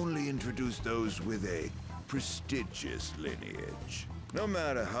to only introduce those with a prestigious lineage. No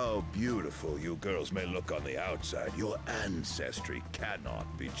matter how beautiful you girls may look on the outside, your ancestry cannot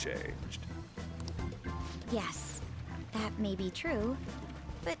be changed. Yes, that may be true,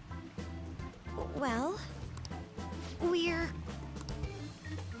 but... well... we're...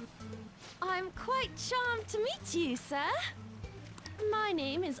 I'm quite charmed to meet you, sir. My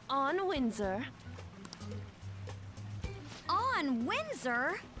name is Anne Windsor. Anne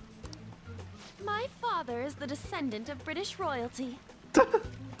Windsor? My father is the descendant of British royalty.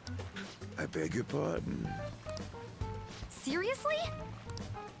 I beg your pardon. Seriously?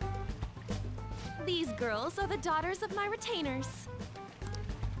 These girls are the daughters of my retainers.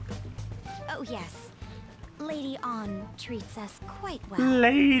 Oh yes, Lady Anne treats us quite well.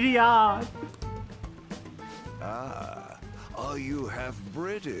 Lady Anne! Ah, are you half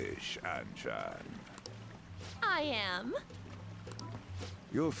British, Anchan? I am.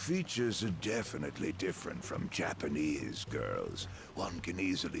 Your features are definitely different from Japanese girls. One can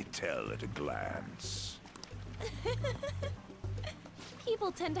easily tell at a glance.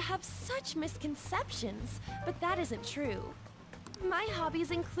 People tend to have such misconceptions, but that isn't true. My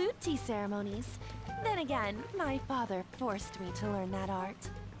hobbies include tea ceremonies. Then again, my father forced me to learn that art.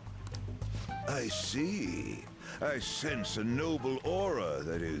 I see. I sense a noble aura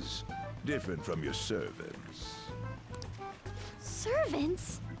that is different from your servants.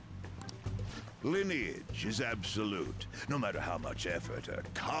 Servants? Lineage is absolute, no matter how much effort a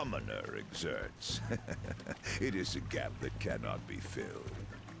commoner exerts. It is a gap that cannot be filled.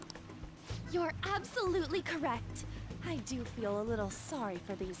 You're absolutely correct. I do feel a little sorry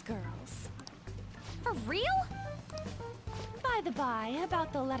for these girls. For real? By the by,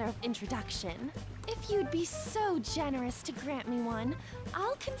 about the letter of introduction, if you'd be so generous to grant me one,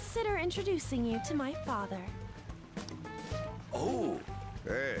 I'll consider introducing you to my father. Oh,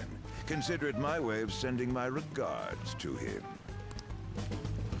 then Consider it my way of sending my regards to him.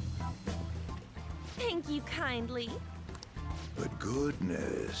 Thank you kindly. But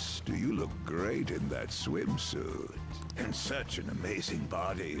goodness, do you look great in that swimsuit. And such an amazing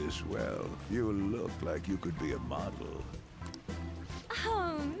body as well. You look like you could be a model.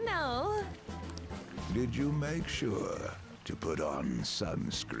 Oh, no. Did you make sure to put on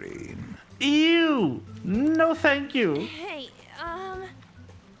sunscreen? Ew! No, thank you. Hey,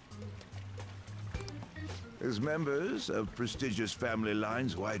 As members of prestigious family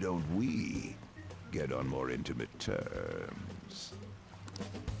lines, why don't we get on more intimate terms?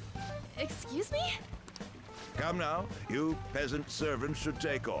 Excuse me? Come now, you peasant servants should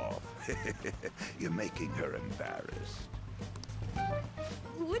take off. You're making her embarrassed.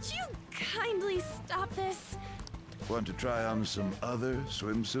 Would you kindly stop this? Want to try on some other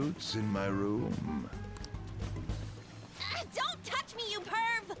swimsuits in my room? Don't touch me, you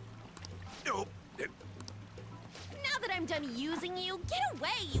perv! No. Now that I'm done using you, get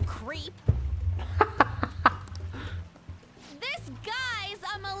away, you creep! This guy's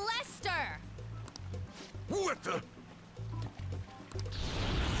a molester! What the?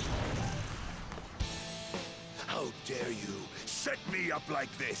 How dare you set me up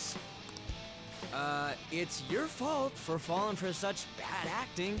like this? It's your fault for falling for such bad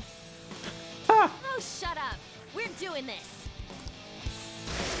acting. Oh, shut up! We're doing this!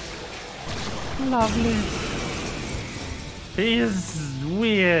 Lovely. He is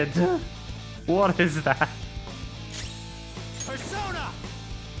weird. What is that? Persona!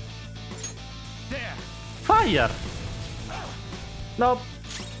 There! Fire! Nope.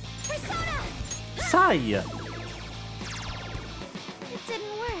 Persona! Sai! It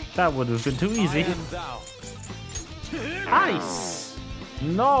didn't work. That would have been too easy. Ice!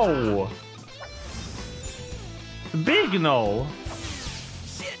 No! Big no!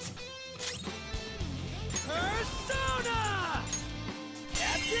 Shit! Persona!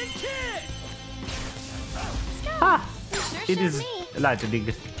 Captain Kid! Ha! It is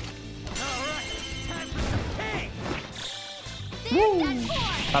lightning. Woo!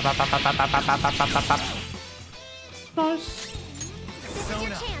 Pop, pop, pop, pop, pop, pop, pop, pop, pop, pop. Nice. This is your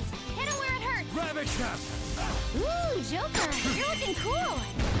chance! Hit him where it hurts! Ravage them! Ooh, Joker! You're looking cool!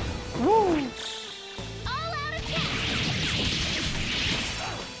 Woo! All-out attack!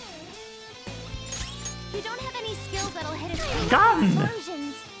 You don't have any skills that'll hit his Gun!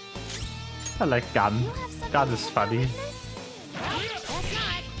 explosions. I like gun. Gun is funny. That's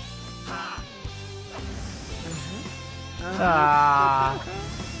not. Ah.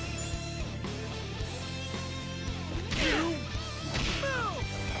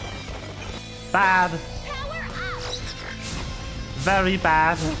 Bad. Very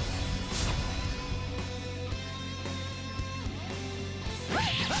bad.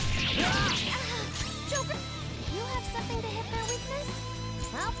 Joker, you have something to hit their weakness?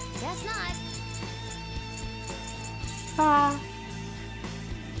 Well, guess not. Ah.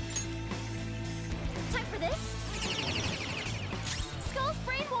 Time for this? Skull's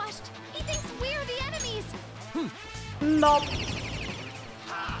brainwashed. He thinks we're the enemies. Nope.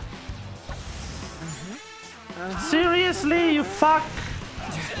 Seriously, you fuck?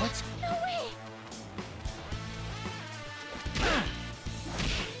 What? No way.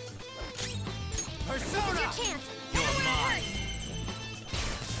 Persona! This is your chance. You're mine.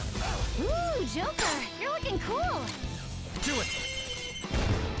 Ooh, Joker, you're looking cool. Do it!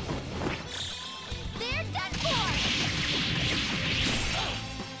 They're done for.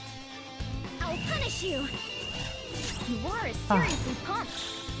 I'll punish you. You are seriously pumped.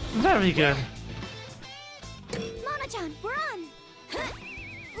 Very good. Mona-chan, we're on.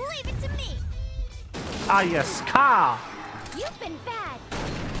 Leave it to me. Ah, yes, car. You've been bad.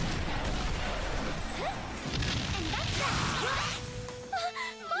 And that's that.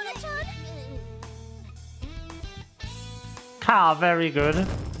 Mona-chan. Car, very good.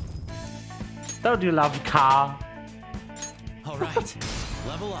 Don't you love car? All right,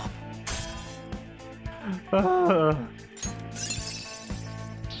 level up.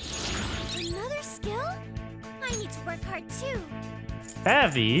 Another skill? I need to work hard too.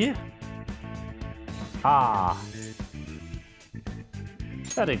 Heavy? Ah.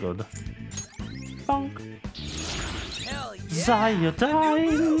 Very good. Bonk. Hell yeah!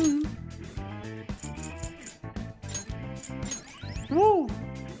 Ziodyne. Woo.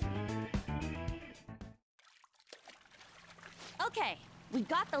 Okay, we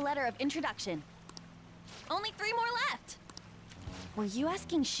got the letter of introduction. Only 3 more left. Were you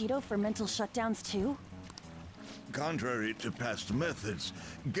asking Shido for mental shutdowns too? Contrary to past methods,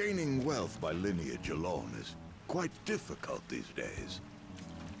 gaining wealth by lineage alone is quite difficult these days.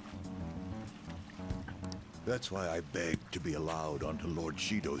 That's why I begged to be allowed onto Lord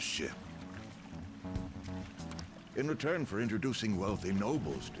Shido's ship. In return for introducing wealthy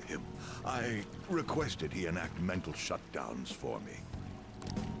nobles to him, I requested he enact mental shutdowns for me.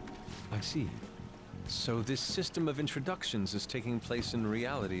 I see. So this system of introductions is taking place in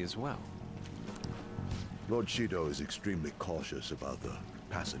reality as well. Lord Shido is extremely cautious about the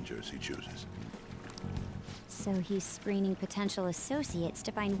passengers he chooses. So he's screening potential associates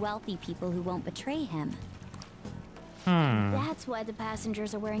to find wealthy people who won't betray him. That's why the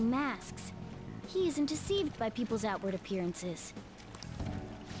passengers are wearing masks. He isn't deceived by people's outward appearances.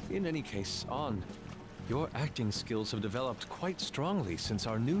 In any case, On, your acting skills have developed quite strongly since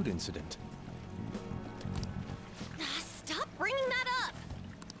our nude incident. Stop bringing that up!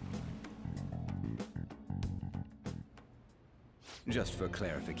 Just for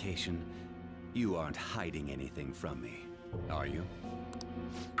clarification, you aren't hiding anything from me, are you?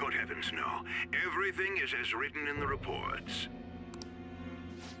 Good heavens, no. Everything is as written in the reports.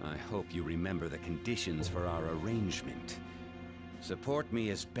 I hope you remember the conditions for our arrangement. Support me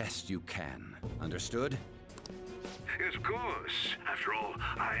as best you can. Understood? Yes, of course. After all,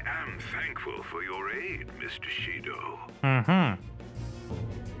 I am thankful for your aid, Mr. Shido.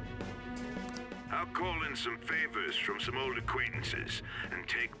 I'll call in some favors from some old acquaintances and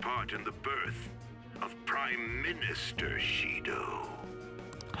take part in the birth of Prime Minister Shido.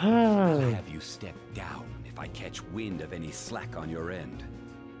 I'll have you step down if I catch wind of any slack on your end.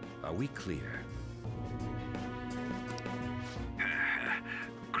 Are we clear?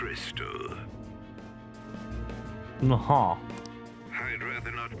 Crystal. I'd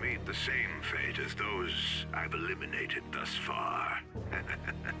rather not meet the same fate as those I've eliminated thus far.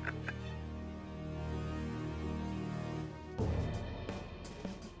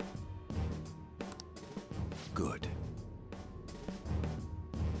 Good.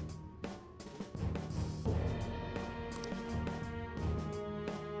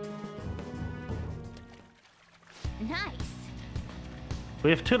 Nice. We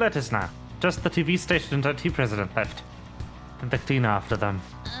have 2 letters now. Just the TV station and IT president left. And the cleaner after them.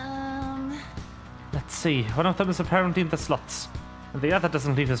 Let's see. One of them is apparently in the slots. And the other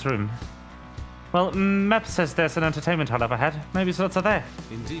doesn't leave his room. Well, map says there's an entertainment hall up ahead. Maybe slots are there.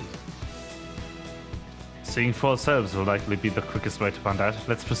 Indeed. Seeing for ourselves will likely be the quickest way to find out.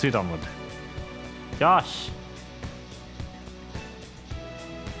 Let's proceed onward. Gosh.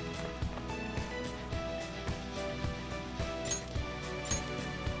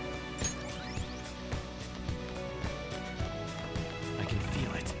 I can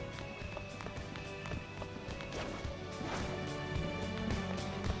feel it.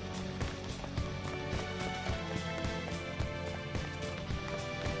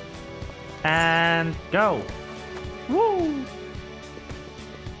 And go. Woo!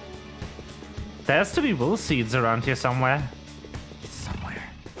 There's to be wool seeds around here somewhere. Somewhere.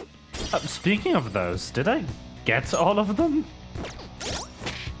 Speaking of those, did I get all of them?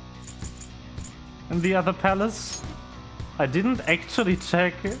 In the other palace? I didn't actually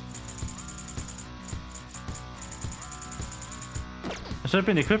check it. There should have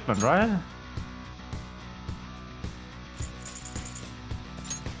been equipment, right?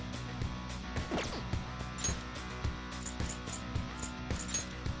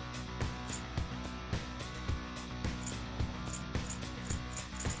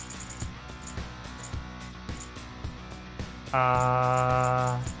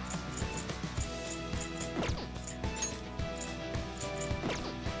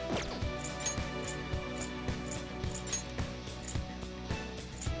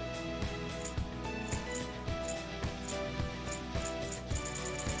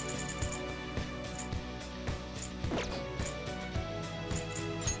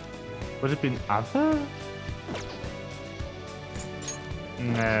 Would it have been other?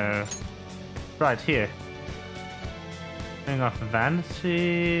 No. Right here. Ring of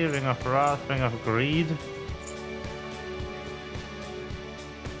Vanity, Ring of Wrath, Ring of Greed.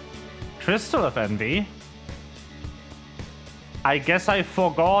 Crystal of Envy. I guess I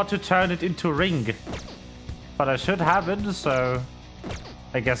forgot to turn it into Ring. But I should have it, so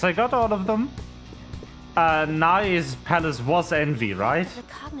I guess I got all of them. Nai's palace was Envy, right? The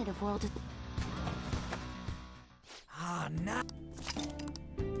cognitive world is... no.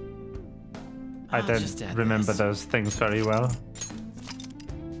 I don't remember those things very well.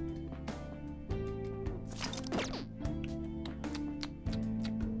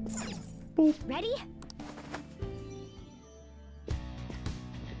 Boop. Ready?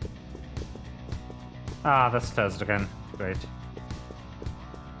 Ah, that's closed again. Great.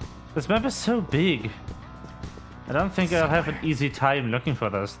 This map is so big. I don't think I'll have an easy time looking for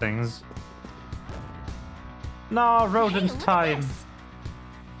those things. No, rodent time.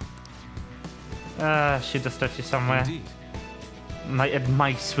 Should have started somewhere. Indeed. My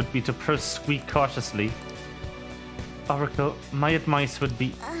advice would be to squeak cautiously. Oracle, my advice would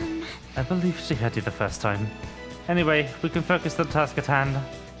be... I believe she had you the first time. Anyway, we can focus on the task at hand.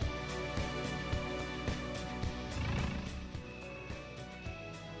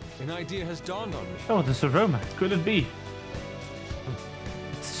 An idea has dawned on me. Oh, this aroma. Could it be?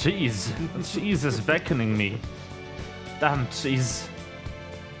 It's cheese. The cheese is beckoning me. Damn cheese.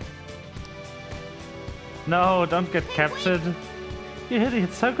 No, don't get captured. You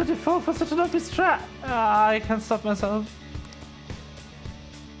idiots, how could you fall for such an obvious trap? I can't stop myself.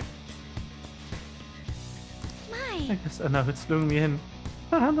 I guess I know it's luring me in.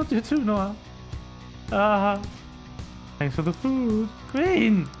 Not you too, Noah. Thanks for the food.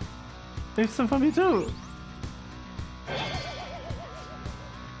 Green! Leave some for me too.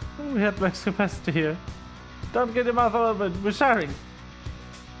 Oh, we had max capacity here. Don't get your mouth all over it. We're sharing.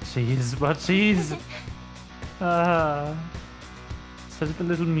 Cheese, what cheese? So the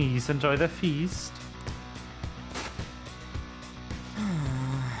little me's enjoy their feast.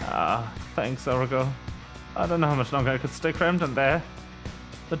 Thanks, Origo. I don't know how much longer I could stay crammed in there.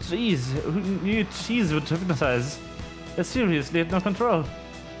 But geez, who knew cheese would hypnotize? They seriously had no control.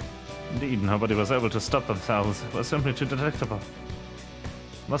 Indeed, nobody was able to stop themselves. It was simply too detectable.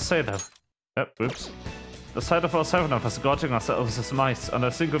 Must say though. Oops. The sight of all 7 of us gorging ourselves as mice on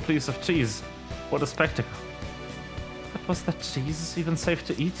a single piece of cheese. What a spectacle. But was that cheese even safe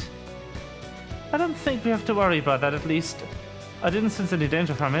to eat? I don't think we have to worry about that, at least. I didn't sense any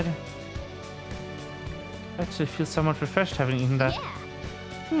danger from it. I actually feel somewhat refreshed having eaten that.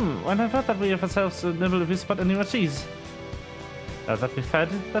 When I thought that we have ourselves a nibble if we spot any more cheese. Now that we're fed,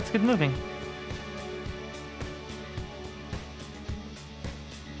 let's get moving.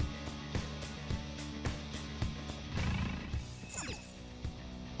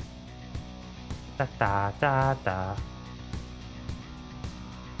 Da da da da.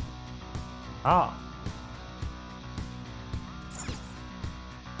 Ah.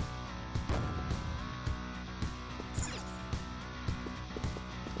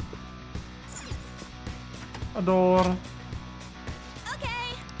 Adore.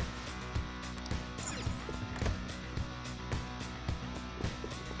 Okay.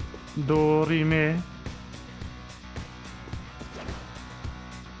 Dorime.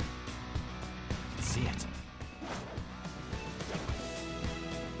 See it.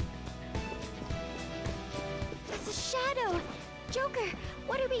 It's a shadow. Joker,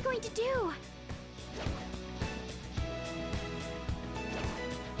 what are we going to do?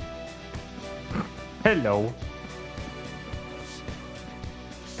 Hello.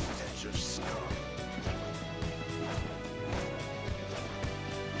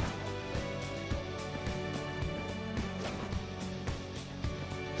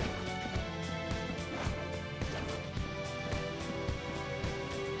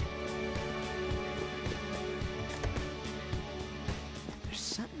 There's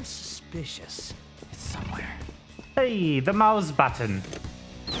something suspicious. It's somewhere. Hey, the mouse button.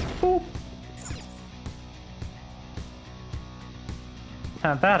 Boop.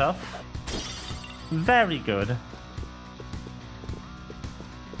 Turn that off. Very good.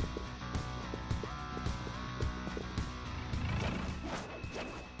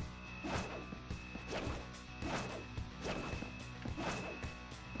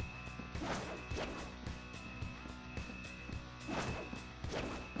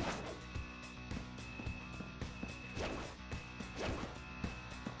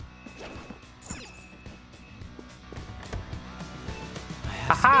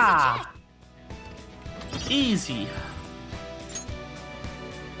 Aha! Easy.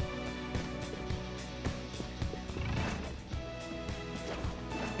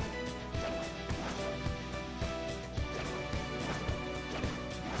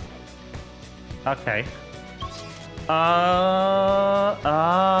 Okay. Oh,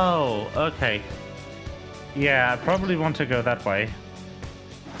 okay. Yeah, I probably want to go that way.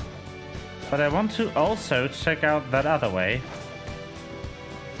 But I want to also check out that other way.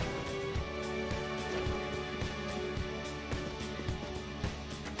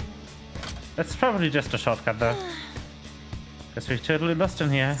 It's probably just a shortcut though. Guess we're totally lost in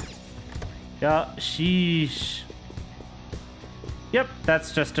here. Yeah, sheesh. Yep,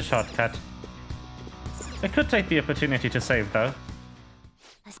 that's just a shortcut. I could take the opportunity to save though.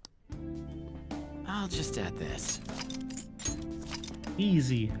 I'll just add this.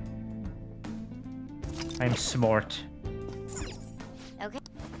 Easy. I'm smart. Okay.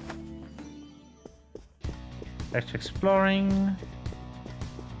 Back to exploring.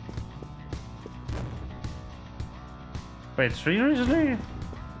 Wait, seriously?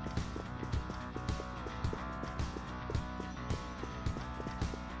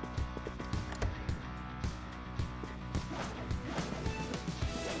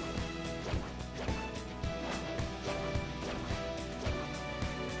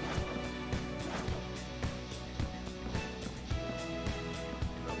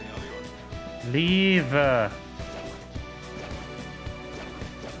 Leave.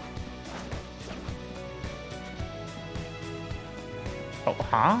 Oh,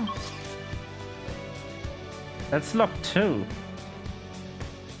 huh? That's locked too.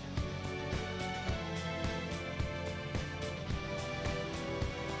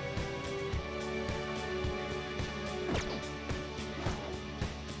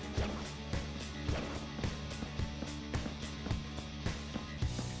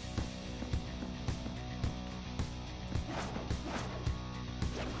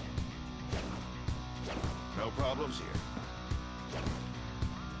 No problems here.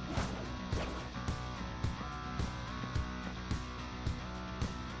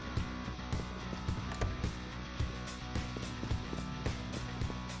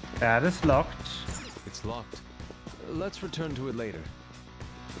 That is locked. It's locked. Let's return to it later.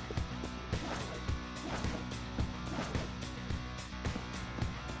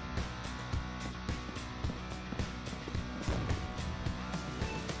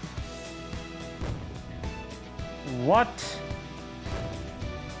 What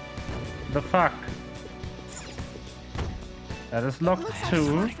the fuck? That is locked Looks like too.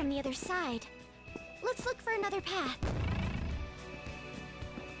 someone from the other side. Let's look for another path.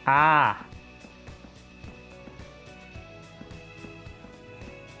 Ah.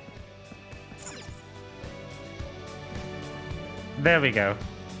 There we go.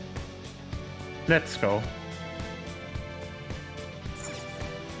 Let's go.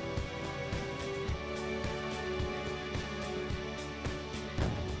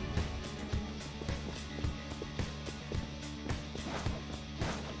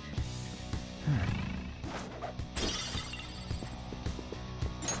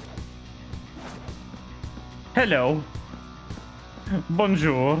 Hello.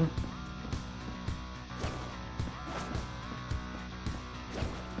 Bonjour.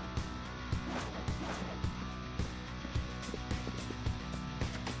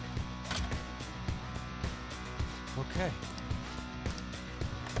 Okay.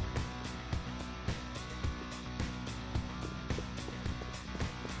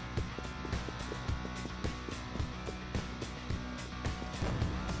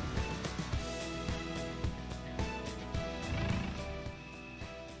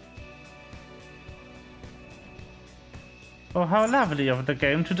 Oh, how lovely of the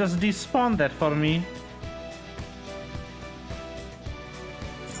game to just despawn that for me.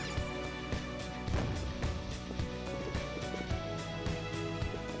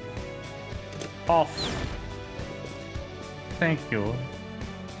 Off. Thank you.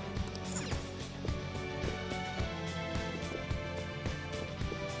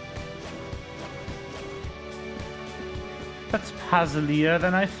 That's puzzlier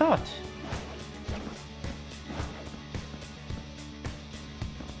than I thought.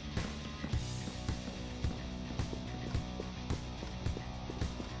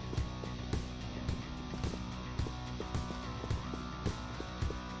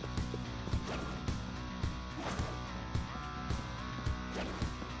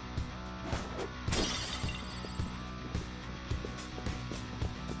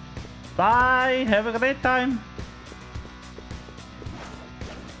 Bye, have a great time.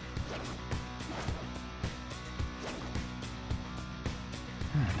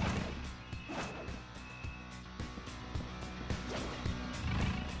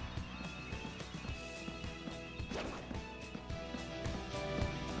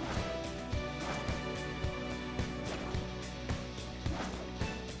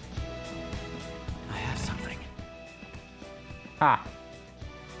 I have something. Ah.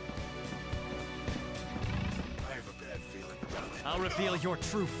 I'll reveal your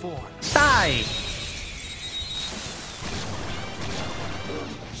true form. Die!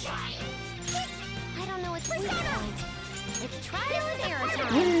 I don't know its weak point. It's trial and error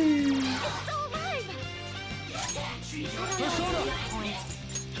time. It's still alive. I don't know its weak point.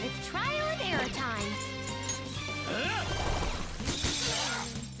 It's trial and error time.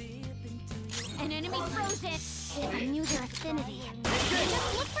 An enemy frozen. I knew their affinity.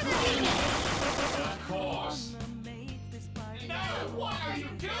 Just look for their weakness. Of course. No, what are you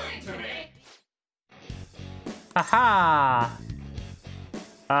doing to me? Aha!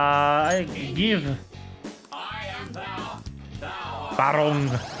 I give. I am thou. Thou art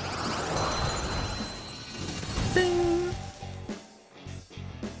Barong. Ding.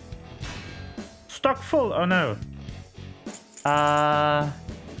 stock full. Oh no.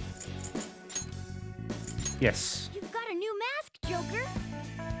 Yes. You've got a new mask, Joker.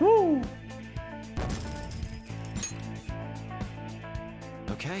 Woo.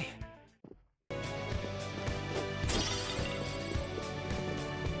 Okay.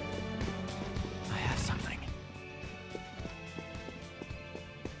 I have something.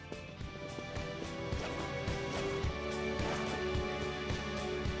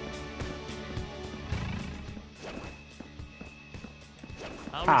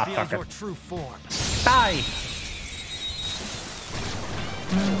 I'll reveal your true form. Die!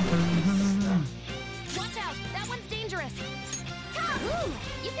 Watch out! That one's dangerous! Ooh,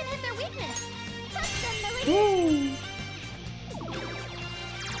 you can hit their weakness! Touch them, Meridian!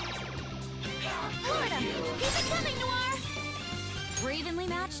 Florida, keep it coming, Noir! We're evenly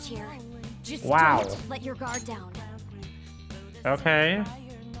matched here. Just Wow. don't let your guard down. Okay.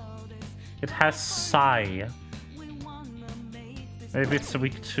 It has Psy. Maybe it's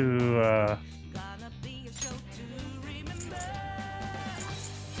weak to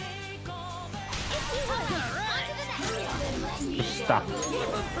stuff.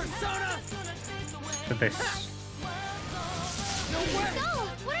 To this. No,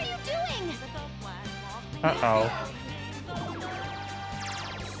 what are you doing? Uh-oh.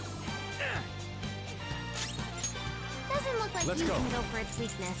 Doesn't look like Let's you go. can go for its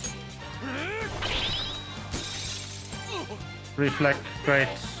weakness. Reflect, great.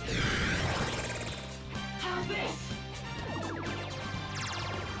 How's this?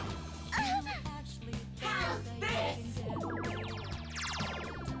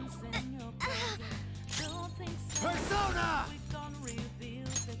 Persona!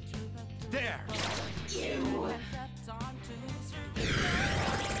 There! You!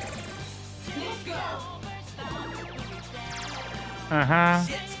 Let's go! Uh-huh.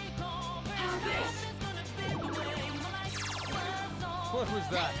 What was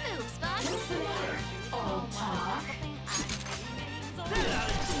that?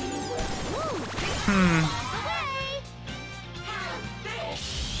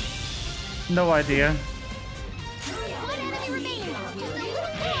 No idea. One enemy remaining. Just a little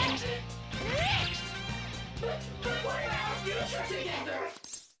push.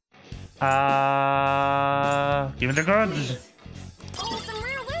 Give me the goods. Oh, some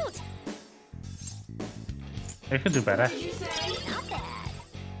rare loot. I could do better. Not bad.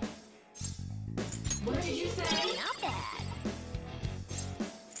 What did you say? Not bad.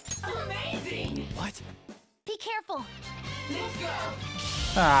 Amazing! What? Be careful. Let's go!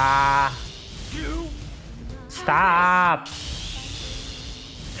 Ah. Stop.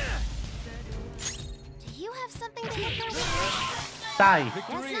 Do you have something to hit their weakness? Die.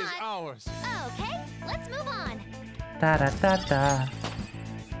 Victory is ours. Okay, let's move on. Da da da da.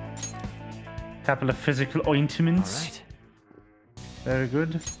 Couple of physical ointments. All right. Very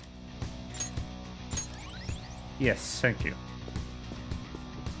good. Yes, thank you.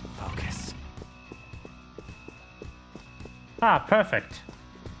 Focus. Ah, perfect.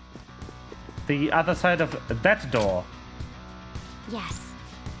 The other side of that door. Yes.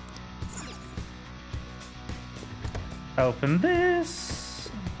 Open this.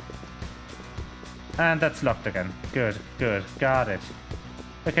 And that's locked again. Good, good. Got it.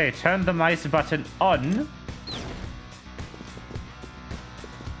 Okay, turn the mice button on.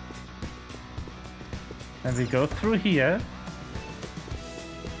 And we go through here.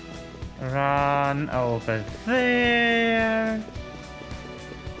 Run over there.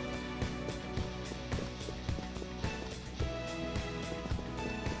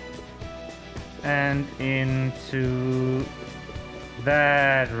 And into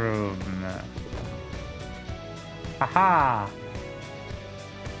that room. Haha!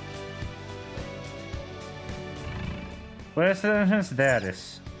 Where's the entrance? There it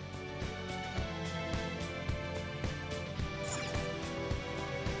is.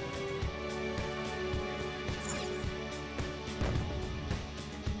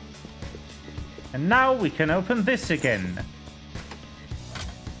 And now we can open this again.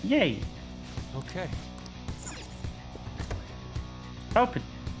 Yay! Okay. Open.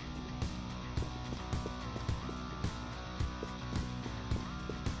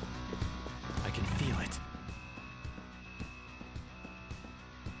 I can feel it.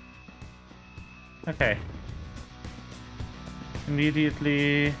 Okay.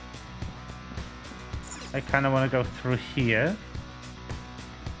 Immediately, I kind of want to go through here.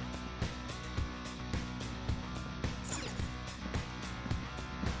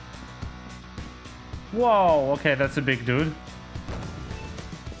 Whoa, okay, that's a big dude.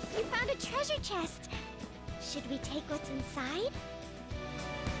 You found a treasure chest. Should we take what's inside?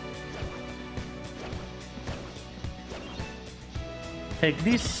 Take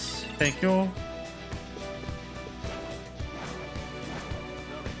this. Thank you.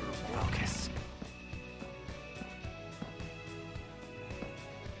 Focus.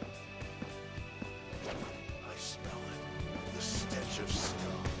 I smell it. The stench of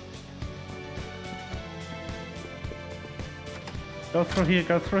scum. Go through here,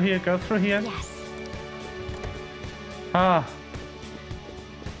 go through here, go through here. Yes. Ah.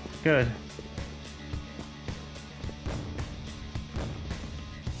 Good.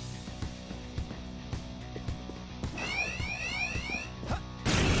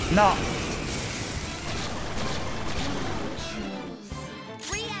 No.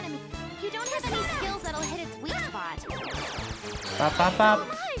 Free enemy. You don't have any skills that'll hit its weak spot. Bop, bop, bop.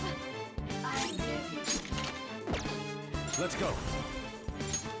 Let's go.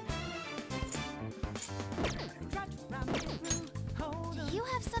 Do you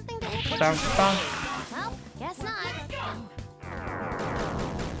have something to hit? Bonk, bonk. Well, guess not.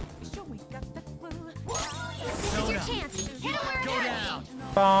 This is your chance. Hit him where it hurts.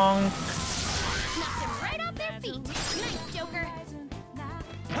 Bonk. Knocked him right off their feet. Nice, Joker.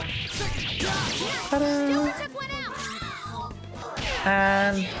 Ta-da. Joker took one out.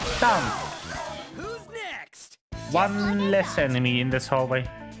 And down. Who's next? One less enemy in this hallway.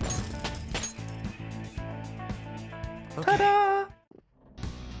 Ta-da!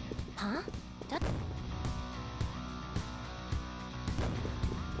 Huh?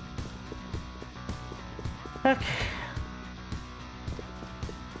 Okay.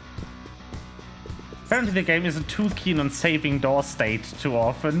 Apparently the game isn't too keen on saving door state too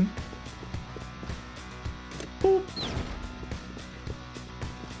often. Boop.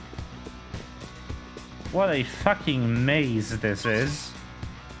 What a fucking maze this is.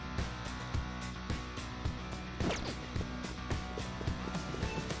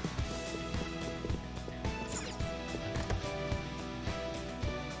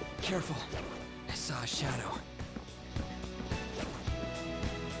 Careful. I saw a shadow.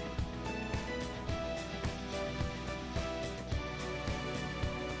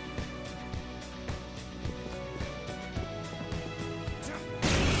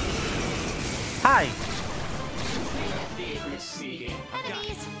 Hi!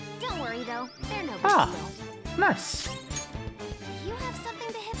 Enemies. Don't worry though. They're no big Ah, deal. nice. You have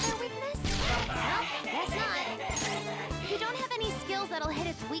something to hit their weakness? Well, guess not. You don't have any skills that'll hit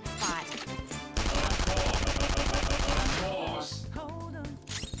its weak spot.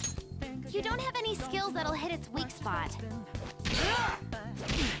 You don't have any skills that'll hit its weak spot.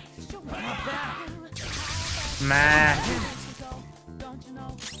 Meh.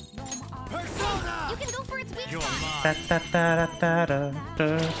 You can go for its weak Da, spot. da, da, da, da, da,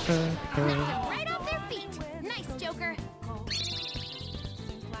 da, da. Right off their feet. Nice, Joker.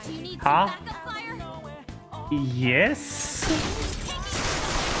 Do you need Huh? some backup fire? Yes?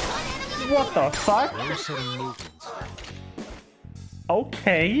 What the fuck?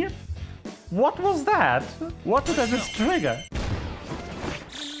 Okay. What was that? What did I just trigger?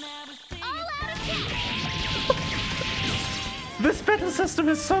 This battle system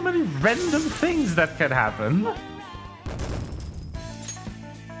has so many random things that can happen.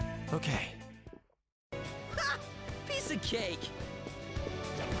 Okay. Piece of cake.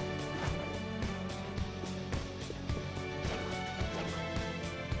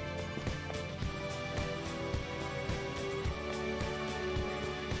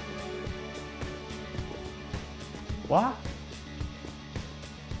 What?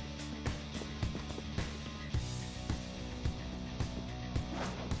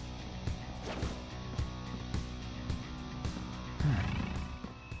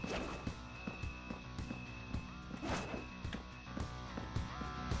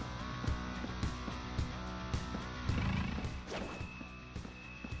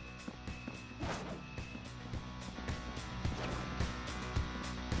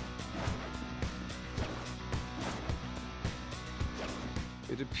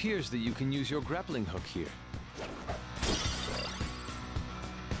 It appears that you can use your grappling hook here.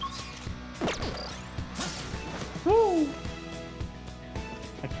 Woo!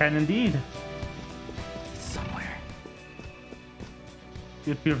 I can indeed. It's somewhere.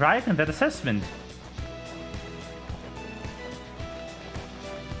 You'd be right in that assessment.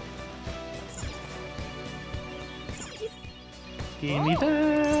 Give me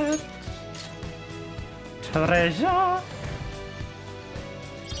that treasure.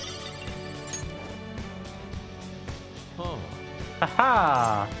 Oh.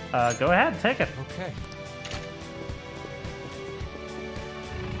 Haha! Go ahead, take it. Okay.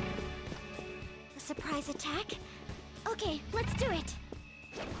 A surprise attack? Okay, let's do it.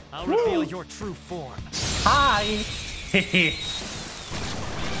 I'll reveal your true form. Hi!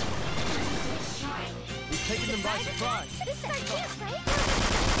 taking them by surprise. This is our chance, right?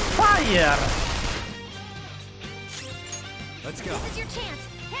 Fire! Let's go. This is your chance.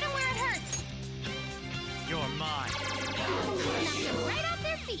 Hit them where it hurts. You're mine. Knock them right off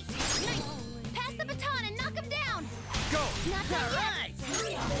their feet. Nice. Pass the baton and knock them down. Go. Not done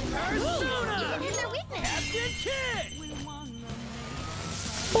yet. Persona! You can hit their weakness. Captain Kidd!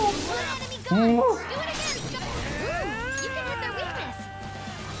 One enemy gone. Do it again, Scott. You can hit their weakness.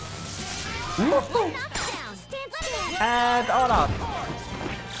 Knock them down. Stand still. And all out.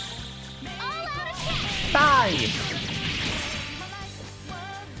 All out attack. Die!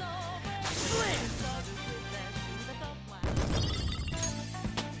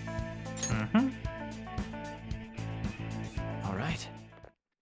 All right.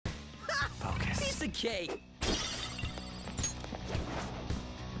 Focus. Piece of cake.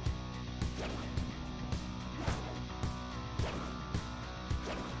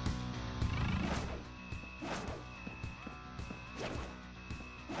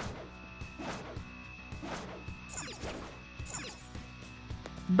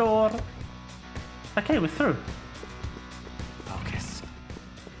 Door. Okay, we're through. Focus.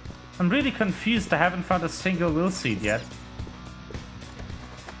 I'm really confused. I haven't found a single will seed yet.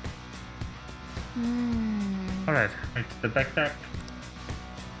 Alright, into the backpack.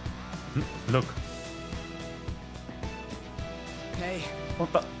 Look. Hey.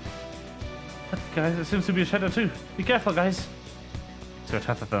 What the? That guys, it seems to be a shadow too. Be careful, guys. So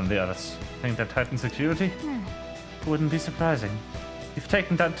tougher than the others. Think they're Titan security? Wouldn't be surprising. You've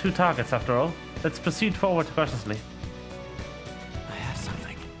taken down 2 targets after all. Let's proceed forward cautiously. I have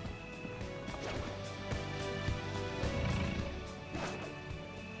something.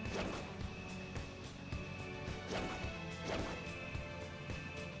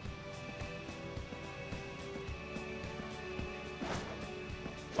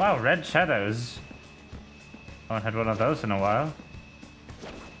 Wow, red shadows. I haven't had one of those in a while.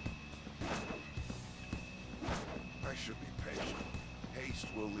 I should be patient. Haste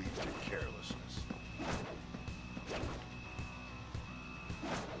will lead to carelessness.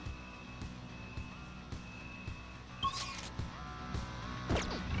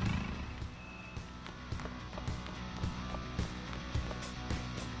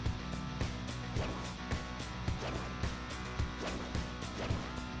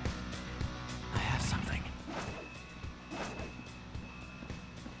 I have something.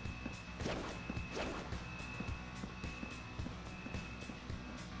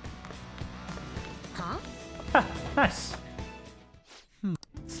 Huh? Ah, nice.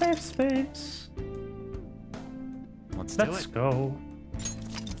 Safe space. Let's go.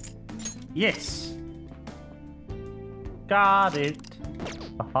 Yes. Got it.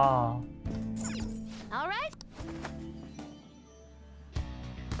 Haha. All right.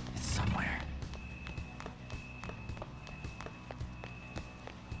 It's somewhere.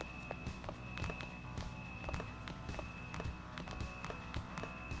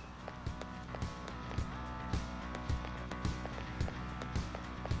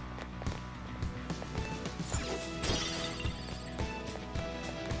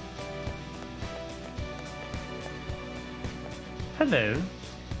 Hello.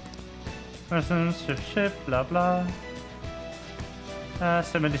 Presence, ship, blah blah.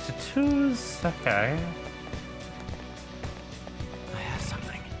 72s, okay. I have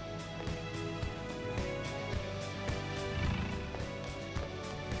something.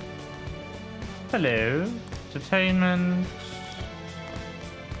 Hello. Entertainment.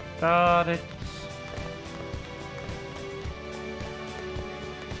 Got it.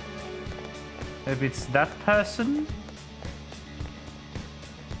 Maybe it's that person?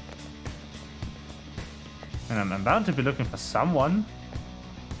 And I'm bound to be looking for someone.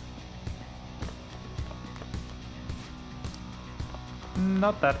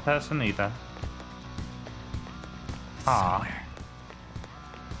 Not that person either. Ah.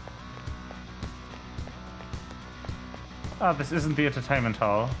 Ah, this isn't the entertainment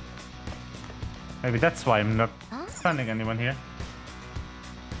hall. Maybe that's why I'm not finding anyone here.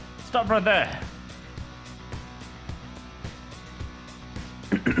 Stop right there.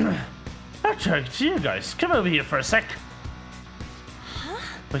 Actually, you guys, come over here for a sec.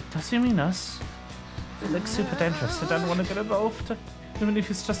 Wait, does he mean us? He looks super dangerous. I don't want to get involved, even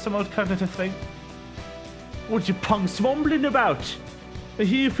if it's just some old cognitive thing. What you punks mumbling about? I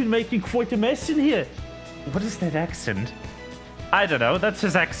hear you've been making quite a mess in here. What is that accent? I don't know. That's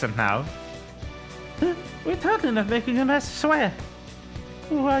his accent now. Huh? We're totally not making a mess, I swear.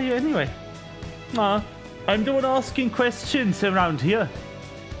 Who are you anyway? I'm the one asking questions around here.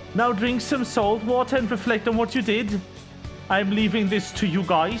 Now drink some salt water and reflect on what you did. I'm leaving this to you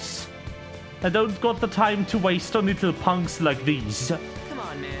guys. I don't got the time to waste on little punks like these. Come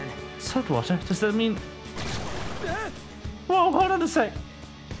on, man. Saltwater? Does that mean... Whoa, hold on a sec.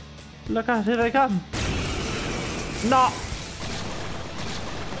 Look out, here they come. No!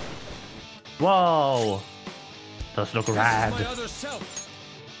 Whoa! Those look rad. My other self.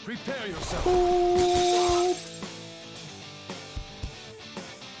 Prepare yourself. Ooh.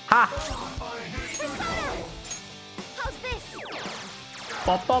 Ha! How's this?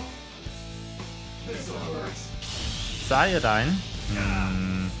 Pop, pop. Iodine.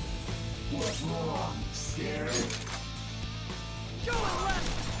 What's wrong? Scared?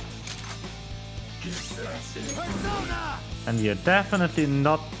 Persona! And you're definitely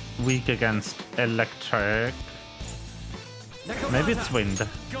not weak against electric. Maybe it's wind.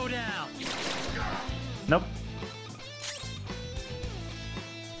 Go down. Nope.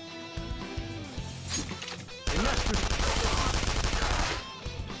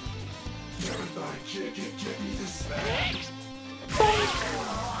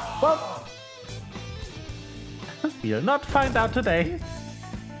 Well, you'll not find out today.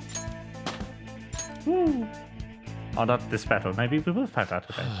 Woo. Or not this battle. Maybe we will find out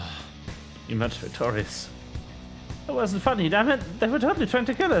today. Emerge victorious. It wasn't funny, damn it. They were totally trying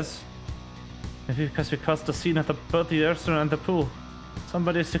to kill us. Maybe because we caused the scene at both the restaurant and the pool.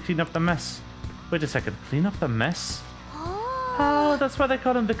 Somebody has to clean up the mess. Wait a second. Clean up the mess? Oh, that's why they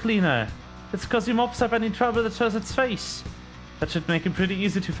call him the cleaner. It's because he mops up any trouble that shows its face. That should make him pretty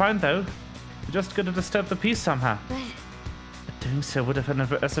easy to find, though. You just gotta disturb the peace somehow. But doing so would have an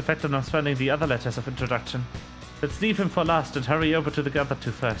adverse effect on us finding the other letters of introduction. Let's leave him for last and hurry over to the other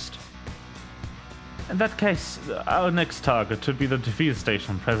two first. In that case, our next target should be the TV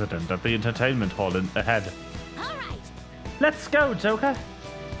station president at the entertainment hall ahead. All right. Let's go, Joker!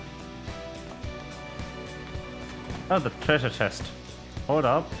 Oh, the treasure chest. Hold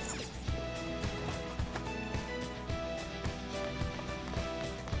up.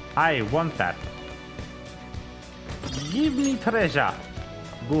 I want that. Give me treasure.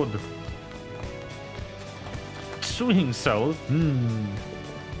 Good. Swing soul.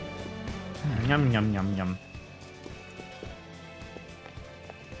 Yum, yum, yum, yum.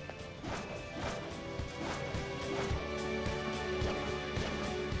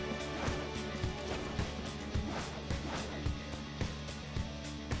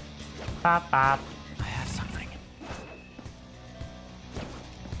 Pop, pop. I have something.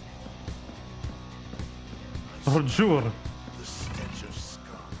 Bonjour. The stench of scum.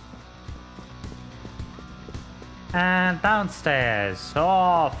 And downstairs.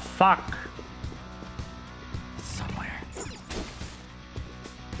 Oh, fuck. It's somewhere.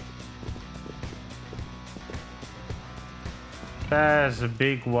 There's a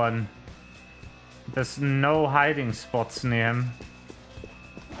big one. There's no hiding spots near him.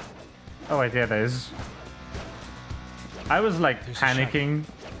 Oh wait, yeah, there is. I was like panicking.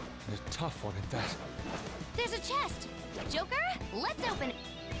 A tough one at that. There's a chest. Joker, let's open it.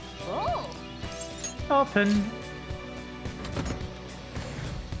 Oh. Open.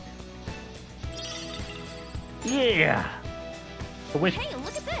 Yeah. Wait. Hey,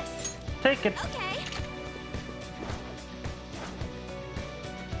 look at this. Take it. Okay.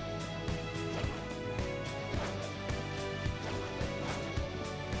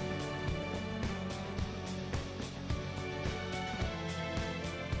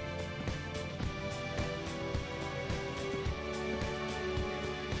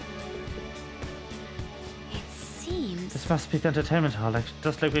 This must be the entertainment hall,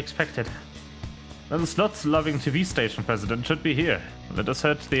 just like we expected. Well, the slots-loving TV station president should be here. Let us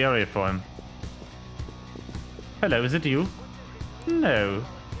search the area for him. Hello, is it you? No.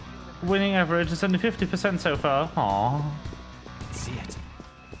 Winning average is only 50% so far. Aww. See it.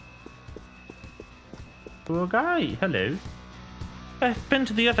 Poor guy. Hello. I've been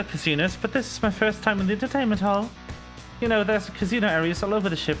to the other casinos, but this is my first time in the entertainment hall. You know, there's casino areas all over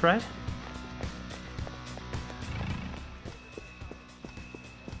the ship, right?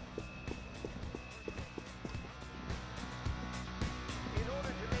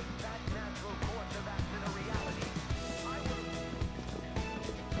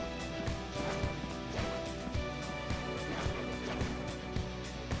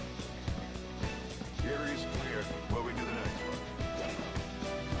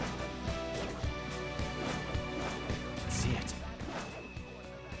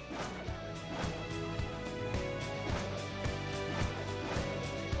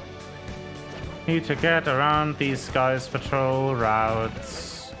 Need to get around these guys' patrol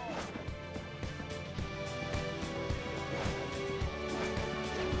routes.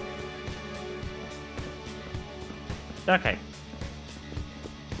 Okay.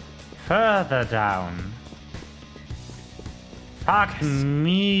 further down. Fuck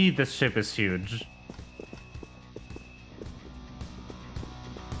me, this ship is huge.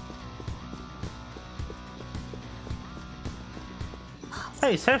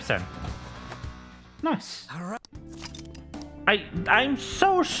 Hey, Samson. Nice. I'm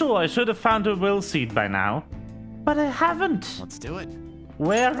so sure I should have found a will seed by now, but I haven't. Let's do it.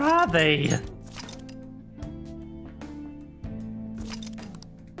 Where are they?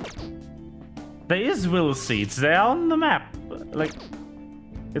 There is will seeds. They're on the map. Like,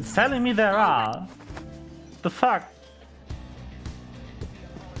 it's telling me there are. The fuck?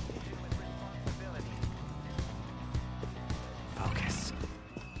 Focus.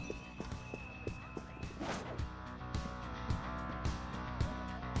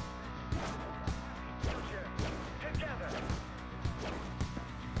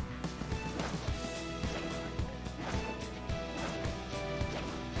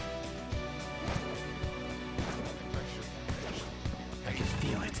 I can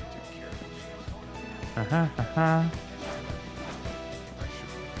feel it.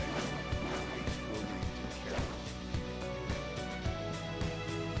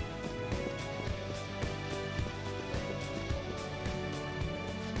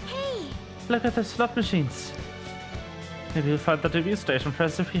 Hey! Look at the slot machines. Maybe you'll find the TV station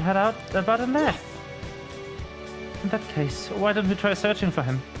press if we head out the button there. Yes. In that case, why don't we try searching for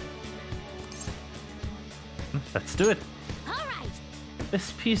him? Let's do it. All right.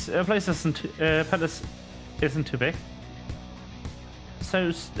 This place palace isn't too big.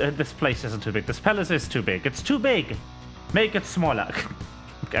 So this place isn't too big. This palace is too big. It's too big. Make it smaller.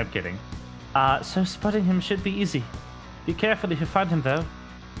 I'm kidding. So spotting him should be easy. Be careful if you find him, though.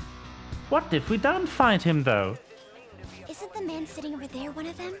 What if we don't find him, though? Isn't the man sitting over there one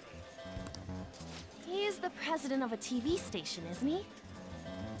of them? He is the president of a TV station, isn't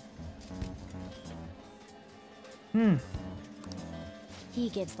he? He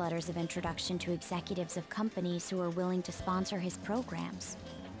gives letters of introduction to executives of companies who are willing to sponsor his programs.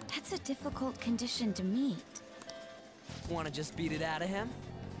 That's a difficult condition to meet. Want to just beat it out of him?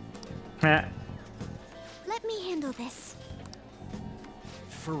 Eh. Let me handle this.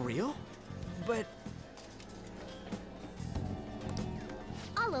 For real? But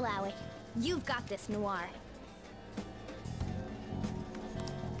I'll allow it. You've got this, Noir.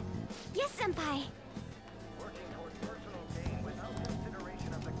 Yes, Senpai.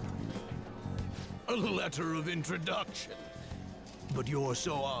 A letter of introduction. But you're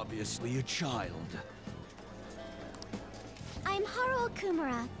so obviously a child. I'm Haru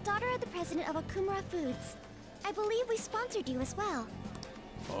Okumura, daughter of the president of Okumura Foods. I believe we sponsored you as well.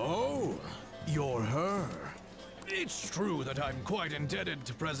 Oh, you're her. It's true that I'm quite indebted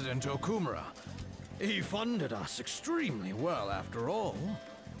to President Okumura. He funded us extremely well, after all.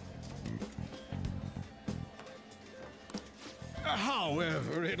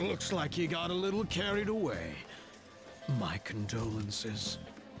 However, it looks like he got a little carried away. My condolences.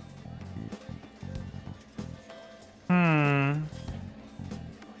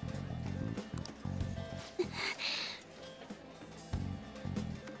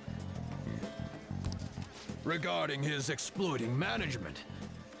 Regarding his exploiting management,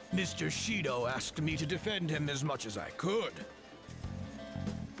 Mr. Shido asked me to defend him as much as I could.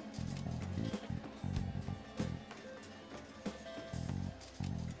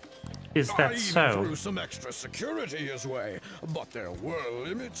 Is that so? I even threw some extra security his way, but there were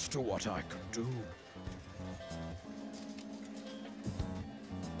limits to what I could do.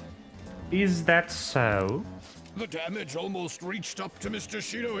 Is that so? The damage almost reached up to Mr.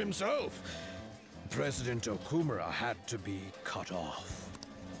 Shido himself. President Okumura had to be cut off.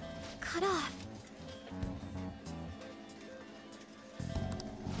 Cut off?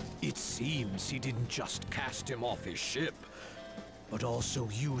 It seems he didn't just cast him off his ship, but also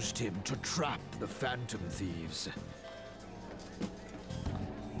used him to trap the Phantom Thieves.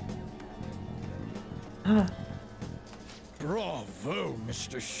 Bravo,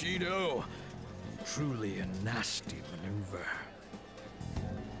 Mr. Shido. Truly a nasty maneuver.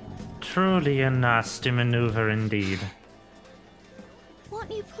 Truly a nasty maneuver indeed. Won't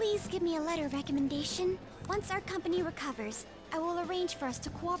you please give me a letter of recommendation? Once our company recovers, I will arrange for us to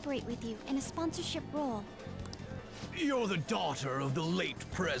cooperate with you in a sponsorship role. You're the daughter of the late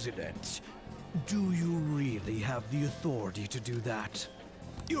president. Do you really have the authority to do that?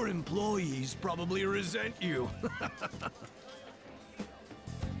 Your employees probably resent you.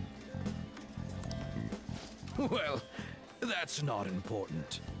 Well, that's not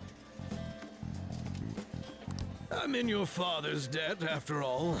important. I'm in your father's debt, after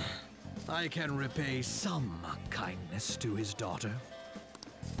all. I can repay some kindness to his daughter.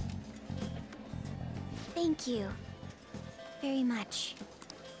 Thank you. Very much.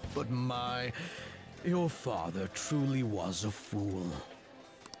 But your father truly was a fool.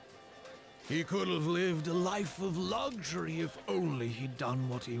 He could have lived a life of luxury if only he'd done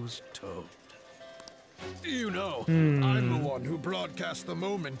what he was told. You know, I'm the one who broadcast the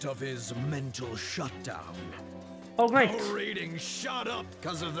moment of his mental shutdown. Oh, great. Our ratings shot up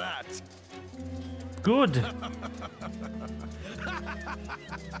because of that. Good.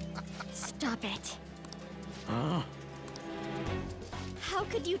 Stop it. Huh? How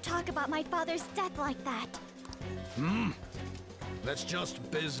could you talk about my father's death like that? That's just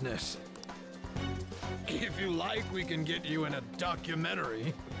business. If you like, we can get you in a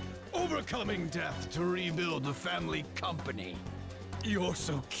documentary. Overcoming death to rebuild the family company. You're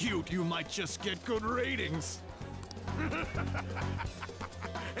so cute, you might just get good ratings.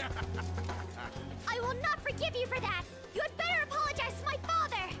 I will not forgive you for that! You had better apologize to my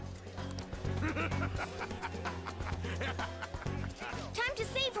father! Time to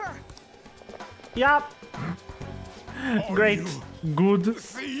save her! Yup. Great. Good.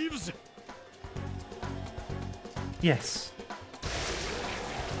 Thieves? Yes.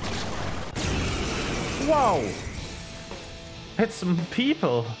 Whoa. Hit some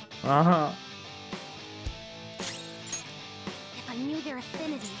people. Uh-huh. If I knew their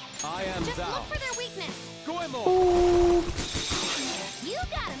affinity... I am Just thou. look for their weakness! You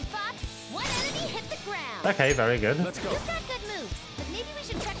got him, Fox! One enemy hit the ground! Okay, very good. You've got good moves, but maybe we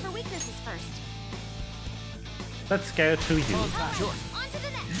should check for weaknesses first. Let's go to you. Sure. On to the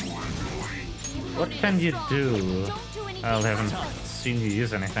next. What can you do? I haven't seen you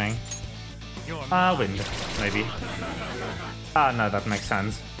use anything. Wind, maybe. No, that makes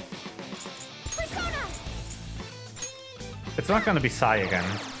sense. Persona! It's not gonna be Sai again.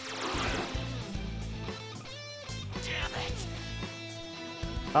 Damn it!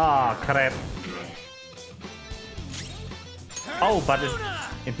 Ah, crap. Oh, but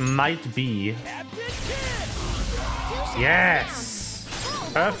it might be. Yes!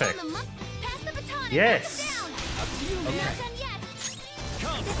 Perfect. Yes!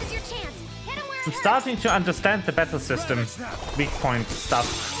 This is your chance. Hit him where I'm starting to understand the battle system. Weak point stuff.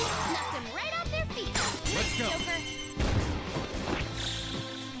 knocked him right off their feet. Let's go. Joker.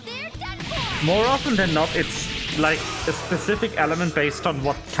 They're done for. More often than not, it's like a specific element based on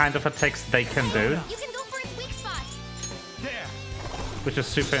what kind of attacks they can do, You can go for his weak spot. which is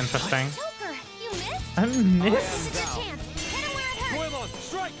super interesting. Joker, you missed? I missed. This is your chance. Hit him where it hurts.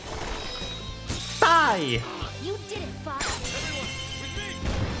 Strike! Die! You did it, Fox.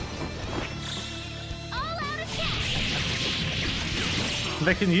 All out attack.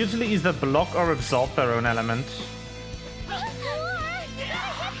 They can usually either block or absorb their own element. You gotta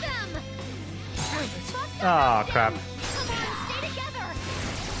hit them. Ah, crap. Come on, stay together.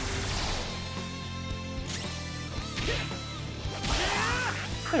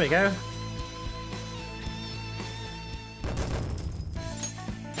 There we go.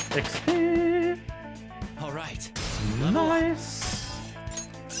 XP. All right. Nice.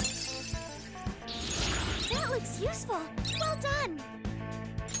 That looks useful. Well done.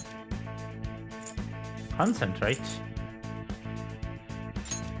 Concentrate.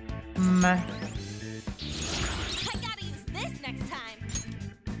 Meh. I gotta use this next time.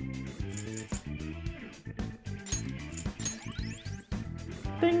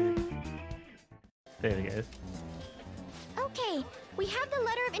 Ding. There we go. Okay, we have the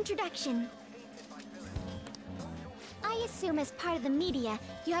letter of introduction. I assume as part of the media,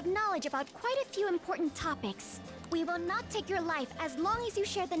 you have knowledge about quite a few important topics. We will not take your life as long as you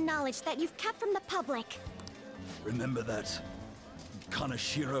share the knowledge that you've kept from the public. Remember that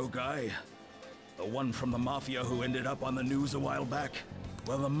Kaneshiro guy? The one from the Mafia who ended up on the news a while back?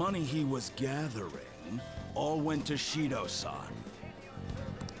 Well, the money he was gathering all went to Shido-san.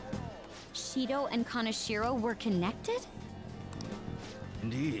 Shido and Kaneshiro were connected?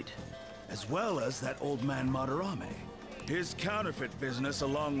 Indeed. As well as that old man Madarame. His counterfeit business,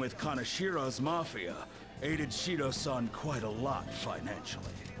 along with Kaneshiro's Mafia, aided Shido-san quite a lot financially.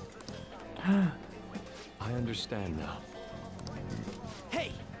 I understand now.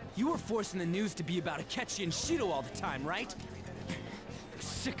 Hey, you were forcing the news to be about Akechi and Shido all the time, right? I'm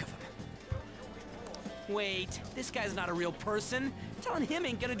sick of him. Wait, this guy's not a real person. Telling him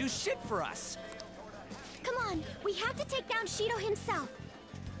ain't gonna do shit for us. Come on, we have to take down Shido himself.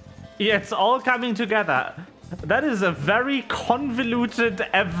 Yeah, it's all coming together. That is a very convoluted,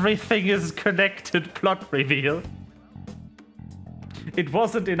 everything is connected plot reveal. It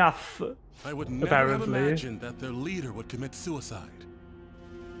wasn't enough, I would never apparently. have imagined that their leader would commit suicide.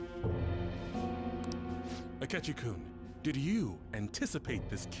 Akechi-kun, did you anticipate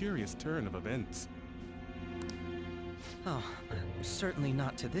this curious turn of events? Oh, certainly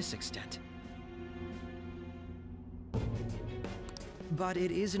not to this extent. But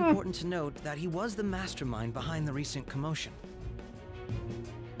it is important to note that he was the mastermind behind the recent commotion.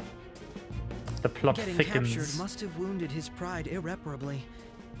 The plot Getting thickens. captured must have wounded his pride irreparably.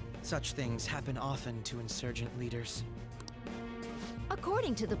 Such things happen often to insurgent leaders.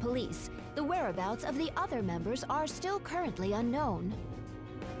 According to the police, the whereabouts of the other members are still currently unknown.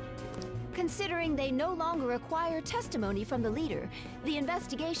 Considering they no longer require testimony from the leader, the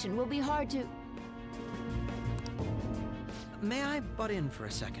investigation will be hard to... May I butt in for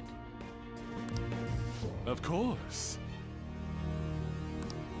a second? Of course.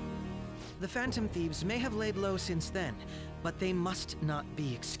 The Phantom Thieves may have laid low since then, but they must not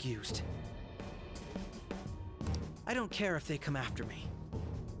be excused. I don't care if they come after me.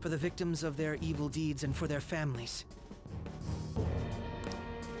 For the victims of their evil deeds and for their families.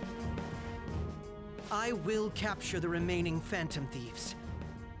 I will capture the remaining Phantom Thieves,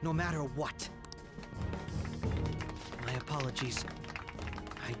 no matter what. My apologies.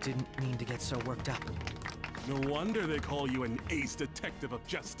 I didn't mean to get so worked up. No wonder they call you an ace detective of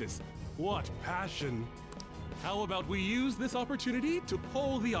justice. What passion. How about we use this opportunity to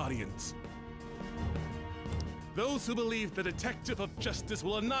poll the audience? Those who believe the detective of justice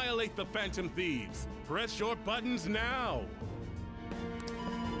will annihilate the Phantom Thieves, press your buttons now!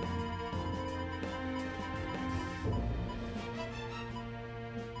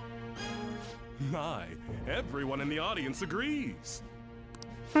 My, everyone in the audience agrees.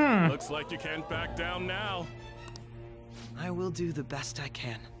 Looks like you can't back down now. I will do the best I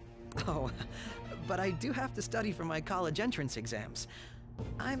can. Oh, but I do have to study for my college entrance exams.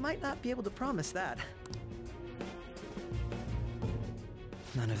 I might not be able to promise that.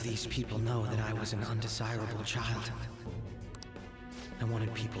 None of these people know that I was an undesirable child. I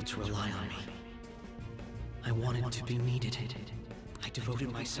wanted people to rely on me. I wanted to be needed. I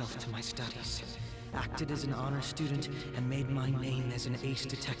devoted myself to my studies, acted as an honor student, and made my name as an ace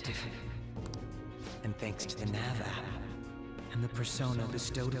detective. And thanks to the Nav app, and the persona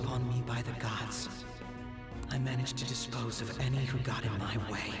bestowed upon me by the gods, I managed to dispose of any who got in my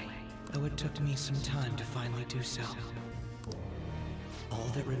way, though it took me some time to finally do so. All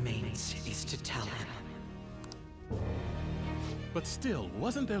that remains is to tell him. But still,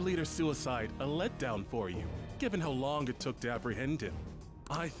 wasn't their leader's suicide a letdown for you, given how long it took to apprehend him?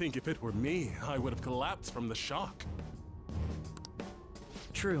 I think if it were me, I would have collapsed from the shock.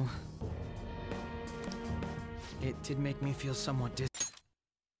 True. It did make me feel somewhat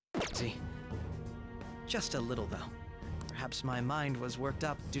dizzy. Just a little, though. Perhaps my mind was worked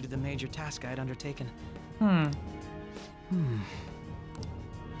up due to the major task I had undertaken.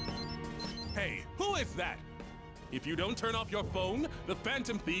 Hey, who is that? If you don't turn off your phone, the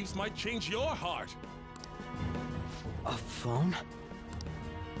Phantom Thieves might change your heart. A phone?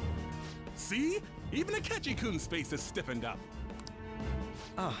 See? Even Akechi-kun's face is stiffened up.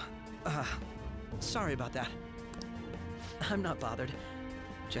 Oh, sorry about that. I'm not bothered.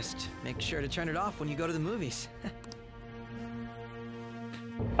 Just make sure to turn it off when you go to the movies.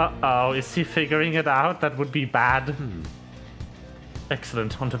 Uh-oh, is he figuring it out? That would be bad.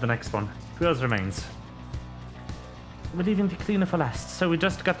 Excellent, on to the next one. Who else remains? We're leaving the cleaner for last, so we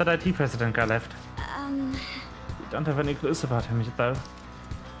just got that IT president guy left. We don't have any clues about him yet, though.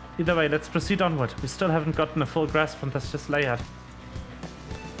 Either way, let's proceed onward. We still haven't gotten a full grasp on this layout.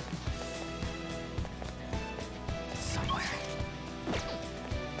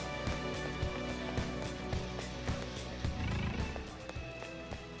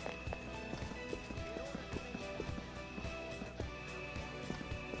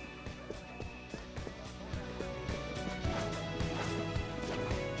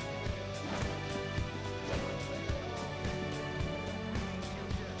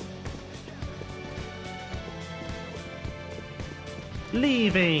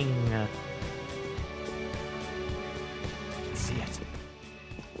 Leaving! See it.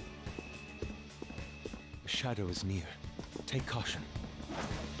 A shadow is near. Take caution.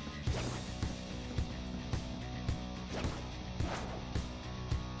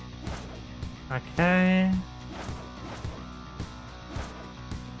 Okay.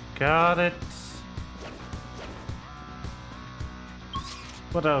 Got it.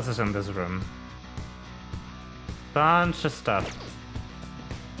 What else is in this room? Bunch of stuff.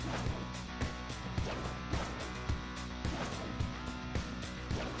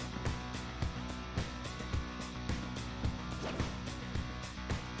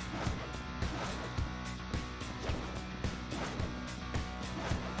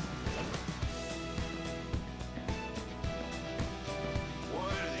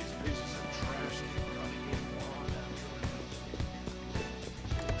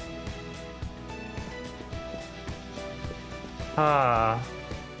 Ah.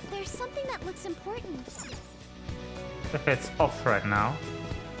 There's something that looks important. If it's off right now.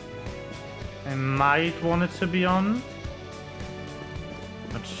 I might want it to be on.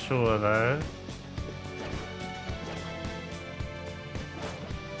 Not sure though.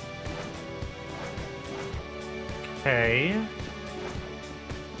 Okay.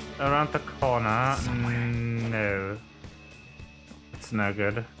 Around the corner. No. It's no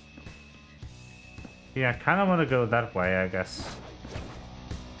good. Yeah, I kind of want to go that way, I guess.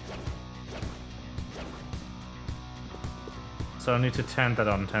 So I need to turn that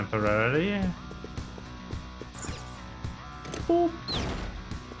on temporarily. Boop.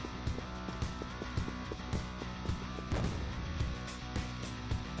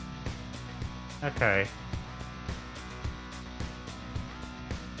 Okay.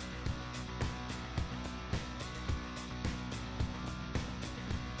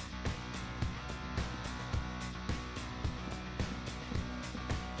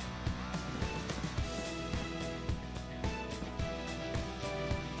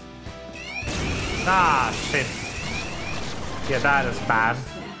 Ah, shit. Yeah, that is bad.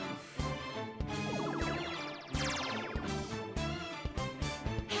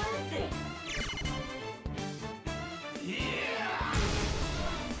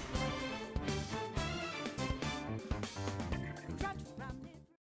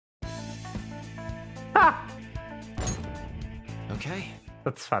 Ha! Okay.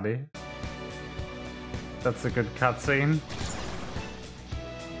 That's funny. That's a good cutscene.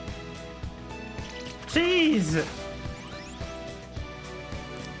 Jeez!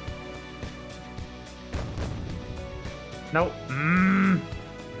 No.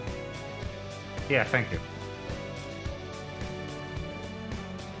 Yeah, thank you.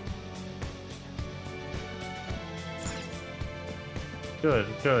 Good,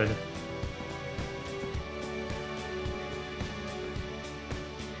 good.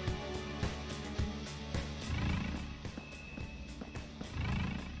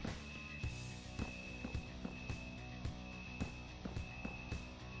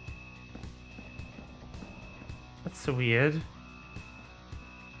 That's weird.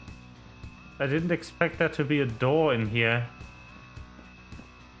 I didn't expect there to be a door in here.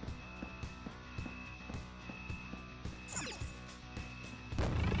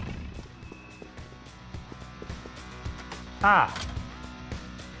 Ah!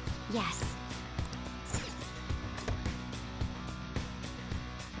 Yes.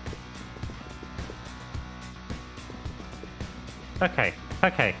 Okay,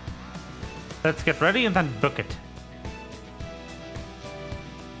 okay. Let's get ready and then book it.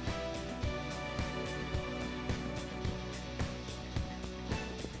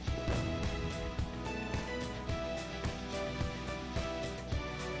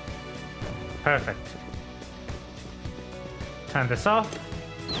 Perfect. Turn this off.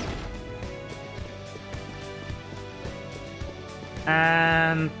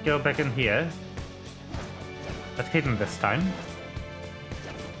 And go back in here. But hidden this time.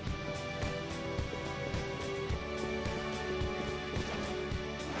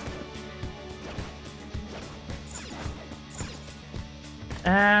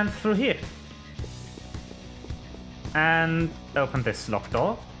 And through here. And open this locked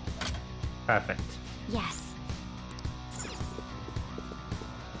door. Perfect. Yes.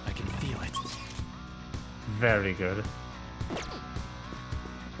 I can feel it. Very good.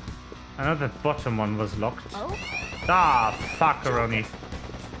 I know that bottom one was locked. Oh? Ah, fuckeroni.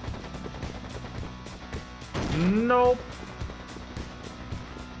 Nope.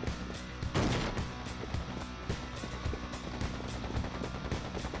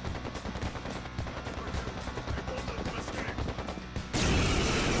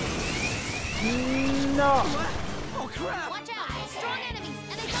 No. Oh crap! Watch out! Strong enemies,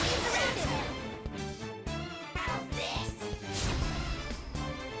 and they got you surrounded! How's this?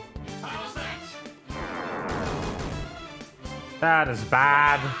 How's that? That is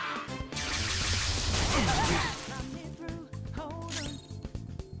bad.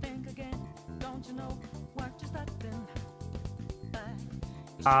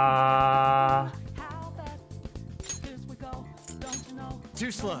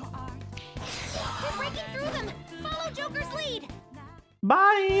 Too slow. We're breaking through them! Follow Joker's lead!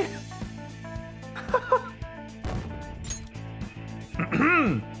 Bye.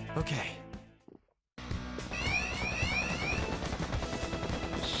 Okay.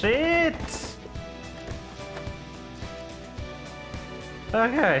 Shit.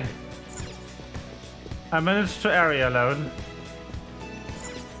 Okay. I managed to area load.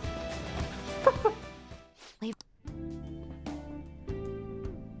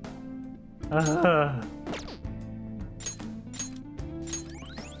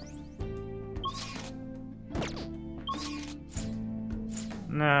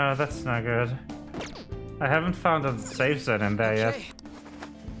 No, that's not good. I haven't found a safe zone in there yet.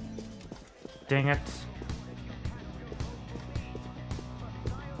 Dang it.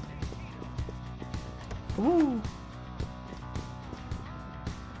 Ooh.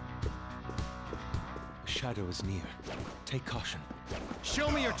 Shadow is near. Take caution.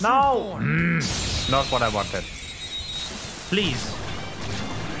 Show me your true No! form. Not what I wanted. Please.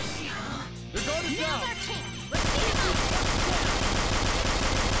 They're going to down.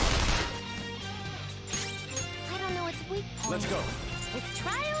 I don't know its weak point. Let's go. It's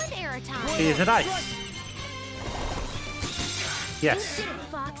trial and error time. Is it ice? Yes. You did it,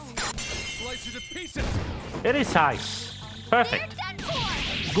 Fox. Slice you to pieces. It is ice. Perfect.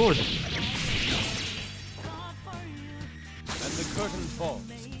 Good. And the curtain falls.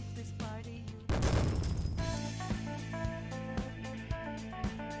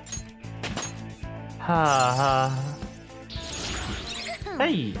 Ha ha.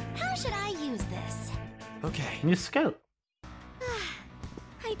 Hey, How should I use this? Okay. new skill.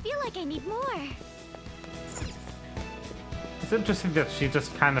 I feel like I need more. It's interesting that she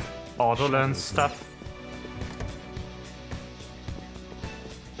just kind of auto-learns stuff.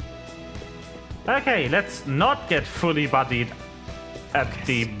 Okay, let's not get fully bodied at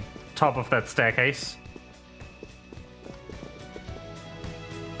the top of that staircase.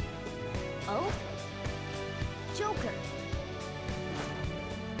 Oh? Joker.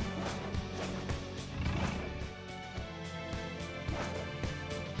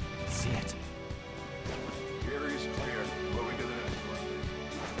 See it. Area is clear. Moving to the next one.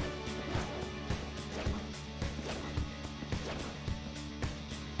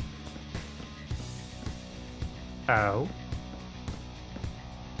 Oh.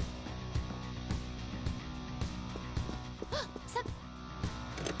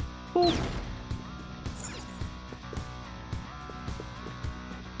 Ooh.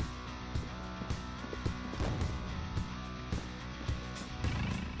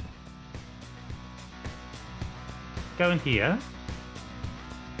 Go in here.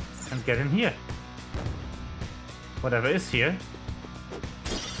 And get in here. Whatever is here.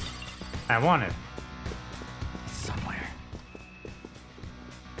 I want it. Somewhere.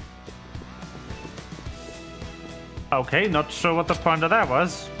 Okay, not sure what the point of that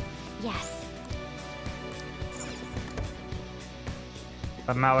was. Yes.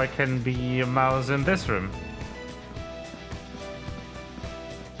 But now I can be a mouse in this room.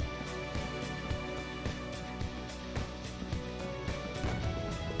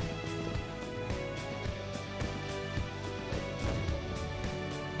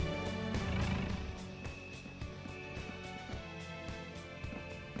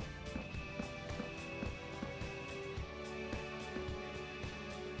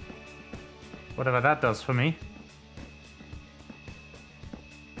 Whatever that does for me.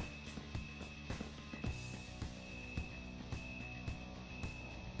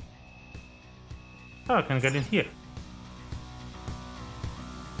 Oh, I can get in here.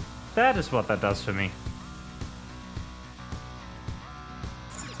 That is what that does for me.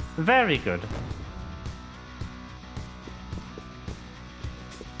 Very good.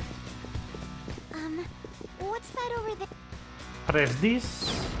 What's that over there? Press this.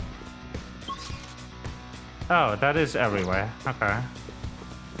 Oh, that is everywhere. Okay.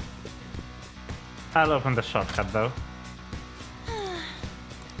 I'll open the shortcut though.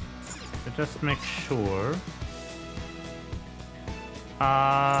 To just make sure.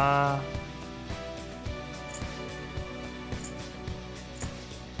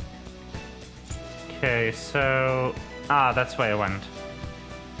 Okay, so that's where I went.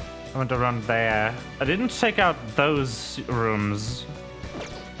 I went around there. I didn't check out those rooms.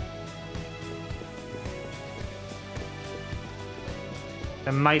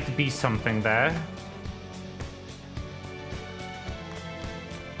 There might be something there.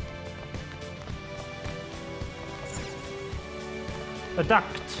 A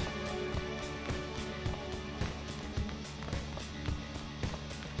duct.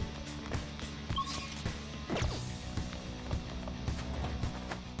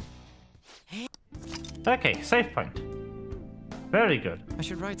 Okay, save point. Very good. I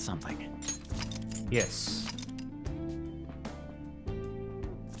should write something. Yes.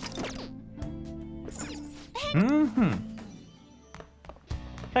 Mm-hmm.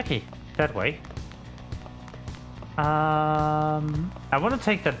 Okay, that way. I want to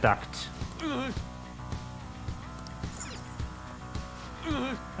take that duct.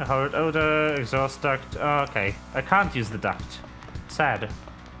 A horrid odor, exhaust duct. Oh, okay, I can't use the duct. Sad.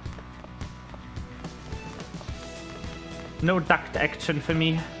 No duct action for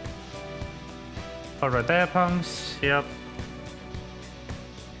me. Alright there, punks. Yep.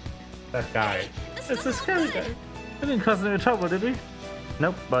 That guy. It's a scary guy. We didn't cause any trouble, did we?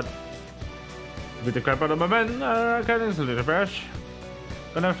 Nope, but... Beat the crap out of my men. I can't instantly refresh.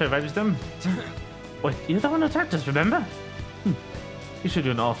 Gonna have to avenge them. Wait, you're the one who attacked us, remember? You should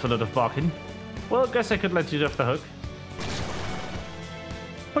do an awful lot of barking. Well, guess I could let you off the hook.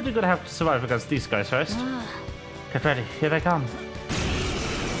 But you're gonna have to survive against these guys first. Get ready, here they come.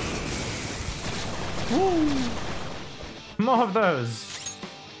 Woo! More of those.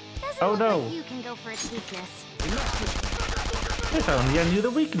 Oh no. Like you can go for its weakness. If only I knew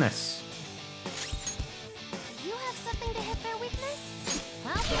the weakness. You have something to hit their weakness?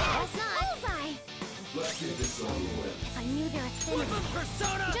 Well, that's not. Bullseye! Let's get this over with. If I knew their affinity.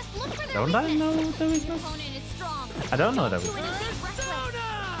 Persona! Just look for their Don't weakness. I know the weakness? I don't know the weakness.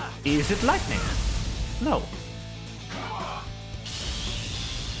 Is it lightning? No.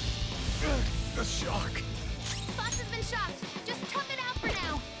 The shock. Boss has been shocked. Just tough it out for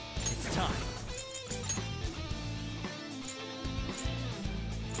now. It's time.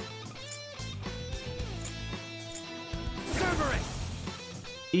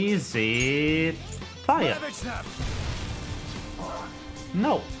 Cerberus! Easy fire.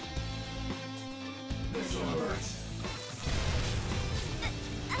 No. This hurts.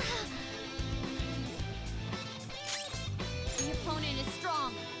 The opponent is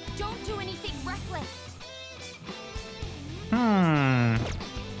strong. Don't do anything reckless.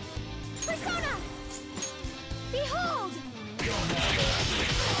 Persona! Behold!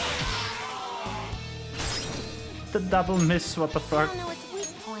 The double miss, what the I fuck? don't know its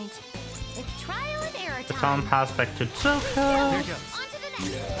weak point. It's trial and error The time. town pass back to Toko. Here goes. On to the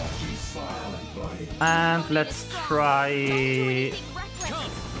next. Yeah, she's silent, buddy. And let's try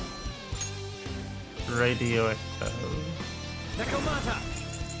Radio Echo. Nekomata!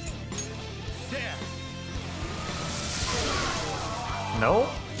 There! No.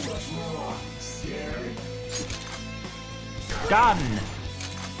 What's wrong? Scary? Gun.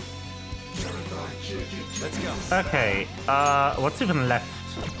 Let's go. Okay. What's even left?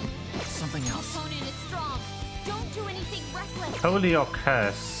 Something else. Opponent is strong. Don't do anything reckless. Holy or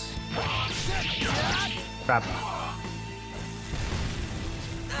curse? Crap.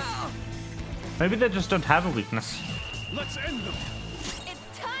 Maybe they just don't have a weakness. Let's end them.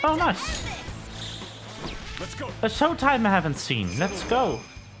 Oh, nice. Let's go. A showtime I haven't seen. Let's go.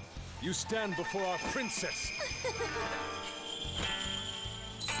 You stand before our princess.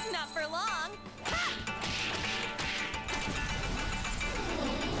 Not for long.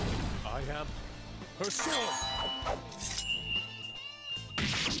 I am her sword.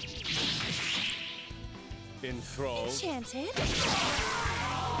 Enthralled. Enchanted.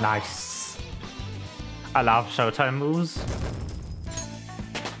 Nice. I love showtime moves.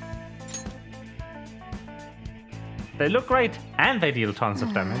 They look great and they deal tons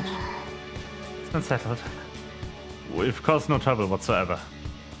of damage. It's been settled. We've caused no trouble whatsoever.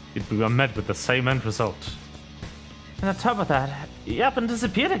 Yet we were met with the same end result. And on top of that, he up and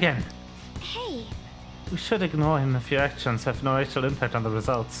disappeared again. Hey, We should ignore him if your actions have no actual impact on the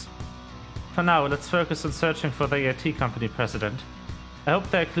results. For now, let's focus on searching for the AT company president. I hope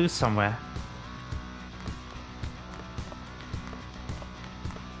there are clues somewhere.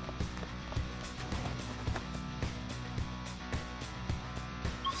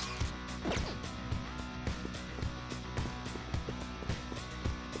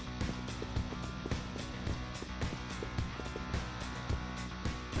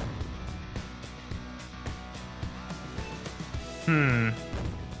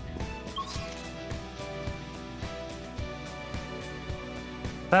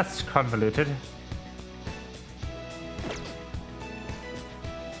 That's convoluted.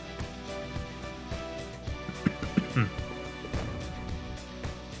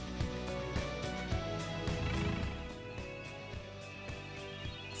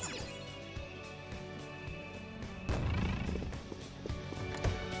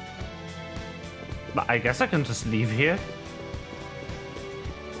 But I guess I can just leave here.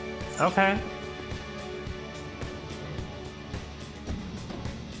 Okay.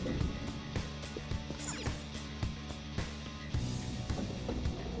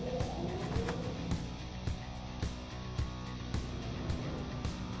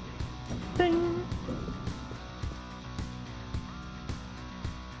 Ding.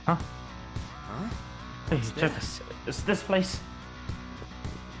 Huh? Huh? Hey, What's check this? this. Is this place?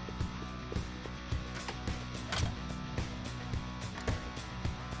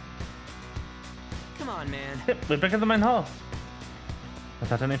 Come on, man. Yep, we're back in the main hall.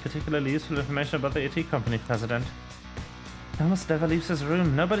 Without any particularly useful information about the AT company president. He almost never leaves his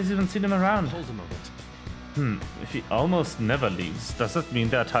room. Nobody's even seen him around. Hold a moment. If he almost never leaves, does that mean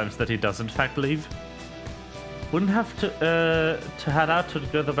there are times that he does in fact leave? Wouldn't have to head out to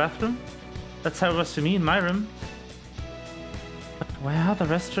go to the bathroom? That's how it was to me in my room. But where are the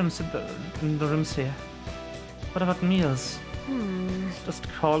restrooms in the rooms here? What about meals? Just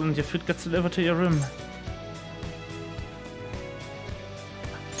call and your food gets delivered to your room.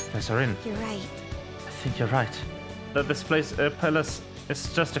 You guys are in. You're right. I think you're right. That this palace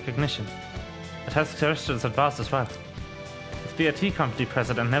is just recognition. It has restaurants and bars as well. If the IT company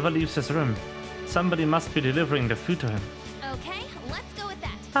president never leaves his room, somebody must be delivering the food to him. Okay, let's go with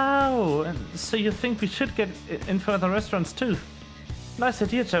that. Oh, and so you think we should get in for the restaurants too? Nice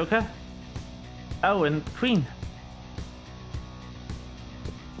idea, Joker. Oh, and Queen.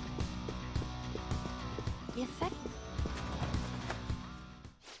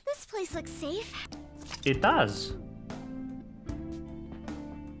 This place looks safe. It does.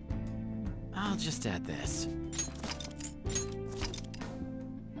 I'll just add this.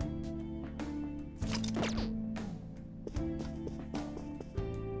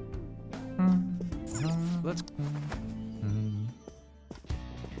 Let's...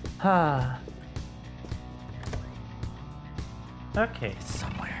 Ah. Okay. It's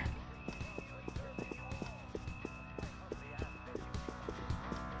somewhere.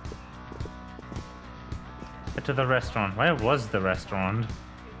 Get to the restaurant. Where was the restaurant?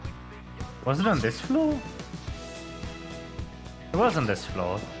 Was it on this floor? It was on this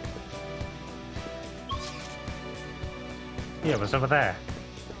floor. Yeah, it was over there.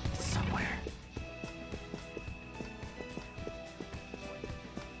 It's somewhere.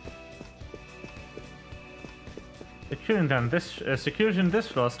 Security in this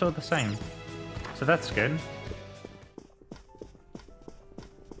floor is still the same. So that's good.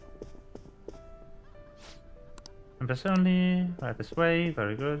 Members only. Right this way.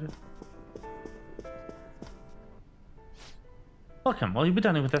 Very good. Welcome. Will you be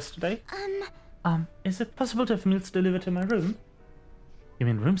dining with us today? Is it possible to have meals delivered to my room? You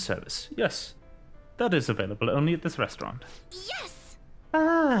mean room service? Yes. That is available only at this restaurant. Yes!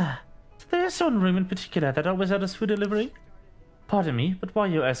 Ah, so there's one room in particular that always orders food delivery? Pardon me, but why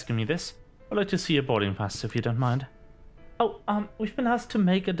are you asking me this? I'd like to see your boarding pass if you don't mind. Oh, we've been asked to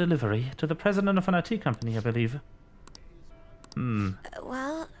make a delivery to the president of an IT company, I believe.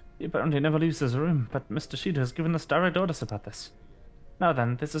 Well... He apparently never leaves his room, but Mr. Shido has given us direct orders about this. Now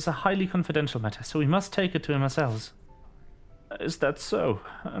then, this is a highly confidential matter, so we must take it to him ourselves. Is that so?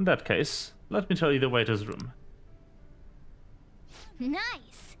 In that case, let me tell you the way to his room.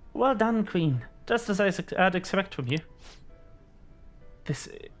 Nice! Well done, Queen. Just as I'd expect from you.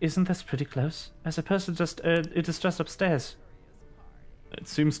 Isn't this pretty close? I suppose it is just upstairs. It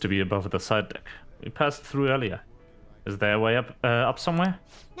seems to be above the side deck. We passed through earlier. Is there a way up somewhere?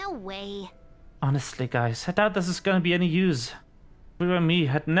 No way. Honestly, guys, I doubt this is going to be any use. If we were me,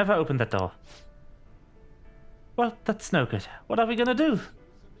 I'd never opened that door. Well, that's no good. What are we gonna do?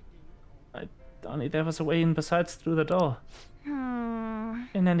 Only there was a way in besides through the door.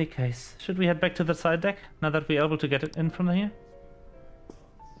 In any case, should we head back to the side deck, now that we're able to get it in from here?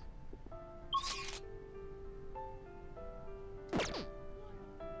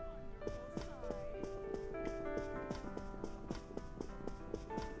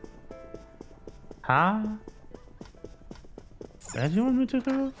 Huh? Where do you want me to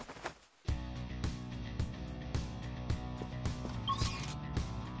go?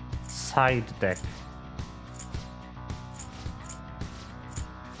 Side deck.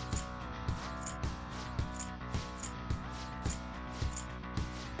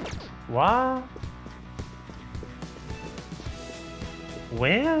 What?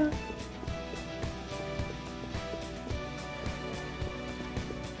 Where?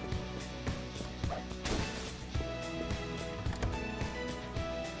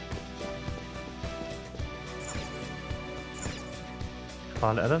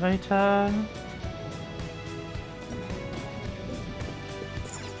 Call elevator.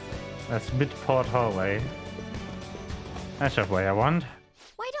 That's mid-port hallway. That's the way I want.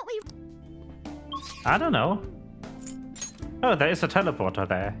 Why don't we... I don't know. Oh, there is a teleporter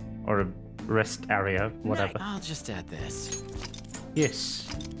there. Or a rest area, whatever. I'll just add this. Yes.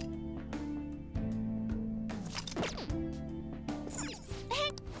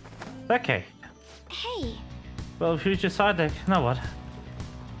 Okay. Hey. Well, future side deck, now what?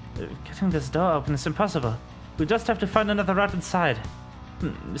 Getting this door open is impossible. We just have to find another route inside.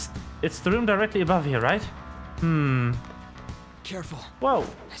 It's the room directly above here, right? Careful. Whoa.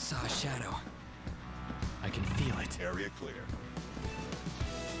 I saw a shadow. I can feel it. Area clear.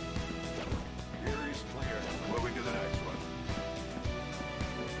 Area's clear. Moving to the next one.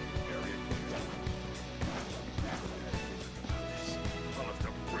 Area clear.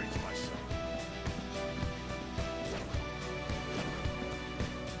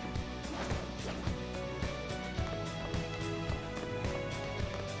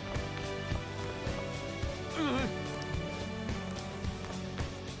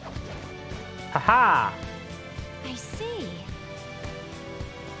 Haha! I see.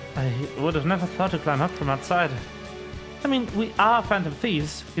 I would have never thought to climb up from outside. I mean, we are phantom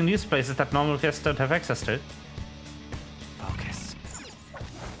thieves. We can use places that normal guests don't have access to. Focus.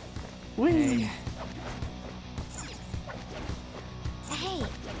 Whee! Hey.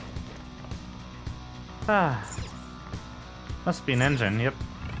 Ah. Must be an engine, yep.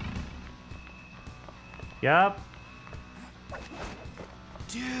 Yup.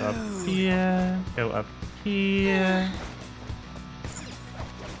 Go up here. Go up here.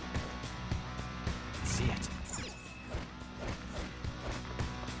 See it.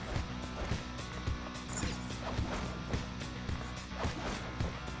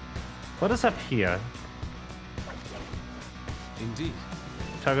 What is up here? Indeed.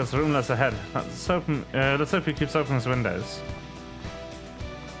 Target's roomless ahead. Let's hope he keeps open his windows.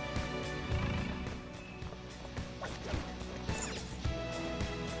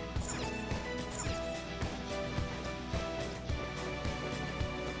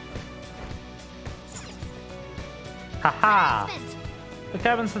 Haha! The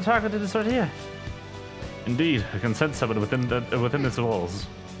cabin's the target is right here. Indeed, I can sense someone within its walls.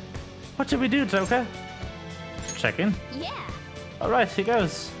 What should we do, Joker? Check in? Yeah. Alright, here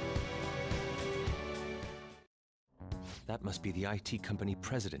goes. That must be the IT company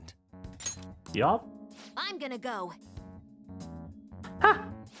president. Yup. I'm gonna go.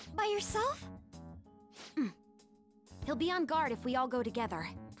 By yourself? He'll be on guard if we all go together.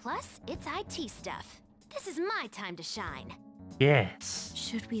 Plus, it's IT stuff. This is my time to shine. Yes.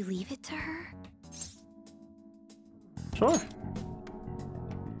 Should we leave it to her? Sure.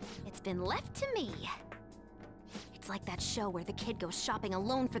 It's been left to me. It's like that show where the kid goes shopping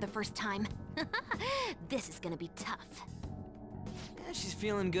alone for the first time. This is gonna be tough. Yeah, she's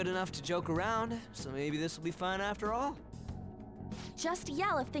feeling good enough to joke around, so maybe this will be fun after all. Just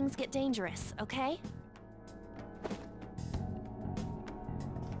yell if things get dangerous, okay?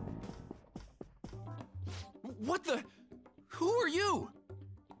 What the? Who are you?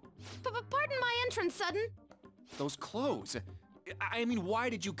 Pardon my entrance, Sudden. Those clothes. I mean, why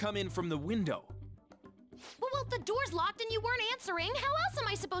did you come in from the window? Well, the door's locked and you weren't answering. How else am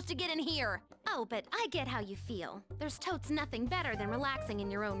I supposed to get in here? Oh, but I get how you feel. There's totes nothing better than relaxing in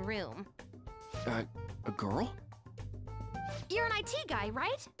your own room. A girl? You're an IT guy,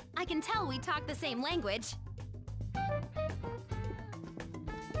 right? I can tell we talk the same language.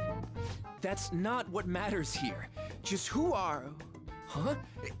 That's not what matters here. Just who are... Huh?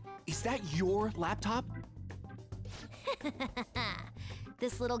 Is that your laptop?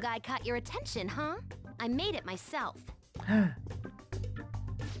 This little guy caught your attention, huh? I made it myself.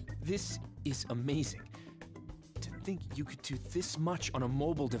 This is amazing. To think you could do this much on a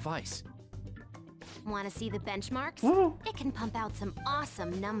mobile device. Want to see the benchmarks? Woo. It can pump out some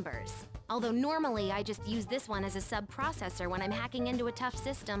awesome numbers. Although normally I just use this one as a sub-processor when I'm hacking into a tough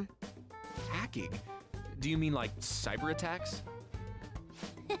system. Hacking? Do you mean like cyber attacks?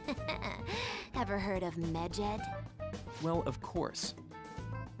 Ever heard of Medjed? Well, of course.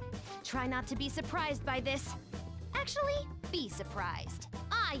 Try not to be surprised by this. Actually, be surprised.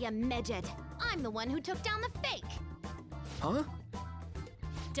 I am Medjed. I'm the one who took down the fake. Huh?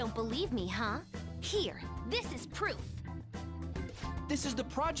 Don't believe me, huh? Here, this is proof. This is the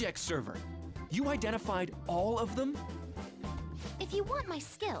project server. You identified all of them? If you want my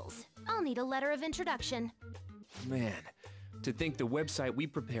skills, I'll need a letter of introduction. Man, to think the website we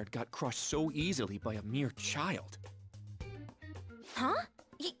prepared got crushed so easily by a mere child. Huh?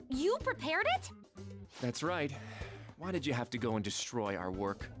 You prepared it? That's right. Why did you have to go and destroy our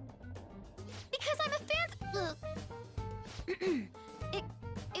work? Because I'm a fan.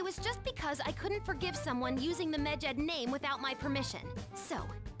 It was just because I couldn't forgive someone using the Medjed name without my permission. So,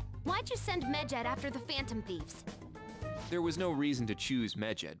 why'd you send Medjed after the Phantom Thieves? There was no reason to choose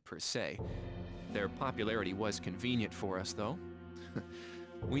Medjed, per se. Their popularity was convenient for us, though.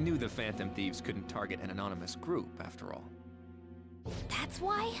 We knew the Phantom Thieves couldn't target an anonymous group, after all. That's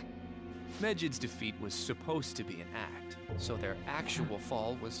why? Medjed's defeat was supposed to be an act, so their actual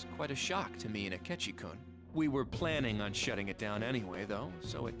fall was quite a shock to me and Akechi-kun. We were planning on shutting it down anyway, though,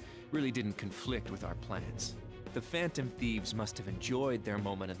 so it really didn't conflict with our plans. The Phantom Thieves must have enjoyed their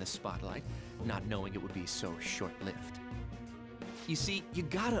moment in the spotlight, not knowing it would be so short-lived. You see, you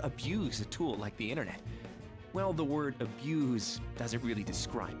gotta abuse a tool like the internet. Well, the word abuse doesn't really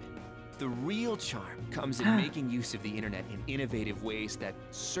describe it. The real charm comes in making use of the internet in innovative ways that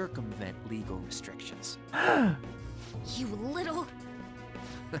circumvent legal restrictions. You little...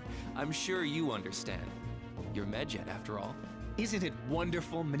 I'm sure you understand. You're Medjed, after all. Isn't it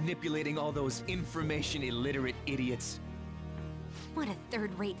wonderful manipulating all those information-illiterate idiots? What a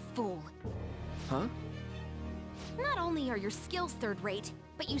third-rate fool. Huh? Not only are your skills third-rate,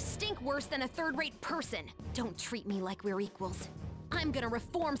 but you stink worse than a third-rate person. Don't treat me like we're equals. I'm gonna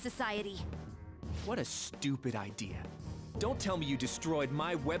reform society. What a stupid idea. Don't tell me you destroyed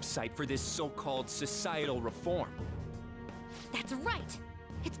my website for this so-called societal reform. That's right.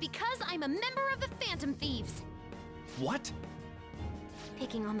 It's because I'm a member of the Phantom Thieves. What?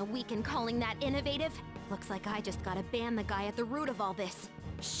 Picking on the weak and calling that innovative? Looks like I just gotta ban the guy at the root of all this.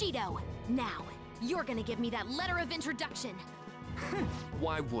 Shido, now, you're gonna give me that letter of introduction.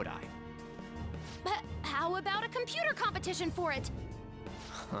 Why would I? But how about a computer competition for it?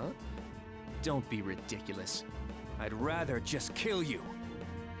 Huh? Don't be ridiculous. I'd rather just kill you.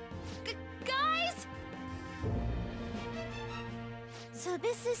 Guys? So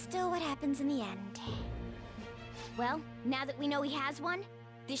this is still what happens in the end. Well, now that we know he has one,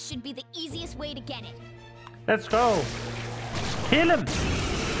 this should be the easiest way to get it. Let's go. Kill him.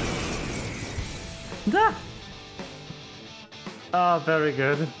 Da. Oh, very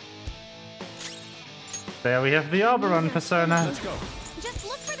good. There we have the Oberon persona. Let's go. Just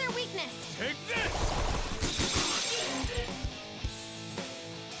look for their weakness. Take this!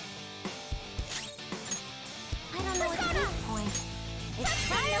 I don't know what's the point. It's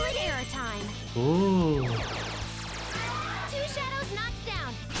trial and error time. Ooh. 2 shadows knocked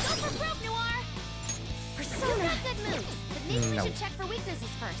down. Go for broke, Noir. Persona. You've got good moves, but maybe we should check for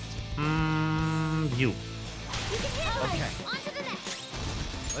weaknesses first. You. You can handle Okay. it. On to the next.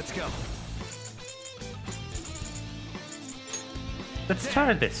 Let's go. Let's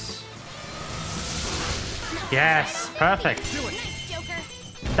try this. Yes, perfect. Nice, Joker.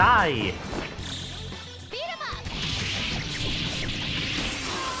 Die. Beat him up.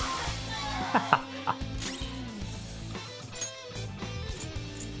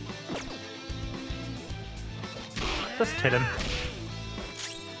 Just hit him.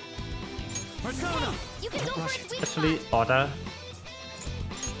 Persona! You can go for its weak Actually, order.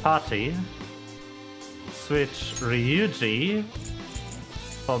 Party. Switch Ryuji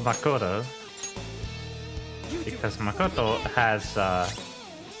for Makoto. Because Makoto has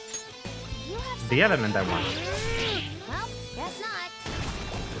the element I want. Well, guess not.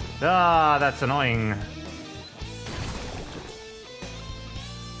 Ah, that's annoying.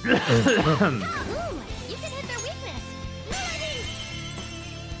 Ooh, you can hit their weakness. Melody.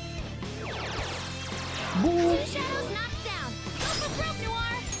 2 shadows knocked down. Go for broke,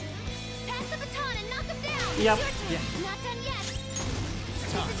 Noir. Pass the baton and knock him down. Yep. Your turn. Not done yet.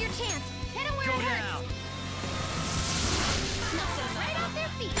 This is your chance. Hit him where it hurts. Knock them right off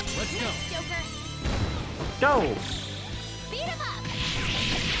their feet. Let's go. Nice, Joker. Go. Beat him up.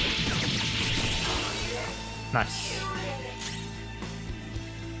 Nice.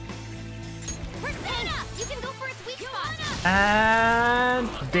 Persona. You can go for its weak spot. And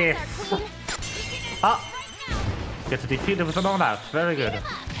death. Ah. Get to defeat it with an all-out. Very good.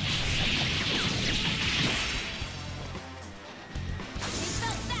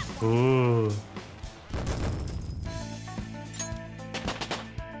 Ooh.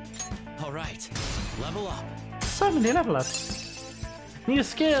 All right, level up. So many level ups. New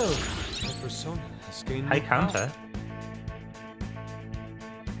skill. My persona has gained High new power. counter.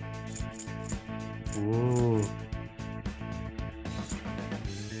 Ooh.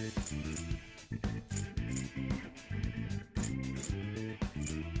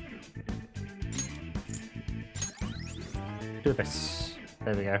 Do this.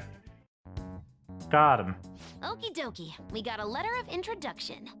 There we go. Got him. Okie dokie, we got a letter of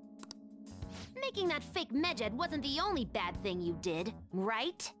introduction. Making that fake Medjed wasn't the only bad thing you did,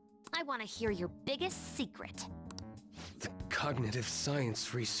 right? I want to hear your biggest secret. The cognitive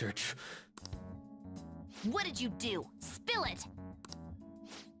science research. What did you do? Spill it!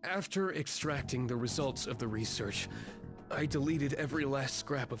 After extracting the results of the research, I deleted every last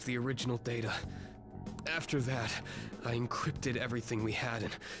scrap of the original data. After that, I encrypted everything we had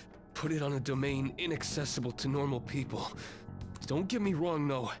and put it on a domain inaccessible to normal people. Don't get me wrong,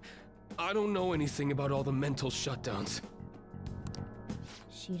 though. I don't know anything about all the mental shutdowns.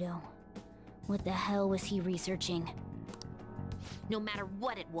 Shido, what the hell was he researching? No matter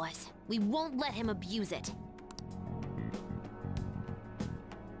what it was, we won't let him abuse it.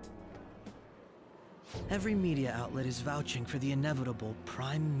 Every media outlet is vouching for the inevitable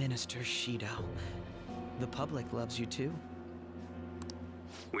Prime Minister Shido. The public loves you too.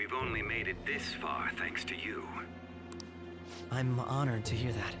 We've only made it this far thanks to you. I'm honored to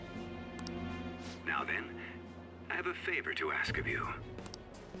hear that. Now then, I have a favor to ask of you.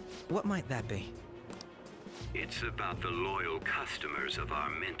 What might that be? It's about the loyal customers of our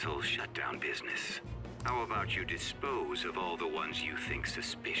mental shutdown business. How about you dispose of all the ones you think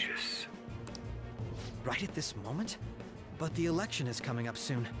suspicious? Right at this moment? But the election is coming up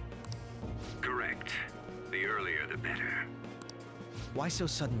soon. Correct. The earlier the better. Why so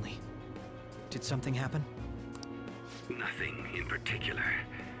suddenly? Did something happen? Nothing in particular.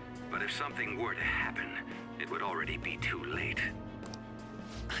 But if something were to happen, it would already be too late.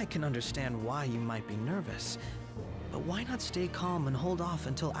 I can understand why you might be nervous, but why not stay calm and hold off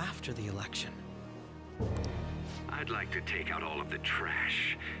until after the election? I'd like to take out all of the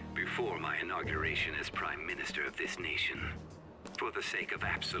trash before my inauguration as Prime Minister of this nation. For the sake of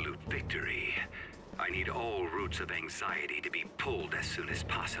absolute victory, I need all roots of anxiety to be pulled as soon as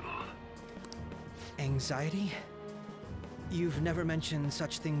possible. Anxiety? You've never mentioned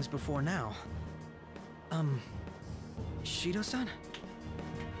such things before now. Shido-san?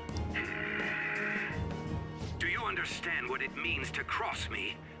 Do you understand what it means to cross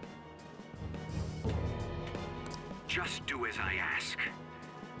me? Just do as I ask.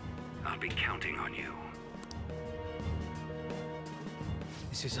 I'll be counting on you.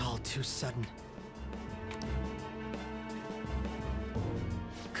 This is all too sudden.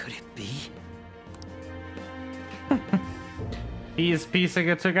 Could it be? He is piecing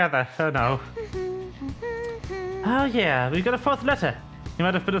it together. Oh no. Oh yeah, we got a fourth letter. He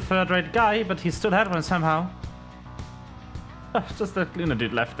might have been a third-rate guy, but he still had one somehow. Oh, just that cleaner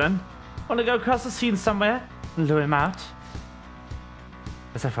dude left then. Wanna go across the scene somewhere and lure him out?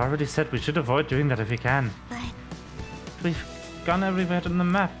 As I've already said, we should avoid doing that if we can. But we've gone everywhere on the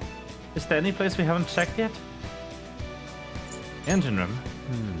map. Is there any place we haven't checked yet? Engine room?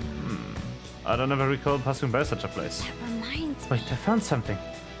 I don't ever recall passing by such a place. reminds Wait, I found something.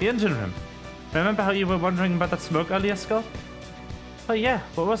 The engine room. Remember how you were wondering about that smoke earlier, Skull? Oh yeah,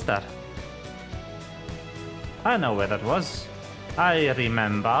 what was that? I know where that was. I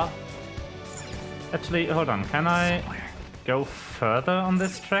remember. Actually, hold on. Can I go further on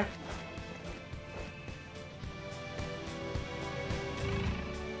this track?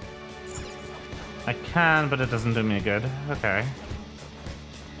 I can, but it doesn't do me good. Okay.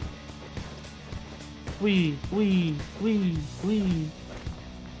 Wee.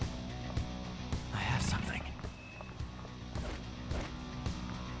 I have something.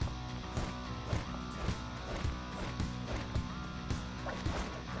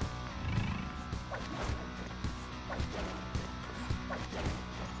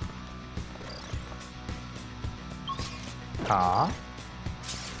 Ah.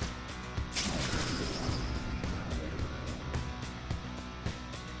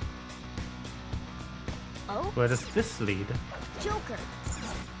 Oh? Where does this lead? Joker.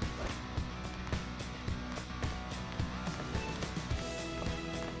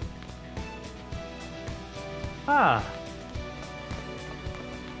 Ah.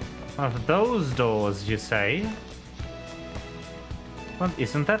 One of those doors, you say? Well,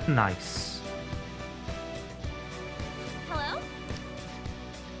 isn't that nice? Hello?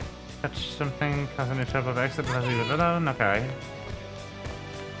 Catch something, cause any type of exit, let's leave it alone, okay.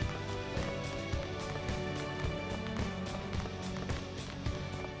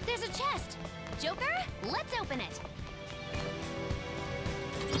 There's a chest! Joker, let's open it!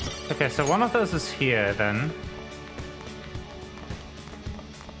 Okay, so one of those is here then.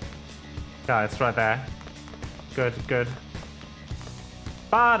 Yeah, it's right there. Good, good.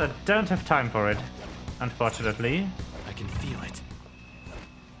 But I don't have time for it, unfortunately. I can feel it.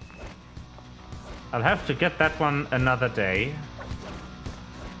 I'll have to get that one another day.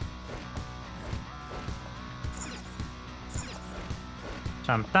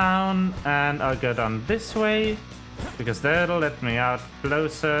 Jump down, and I'll go down this way, because that'll let me out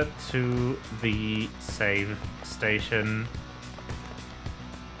closer to the save station.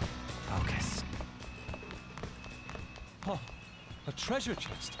 Focus. Oh, a treasure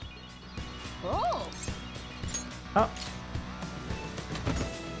chest. Oh! Oh.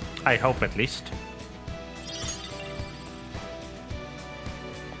 I hope at least.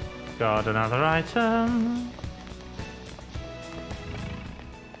 Got another item.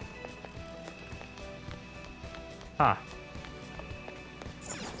 Ha.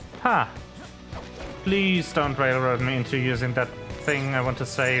 Ha. Please don't railroad me into using that thing I want to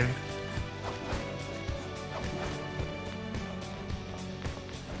save.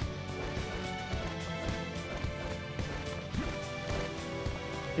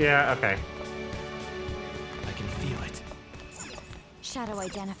 Yeah, okay. I can feel it. Shadow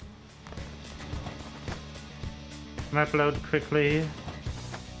identify. Map load quickly.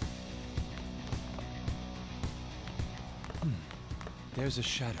 There's a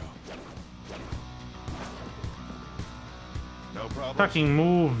shadow. No problem. Fucking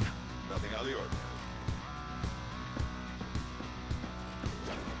move. Nothing out of the ordinary.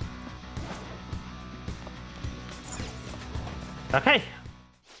 Okay.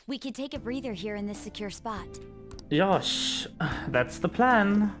 We could take a breather here in this secure spot. Yosh, that's the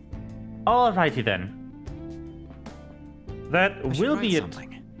plan. Alrighty then. That will be it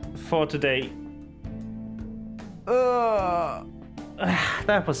for today.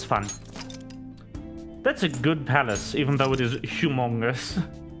 That was fun. That's a good palace, even though it is humongous.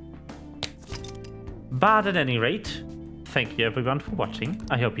 But at any rate, thank you everyone for watching.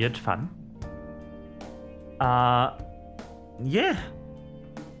 I hope you had fun. Yeah.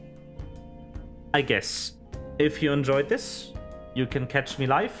 I guess if you enjoyed this, you can catch me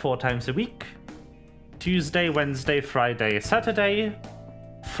live 4 times a week. Tuesday, Wednesday, Friday, Saturday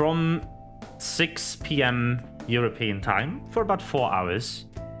from 6 p.m. European time for about 4 hours.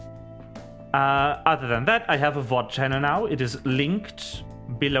 Other than that, I have a VOD channel now. It is linked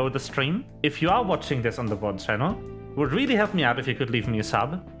below the stream. If you are watching this on the VOD channel, it would really help me out if you could leave me a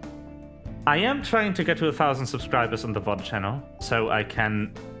sub. I am trying to get to 1,000 subscribers on the VOD channel, so I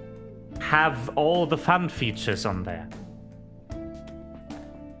can have all the fun features on there.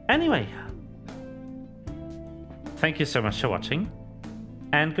 Anyway, thank you so much for watching,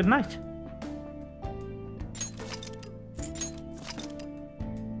 and good night.